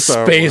bigger than Star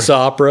Wars. Space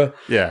opera.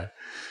 Yeah.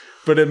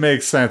 But it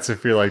makes sense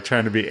if you're like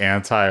trying to be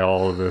anti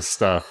all of this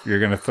stuff.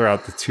 You're going to throw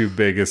out the two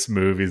biggest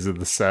movies of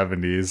the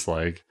 70s,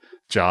 like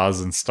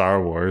Jaws and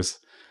Star Wars.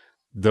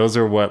 Those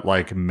are what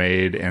like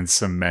made and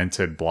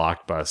cemented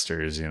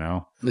blockbusters, you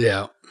know?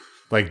 Yeah.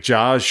 Like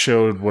Jaws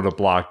showed what a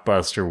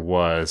blockbuster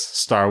was.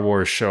 Star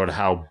Wars showed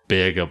how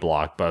big a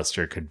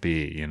blockbuster could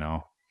be, you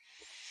know?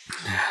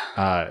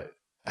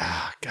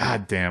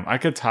 God damn, I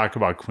could talk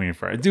about Queen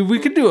for dude. We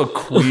could do a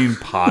Queen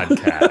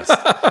podcast.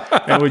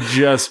 It would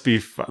just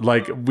be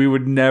like we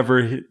would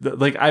never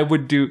like. I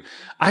could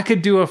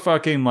do a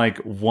fucking like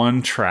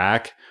one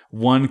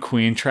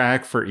Queen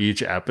track for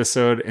each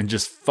episode and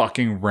just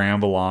fucking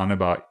ramble on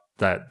about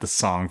the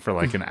song for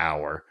like an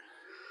hour.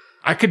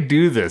 I could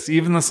do this,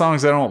 even the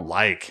songs I don't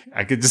like.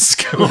 I could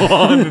just go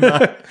on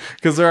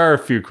because there are a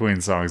few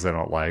Queen songs I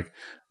don't like,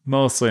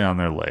 mostly on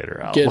their later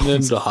albums. Getting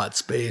into Hot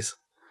Space.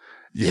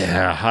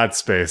 Yeah, Hot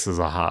Space is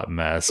a hot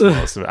mess.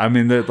 Most of it. I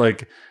mean,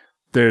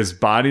 there's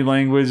Body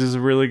Language is a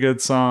really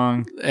good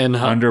song, and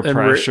Under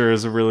Pressure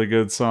is a really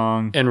good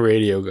song, and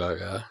Radio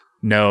Gaga.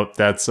 No,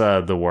 that's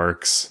The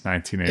Works,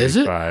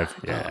 1985.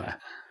 Is it? Yeah,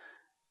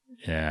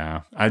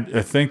 yeah. I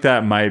think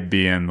that might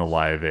be in the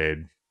Live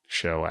Aid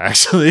show.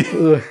 Actually,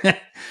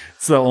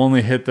 it's the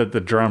only hit that the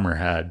drummer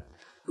had,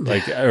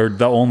 like, or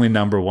the only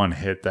number one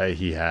hit that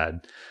he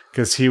had,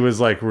 because he was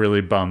like really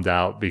bummed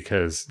out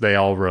because they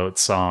all wrote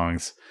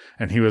songs.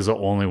 and he was the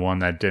only one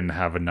that didn't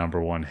have a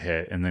 #1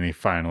 hit, and then he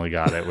finally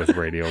got it with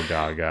Radio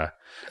Gaga.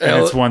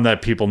 And it's one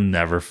that people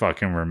never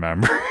fucking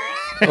remember.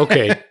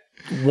 Okay,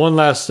 one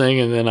last thing,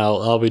 and then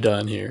I'll be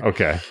done here.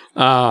 Okay.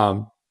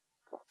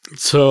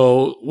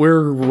 So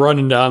we're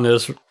running down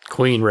this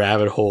Queen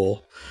rabbit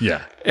hole.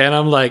 Yeah. And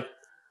I'm like,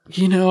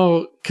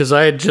 because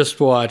I had just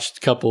watched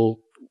a couple,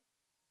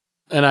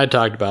 and I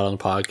talked about it on the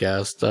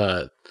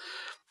podcast,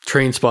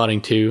 Train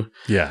Spotting 2.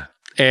 Yeah.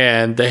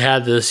 And they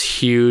had this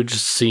huge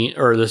scene,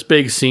 or this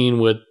big scene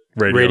with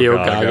Radio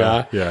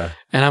Gaga. Yeah.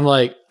 And I'm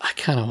like, I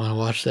kind of want to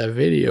watch that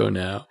video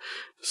now.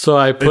 So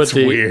I put It's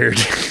weird.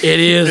 It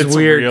is It's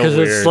weird real because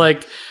weird. it's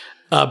like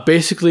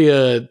basically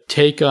a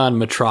take on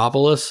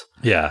Metropolis.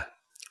 Yeah.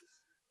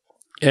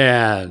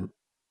 And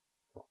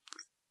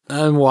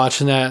I'm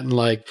watching that, and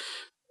like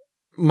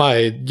my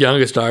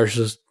youngest daughter's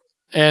just,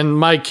 and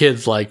my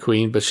kids like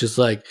Queen, but she's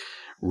like,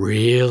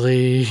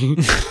 really?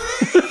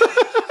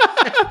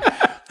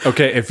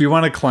 Okay, if you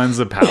want to cleanse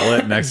the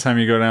palate next time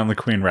you go down the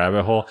Queen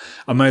rabbit hole,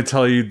 I'm going to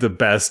tell you the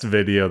best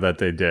video that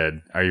they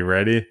did. Are you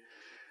ready?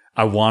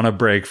 I Want to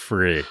Break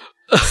Free.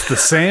 It's the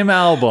same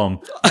album,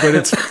 but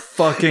it's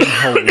fucking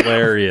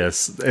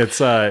hilarious. It's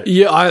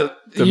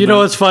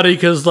It's funny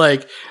because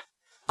like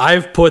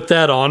I've put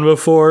that on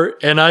before,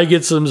 and I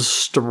get some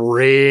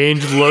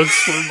strange looks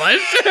from my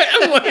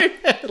family.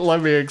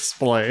 Let me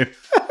explain.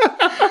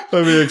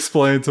 Let me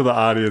explain to the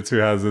audience who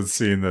hasn't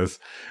seen this.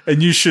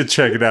 And you should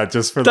check it out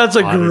just for That's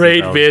a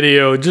great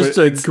video. Just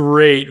a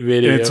great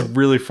video. It's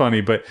really funny,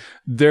 but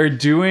they're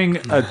doing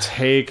a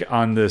take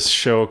on this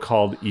show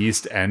called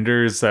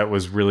EastEnders that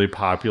was really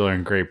popular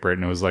in Great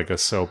Britain. It was like a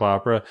soap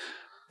opera.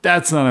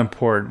 That's not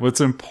important.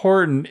 What's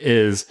important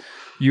is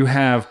you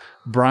have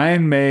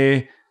Brian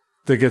May,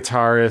 the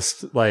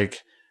guitarist,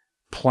 like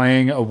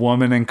playing a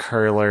woman in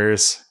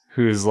curlers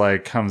who's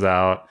like comes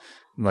out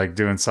like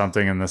doing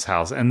something in this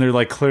house, and they're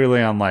like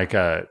clearly on like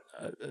a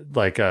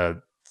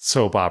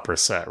soap opera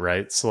set,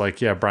 right? So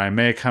like, yeah, Brian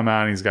May come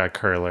out and he's got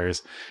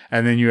curlers,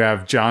 and then you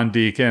have John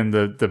Deacon,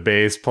 the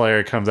bass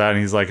player, comes out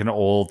and he's like an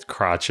old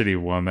crotchety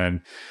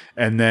woman,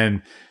 and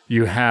then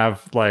you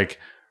have like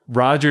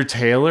Roger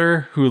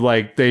Taylor, who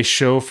like they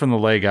show from the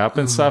leg up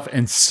and stuff,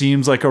 and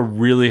seems like a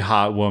really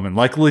hot woman,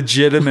 like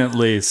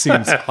legitimately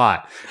seems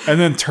hot, and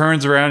then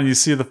turns around and you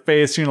see the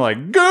face and you're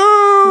like,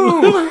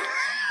 go.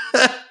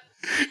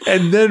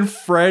 And then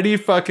Freddie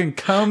fucking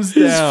comes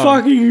down. His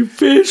fucking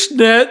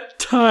fishnet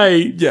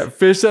tight. Yeah,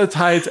 fishnet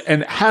tights,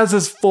 and has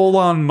his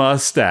full-on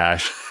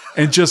mustache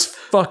and just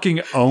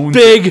fucking owns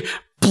Big it.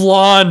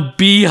 blonde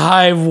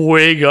beehive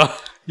wig on.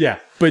 Yeah,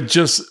 but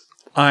just,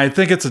 I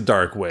think it's a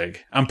dark wig.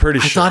 I'm pretty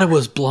sure. I thought it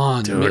was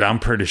blonde. Dude, I'm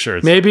pretty sure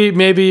it's...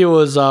 Maybe it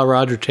was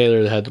Roger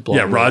Taylor that had the blonde.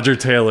 Yeah, wig. Roger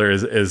Taylor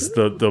is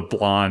the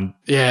blonde...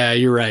 Yeah,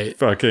 you're right.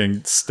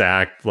 Fucking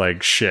stacked,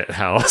 like, shit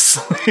house.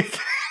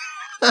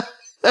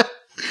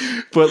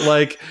 But,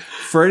 like,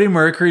 Freddie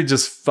Mercury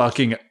just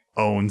fucking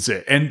owns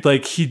it. And,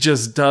 like, he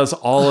just does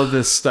all of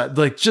this stuff.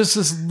 Like, just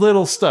this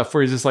little stuff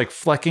where he's just, like,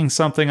 flecking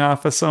something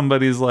off of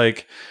somebody's,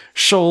 like,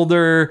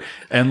 shoulder.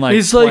 And, like,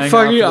 he's, like,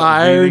 fucking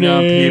ironing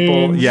on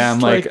people. Yeah,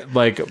 and,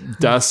 like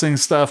dusting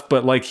stuff.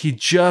 But, like, he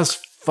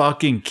just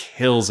fucking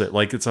kills it.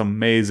 Like, it's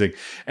amazing.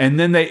 And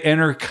then they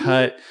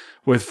intercut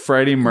with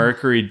Freddie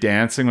Mercury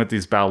dancing with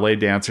these ballet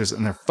dancers,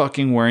 and they're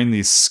fucking wearing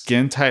these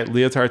skin-tight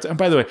leotards. And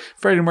by the way,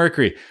 Freddie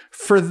Mercury,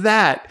 for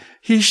that,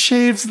 he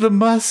shaves the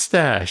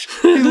mustache.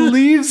 He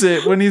leaves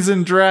it when he's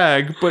in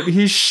drag, but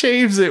he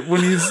shaves it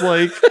when he's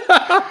like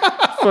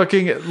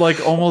fucking like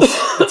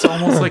it's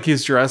almost like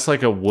he's dressed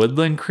like a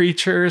woodland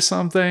creature or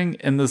something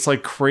in this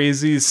like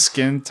crazy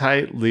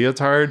skin-tight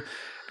leotard.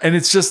 And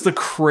it's just the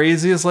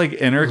craziest like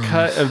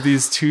intercut of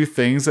these two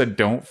things that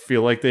don't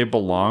feel like they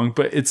belong.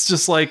 But it's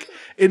just like,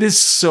 it is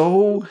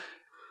so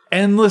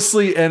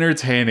endlessly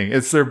entertaining.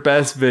 It's their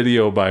best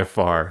video by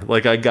far.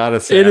 Like, I gotta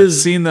say, I've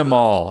seen them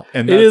all.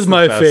 And it is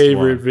my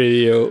favorite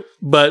video.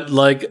 But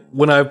like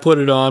when I put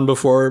it on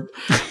before,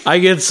 I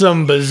get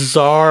some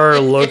bizarre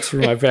looks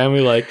from my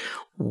family like,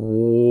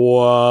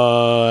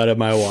 what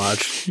am I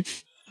watching?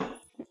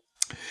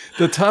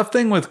 The tough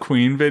thing with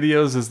Queen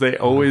videos is they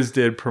always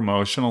did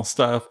promotional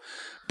stuff,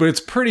 but it's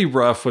pretty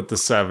rough with the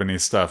 70s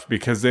stuff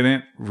because they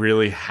didn't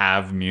really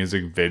have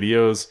music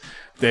videos.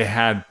 They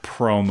had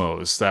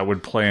promos that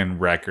would play in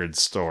record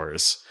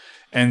stores.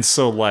 And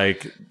so,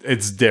 like,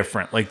 it's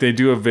different. Like, they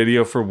do a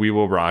video for We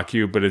Will Rock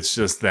You, but it's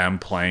just them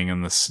playing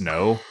in the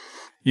snow.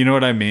 You know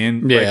what I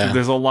mean? Yeah. Like,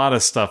 there's a lot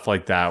of stuff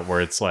like that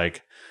where it's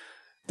like,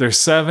 their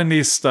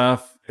 70s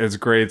stuff is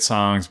great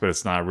songs, but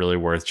it's not really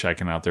worth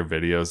checking out their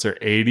videos. Their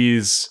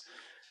 80s,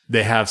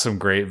 they have some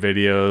great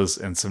videos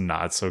and some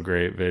not so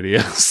great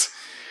videos.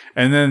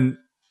 And then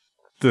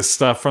the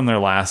stuff from their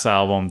last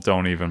album,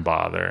 don't even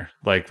bother,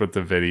 like, with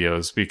the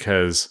videos,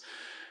 because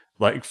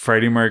like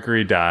Freddie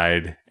Mercury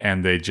died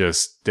and they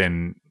just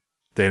didn't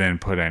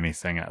put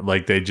anything out.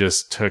 Like, they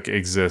just took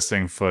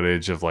existing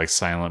footage of like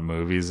silent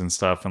movies and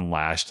stuff and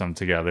lashed them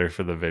together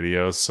for the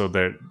videos, so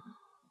that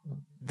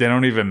they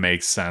don't even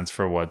make sense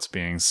for what's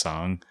being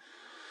sung.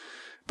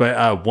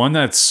 But one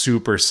that's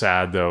super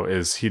sad though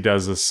is he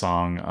does this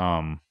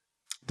song,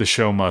 "The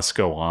Show Must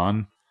Go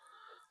On."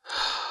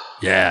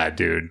 Yeah,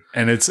 dude,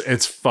 and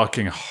it's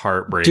fucking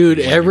heartbreaking. Dude,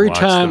 when you every watch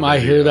time the I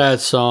hear video. that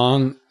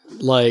song,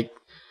 like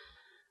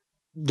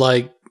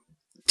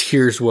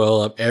tears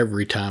well up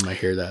every time I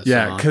hear that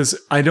Yeah, song. because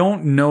I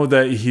don't know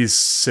that he's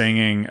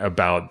singing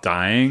about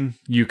dying.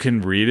 You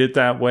can read it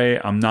that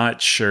way. I'm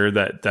not sure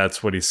that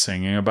that's what he's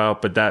singing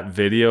about, but that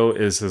video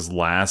is his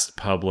last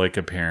public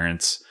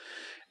appearance,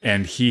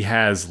 and he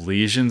has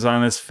lesions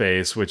on his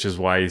face, which is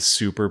why he's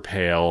super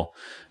pale,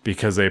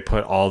 because they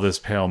put all this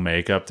pale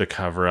makeup to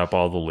cover up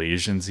all the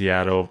lesions he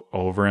had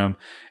over him,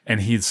 and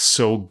he's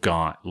so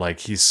gaunt, like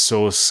he's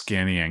so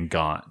skinny and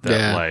gaunt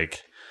that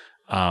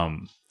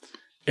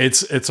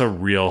it's a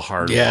real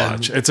hard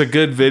watch. It's a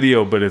good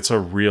video, but it's a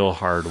real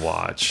hard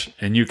watch,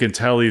 and you can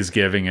tell he's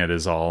giving it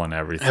his all and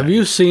everything. Have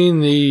you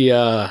seen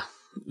the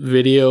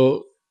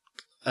video?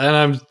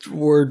 And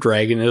we're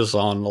dragging this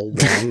on a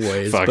long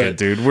ways. Fuck it,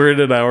 dude. We're at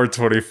an hour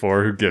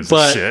 24. Who gives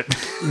a shit?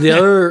 The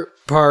other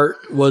part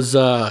was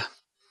the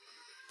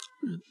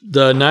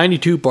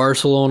 92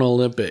 Barcelona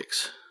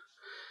Olympics.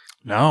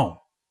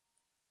 No.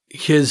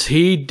 Because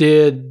he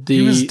did the...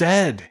 He was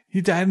dead.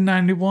 He died in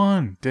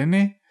 91, didn't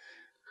he?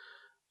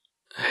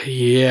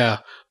 Yeah.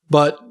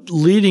 But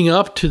leading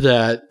up to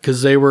that,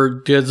 because they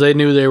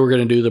knew they were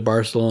going to do the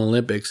Barcelona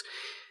Olympics,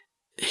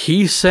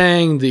 he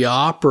sang the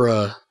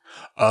opera...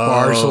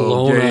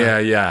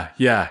 Barcelona. Yeah.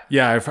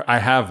 I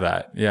have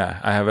that. Yeah,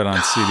 I have it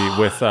on CD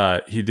with.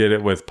 He did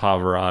it with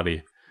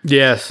Pavarotti.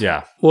 Yes.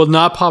 Yeah. Well,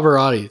 not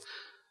Pavarotti,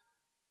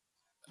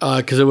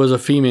 because it was a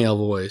female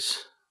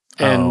voice,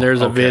 and there's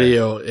a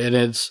video, and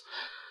it's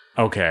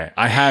okay.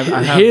 I have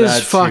his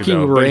that fucking too,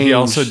 though, range. But he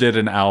also did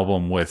an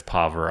album with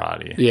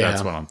Pavarotti. Yeah,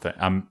 that's what I'm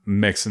thinking. I'm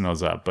mixing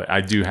those up, but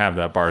I do have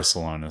that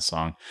Barcelona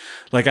song.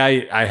 Like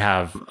I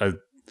have a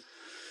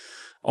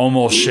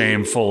almost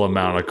shameful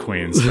amount of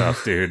Queen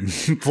stuff, dude.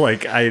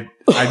 Like I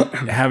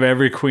have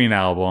every Queen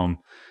album,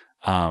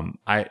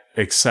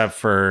 except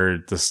for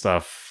the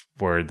stuff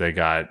where they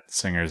got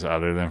singers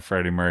other than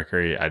Freddie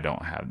Mercury. I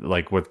don't have,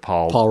 like with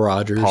Paul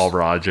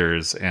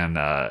Rogers, and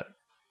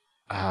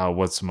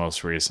what's the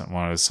most recent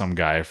one? It was some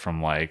guy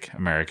from like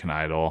American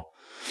Idol.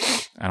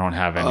 I don't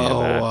have any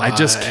of that. I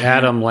just can't,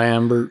 Adam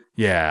Lambert.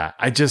 Yeah,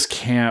 I just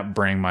can't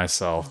bring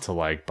myself to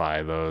like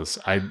buy those.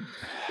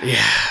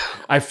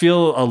 I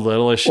feel a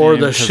little ashamed. Or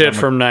the shit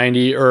from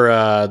 90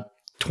 or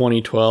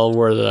 2012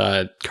 where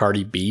the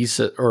Cardi B,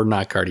 or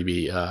not Cardi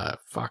B,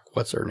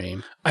 what's her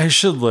name? I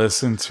should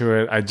listen to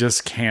it. I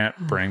just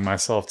can't bring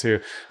myself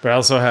to. But I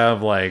also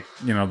have like,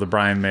 the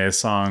Brian May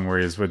song where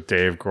he's with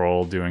Dave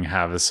Grohl doing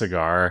Have a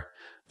Cigar.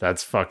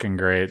 That's fucking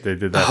great. They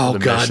did that for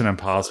the Mission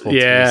Impossible 2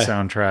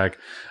 soundtrack.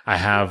 I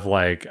have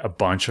like a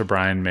bunch of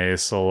Brian May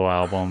solo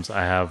albums.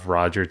 I have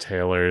Roger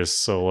Taylor's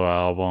solo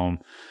album.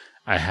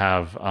 I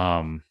have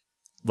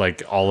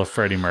like all of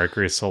Freddie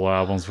Mercury's solo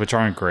albums, which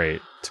aren't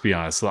great, to be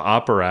honest. The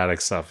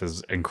operatic stuff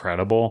is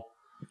incredible.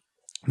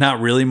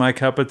 Not really my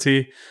cup of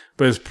tea,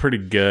 but it's pretty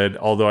good.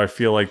 Although I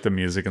feel like the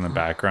music in the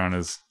background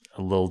is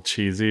a little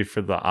cheesy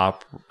for the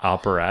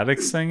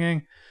operatic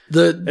singing.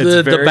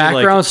 The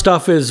background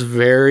stuff is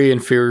very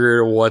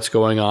inferior to what's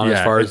going on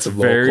as far as the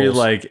vocals. It's very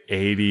like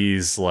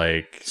 80s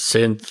like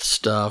synth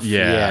stuff.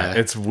 Yeah,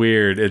 it's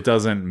weird. It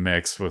doesn't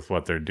mix with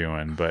what they're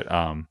doing, but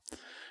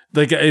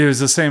like it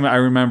was the same. I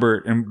remember,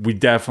 and we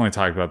definitely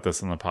talked about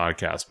this on the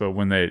podcast, but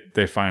when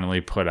they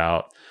finally put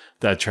out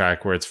that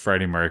track where it's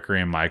Freddie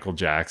Mercury and Michael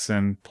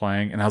Jackson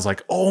playing, and I was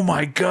like, oh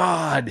my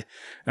God.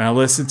 And I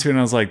listened to it and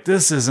I was like,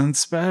 this isn't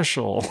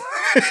special.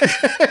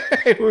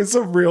 It was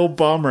a real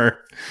bummer.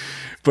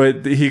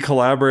 But he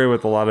collaborated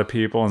with a lot of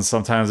people, and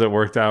sometimes it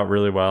worked out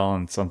really well,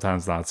 and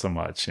sometimes not so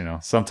much.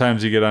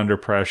 Sometimes you get under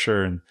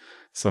pressure, and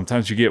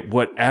sometimes you get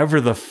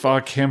whatever the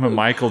fuck him and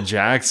Michael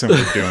Jackson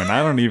were doing.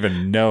 I don't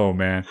even know,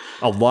 man.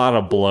 A lot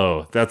of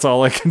blow. That's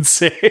all I can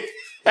say.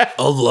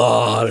 A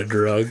lot of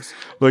drugs.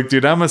 Look,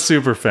 dude, I'm a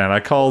super fan. I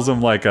calls them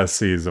like I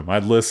sees them.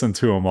 I'd listen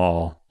to them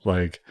all.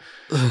 Like,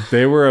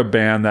 they were a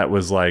band that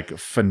was like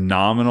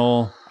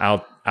phenomenal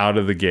out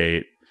of the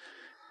gate,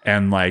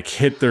 and like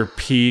hit their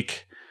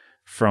peak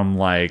from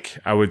like,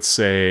 I would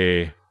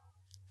say,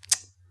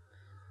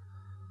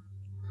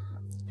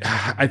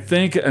 I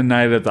think A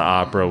Night at the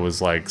Opera was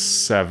like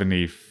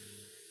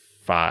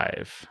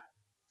 75.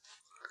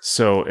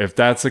 So if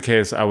that's the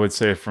case, I would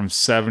say from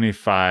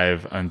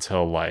 75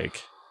 until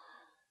like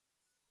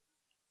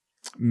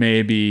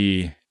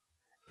maybe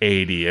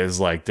 80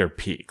 is like their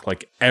peak.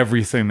 Like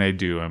everything they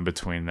do in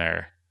between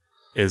there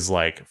is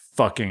like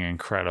fucking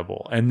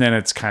incredible. And then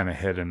it's kind of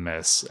hit and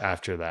miss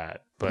after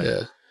that.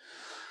 But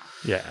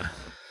yeah.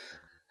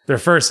 Their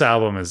first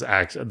album is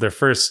their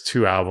first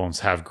two albums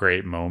have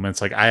great moments.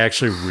 Like I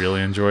actually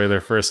really enjoy their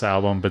first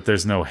album, but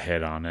there's no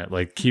hit on it.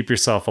 Like Keep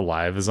Yourself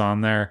Alive is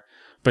on there,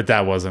 but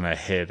that wasn't a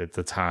hit at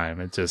the time.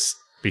 It just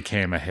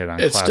became a hit on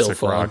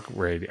classic rock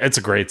radio. It's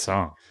a great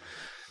song.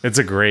 It's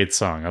a great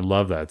song. I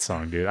love that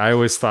song, dude. I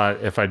always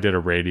thought if I did a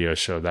radio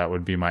show, that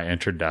would be my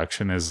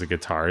introduction as the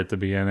guitar at the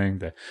beginning.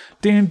 The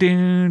ding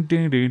ding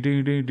ding ding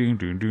ding ding ding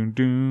ding ding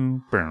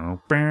ding,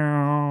 bow,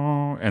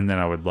 bow, and then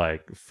I would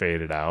like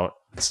fade it out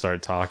and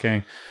start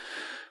talking.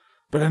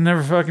 But I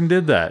never fucking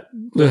did that.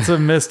 That's a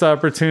missed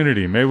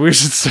opportunity. Maybe we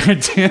should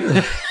start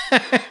doing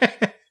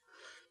that.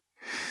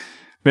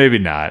 Maybe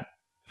not.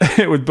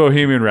 With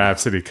Bohemian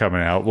Rhapsody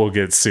coming out, we'll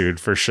get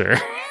sued for sure.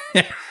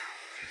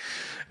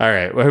 All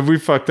right. Well, have we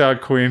fucked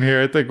out Queen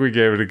here? I think we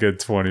gave it a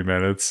good 20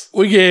 minutes.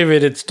 We gave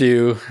it its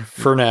due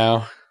for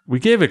now. We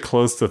gave it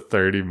close to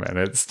 30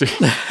 minutes, dude.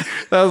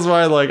 That was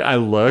why I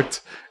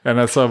looked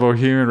and I saw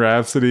Bohemian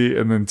Rhapsody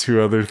and then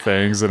 2 other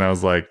things. And I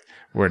was like,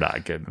 we're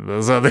not getting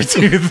those other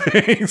 2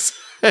 things.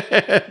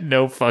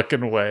 No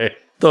fucking way.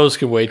 Those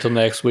can wait till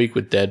next week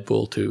with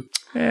Deadpool 2.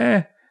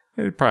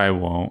 It probably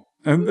won't.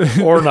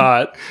 Or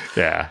not.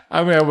 Yeah.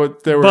 I mean,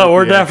 but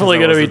we're definitely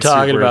going to be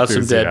talking about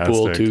some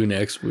Deadpool 2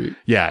 next week.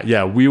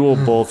 Yeah. We will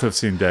both have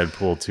seen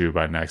Deadpool 2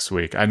 by next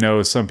week. I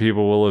know some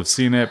people will have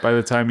seen it by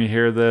the time you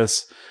hear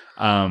this.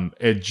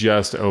 It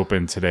just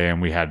opened today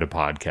and we had to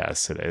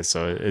podcast today.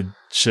 So it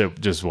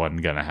just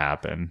wasn't going to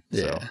happen.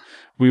 Yeah. So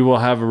we will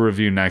have a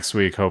review next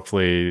week.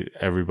 Hopefully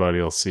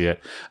everybody will see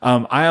it.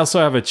 I also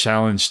have a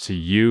challenge to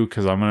you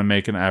because I'm going to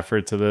make an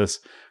effort to this.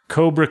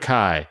 Cobra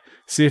Kai.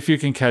 See if you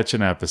can catch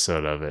an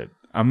episode of it.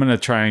 I'm going to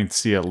try and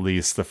see at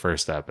least the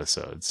first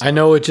episode. So. I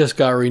know it just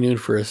got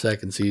renewed for a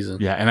second season.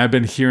 Yeah, and I've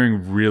been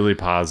hearing really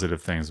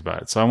positive things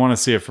about it. So I want to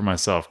see it for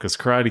myself because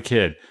Karate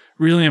Kid,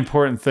 really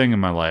important thing in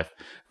my life.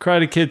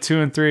 Karate Kid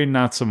 2 and 3,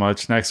 not so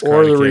much. Next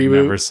Karate Kid,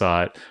 reboot. Never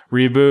saw it.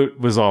 Reboot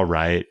was all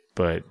right,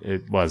 but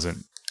it wasn't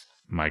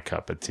my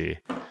cup of tea.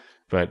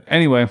 But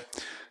anyway,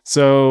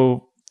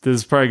 so this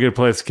is probably a good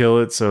place to kill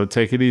it, so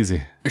take it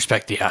easy.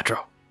 Respect the outro.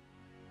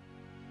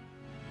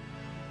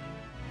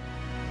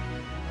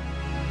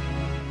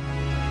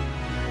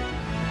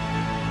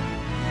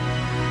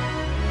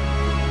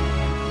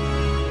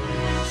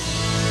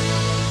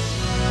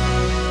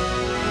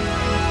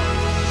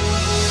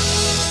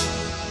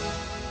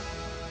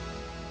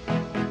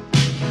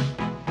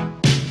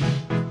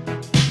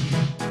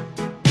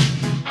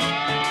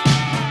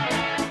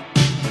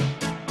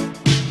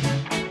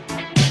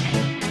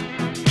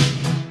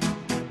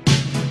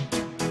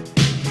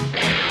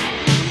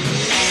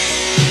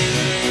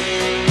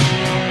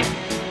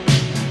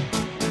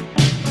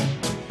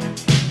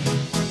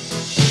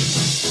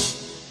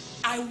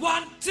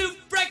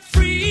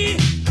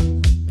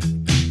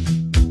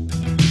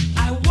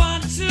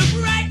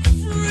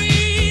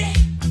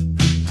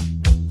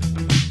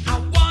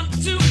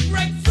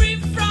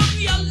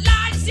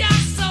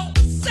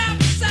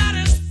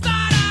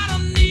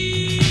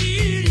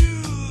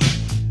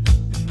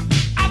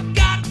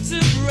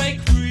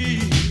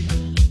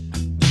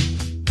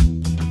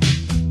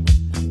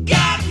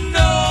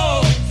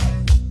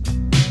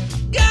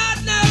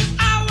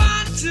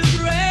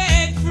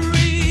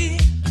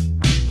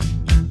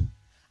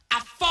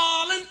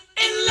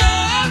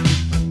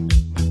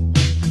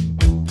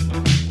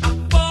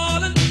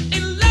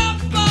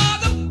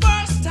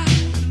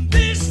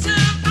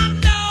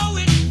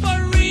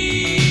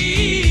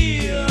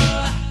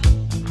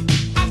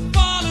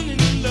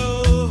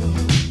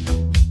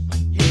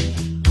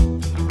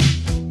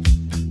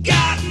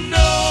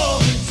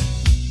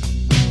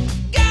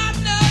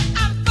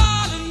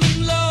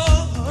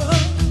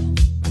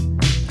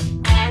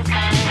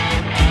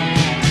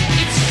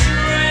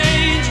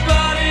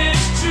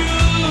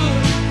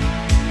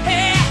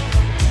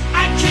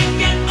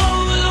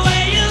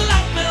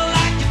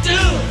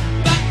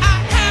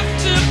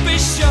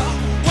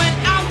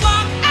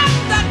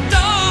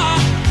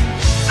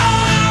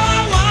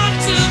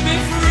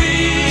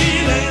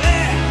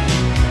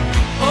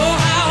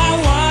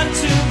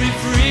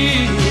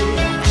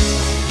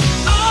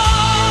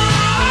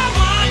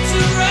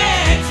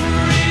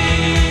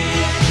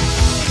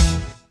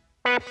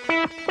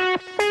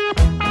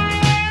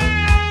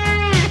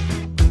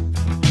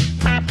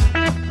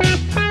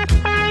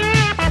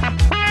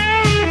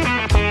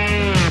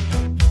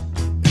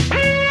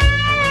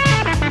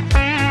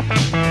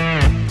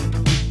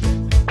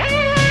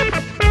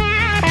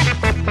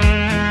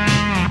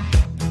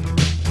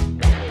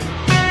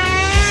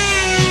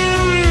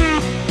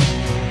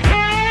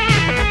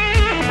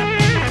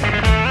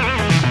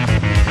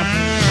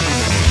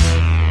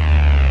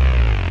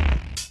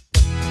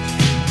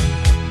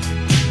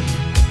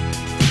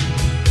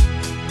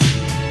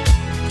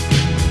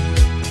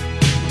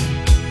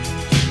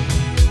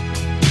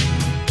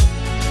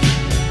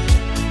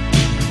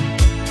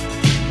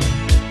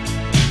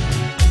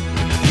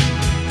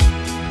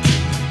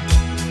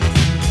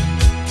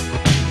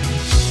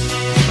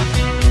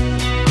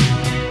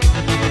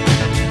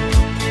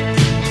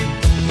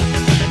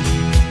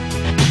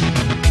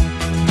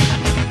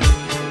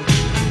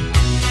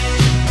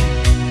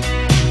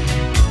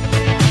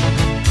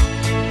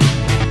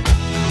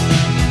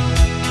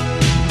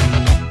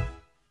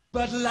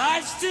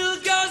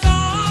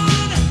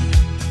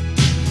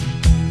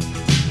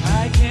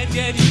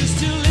 Get used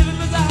to living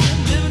without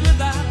living.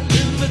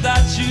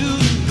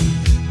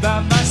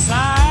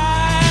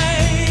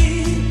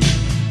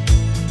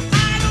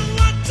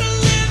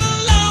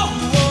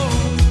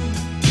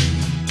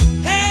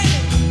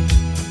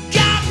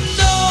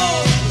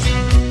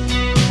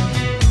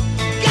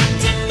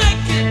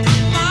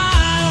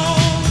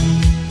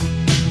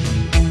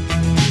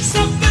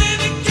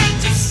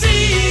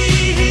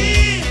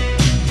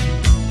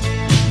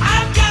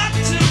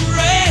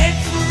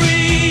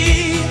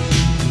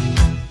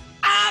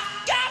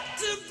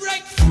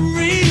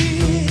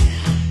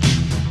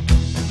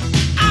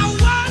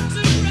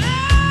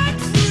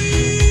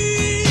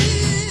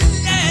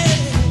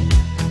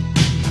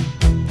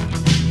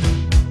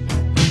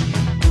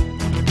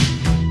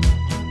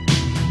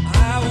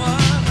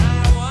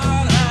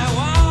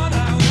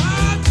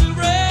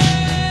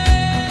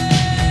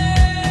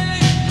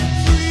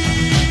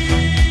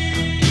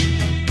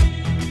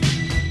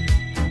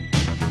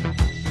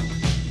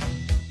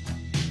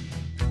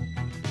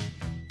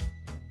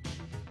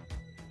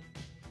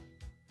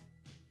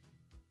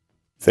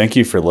 Thank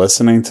you for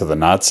listening to the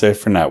Not Safe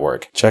for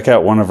Network. Check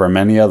out one of our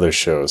many other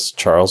shows: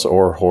 Charles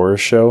Orr Horror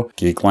Show,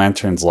 Geek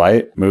Lanterns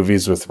Light,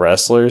 Movies with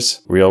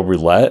Wrestlers, Real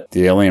Roulette,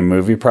 The Alien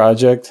Movie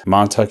Project,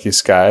 Montucky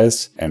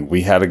Skies, and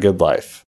We Had a Good Life.